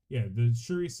 Yeah, the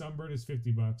Shuri Sunbird is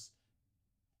 $50.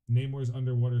 Namor's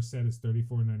Underwater set is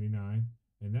 $34.99,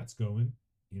 and that's going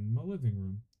in my living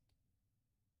room.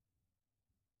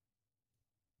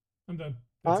 I'm done.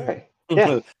 That's all right.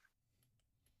 Yeah.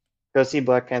 Go see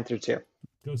Black Panther 2.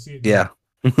 Go see it. Yeah.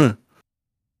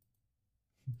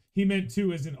 He meant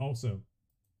 2 as in also.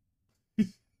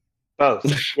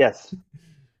 Both. Yes.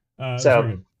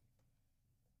 So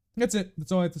that's it.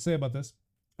 That's all I have to say about this.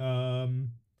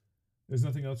 There's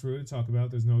nothing else really to talk about.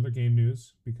 There's no other game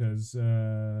news because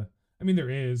I mean there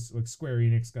is, like Square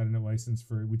Enix got a license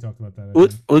for. We talked about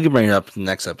that. We can bring it up in the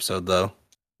next episode though.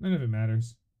 None of it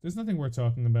matters. There's nothing worth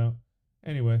talking about.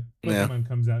 Anyway, Pokemon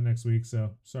comes out next week, so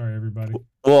sorry everybody.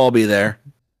 We'll all be there.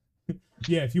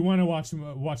 Yeah, if you want to watch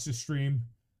the stream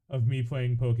of me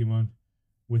playing Pokemon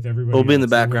with everybody, we'll be in the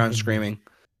background screaming.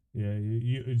 Yeah,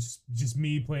 it's just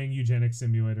me playing Eugenics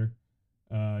Simulator.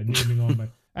 Naming all my.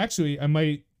 Actually, I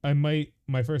might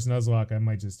my first Nuzlocke I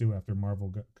might just do after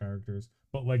Marvel characters,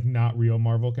 but like not real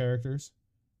Marvel characters.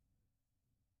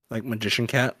 Like Magician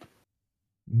Cat?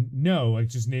 No, like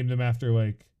just name them after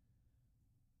like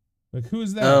who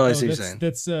is that? Oh, I see what you're saying.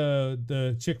 That's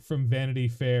the chick from Vanity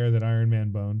Fair that Iron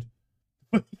Man boned.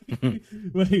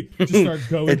 Like just start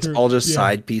going. It's all just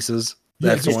side pieces.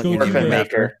 That's the one. Morphin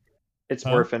Maker. It's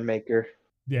Morphin Maker.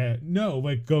 Yeah, no,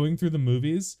 like going through the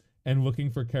movies and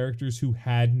looking for characters who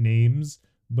had names,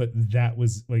 but that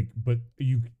was like, but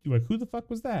you like, who the fuck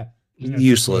was that? And that's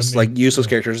just one Useless, like name. useless Yeah.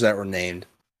 characters that were named.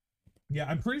 Yeah,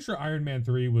 I'm pretty sure Iron Man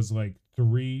 3 was like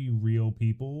 3 real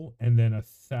people and then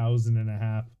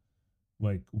 1,500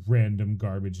 like random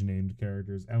garbage named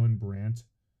characters. Ellen Brandt,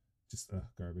 just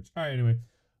garbage. All right, anyway,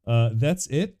 that's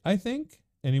it. I think.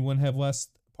 Anyone have last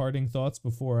parting thoughts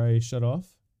before I shut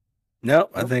off? No,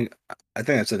 I think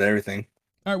that's it. Everything.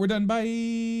 All right, we're done. Bye.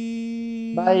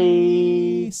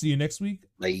 Bye. See you next week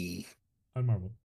Bye. on Marvel.